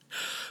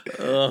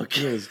 We're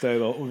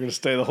gonna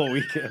stay the whole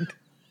weekend.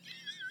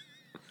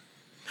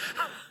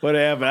 What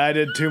happened? I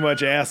did too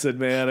much acid,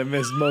 man. I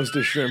missed most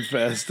of Shrimp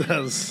Fest. I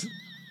was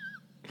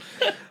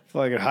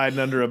like hiding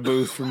under a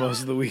booth for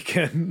most of the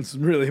weekend. It's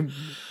really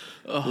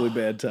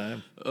bad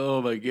time.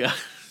 Oh my god.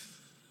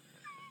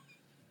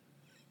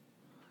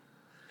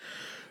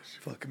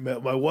 Fucking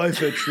met my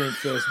wife at Shrimp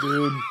Fest,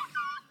 dude.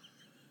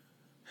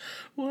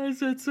 Why is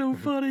that so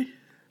funny?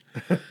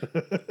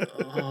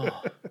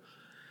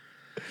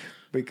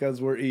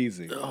 Because we're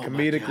easy.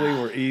 Comedically,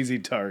 we're easy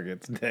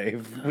targets,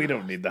 Dave. We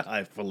don't need the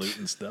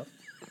highfalutin stuff.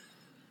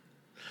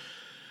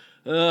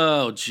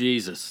 Oh,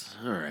 Jesus.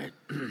 All right.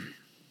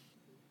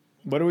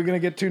 What are we going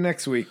to get to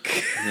next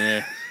week?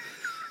 Yeah.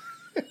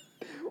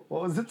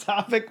 What was the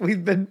topic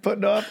we've been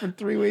putting off for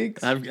 3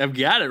 weeks? I've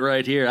got it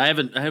right here. I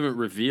haven't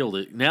revealed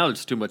it. Now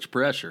it's too much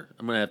pressure.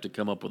 I'm going to have to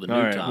come up with a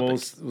new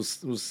topic.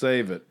 We'll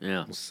save it.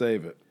 Yeah. We'll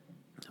save it.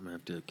 I'm going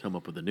to have to come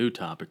up with a new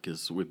topic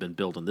because we've been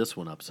building this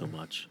one up so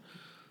much.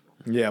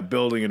 Yeah,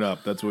 building it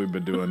up. That's what we've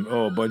been doing.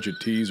 Oh, a bunch of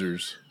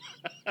teasers.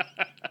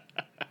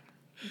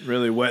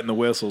 Really wetting the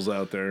whistles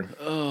out there.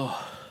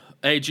 Oh.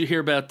 Hey, did you hear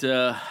about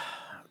the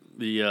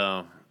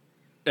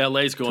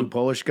LA's going... Two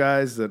Polish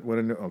guys that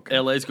went into... Okay.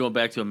 LA's going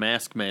back to a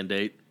mask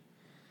mandate.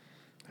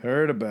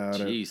 Heard about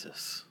it.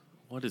 Jesus.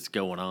 What is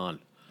going on?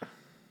 Are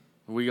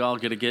we all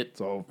going to get...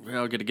 We're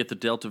all going to get the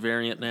Delta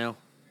variant now?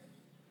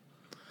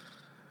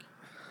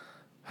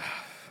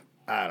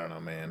 I don't know,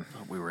 man.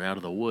 Thought we were out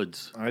of the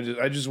woods. I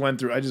just went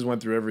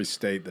through every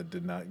state that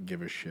did not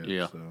give a shit.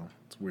 Yeah. So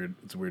it's weird.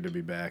 It's weird to be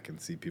back and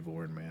see people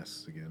wearing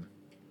masks again.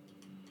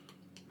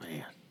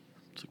 Man,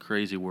 it's a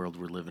crazy world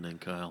we're living in,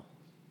 Kyle.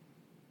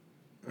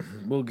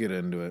 We'll get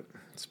into it.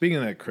 Speaking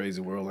of that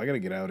crazy world, I got to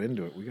get out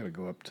into it. We got to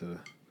go up to.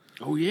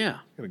 Oh yeah.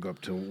 Got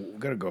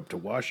to go up to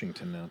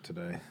Washington now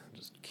today.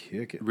 Just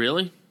kick it.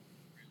 Really?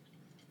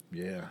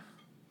 Yeah.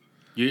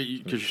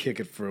 You kick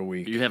it for a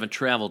week. You haven't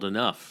traveled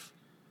enough.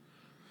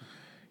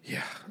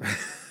 Yeah.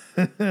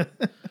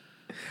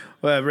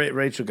 Well,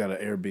 Rachel got an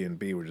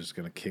Airbnb. We're just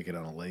going to kick it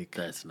on a lake.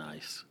 That's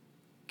nice.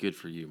 Good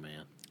for you,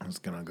 man. I'm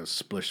just going to go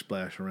splish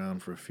splash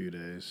around for a few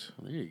days.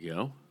 Well, there you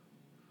go.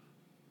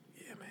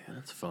 Yeah, man.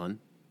 That's fun.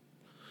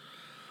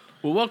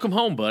 Well, welcome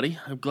home, buddy.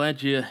 I'm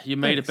glad you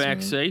made it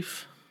back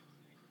safe.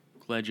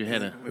 Glad you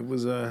had It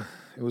was a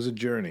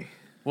journey.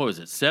 What was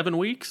it, 7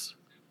 weeks?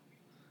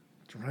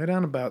 It's right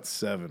on about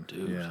 7.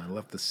 Dude. Yeah, I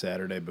left the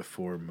Saturday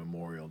before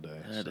Memorial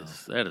Day.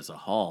 That is a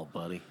haul,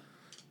 buddy.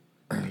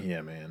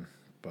 Yeah, man.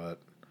 But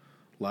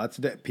lots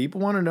of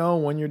people want to know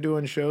when you're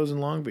doing shows in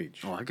Long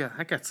Beach. Oh, I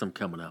got some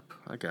coming up.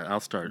 I'll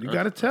start. You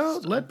got to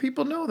let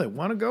people know they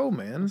want to go,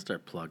 man.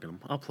 Start plugging them.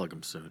 I'll plug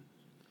them soon.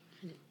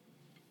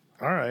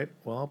 All right.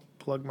 Well, I'll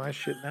plug my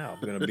shit now.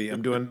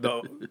 I'm doing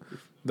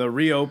the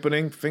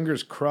reopening.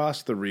 Fingers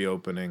crossed, the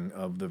reopening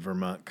of the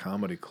Vermont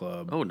Comedy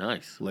Club. Oh,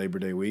 nice. Labor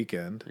Day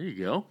weekend. There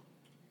you go.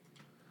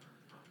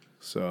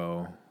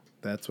 So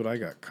that's what I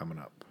got coming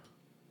up.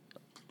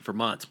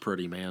 Vermont's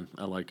pretty, man.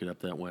 I like it up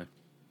that way.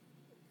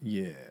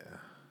 Yeah.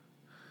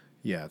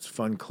 Yeah, it's a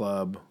fun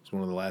club. It's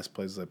one of the last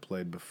places I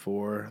played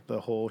before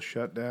the whole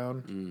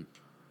shutdown.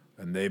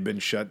 And they've been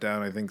shut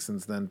down, I think,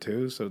 since then,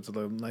 too. So it's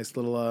a nice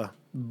little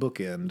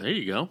bookend. There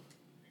you go.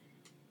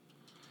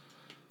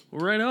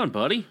 Well, right on,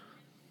 buddy.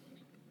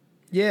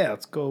 Yeah,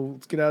 let's go.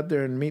 Let's get out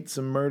there and meet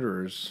some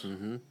murderers.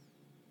 Mm-hmm.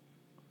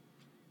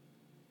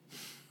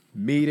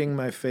 Meeting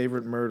my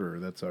favorite murderer.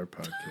 That's our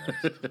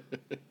podcast.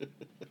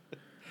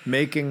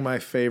 Making my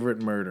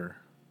favorite murder.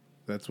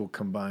 That's what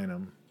combine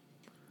them.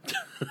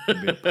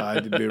 Be a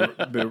pod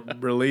to be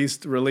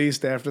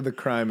released after the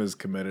crime is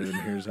committed,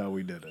 and here's how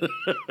we did it.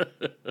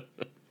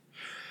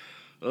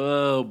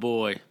 Oh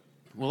boy.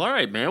 Well, all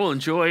right, man. Well,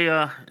 enjoy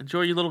your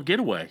little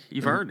getaway.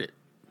 You've earned it.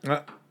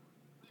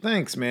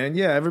 Thanks, man.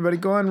 Yeah, everybody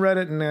go on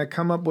Reddit and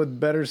come up with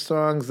better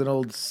songs than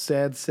old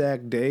Sad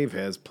Sack Dave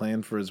has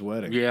planned for his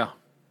wedding. Yeah.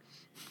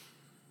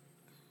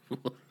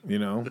 You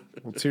know,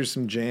 let's hear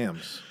some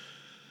jams.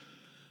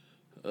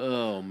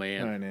 Oh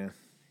man. All right, man.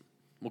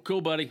 Well,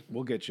 cool, buddy.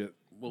 We'll get you.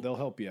 They'll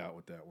help you out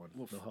with that one.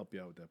 They'll help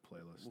you out with that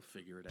playlist. We'll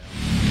figure it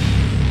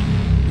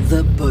out.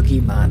 The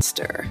Boogie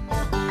Monster.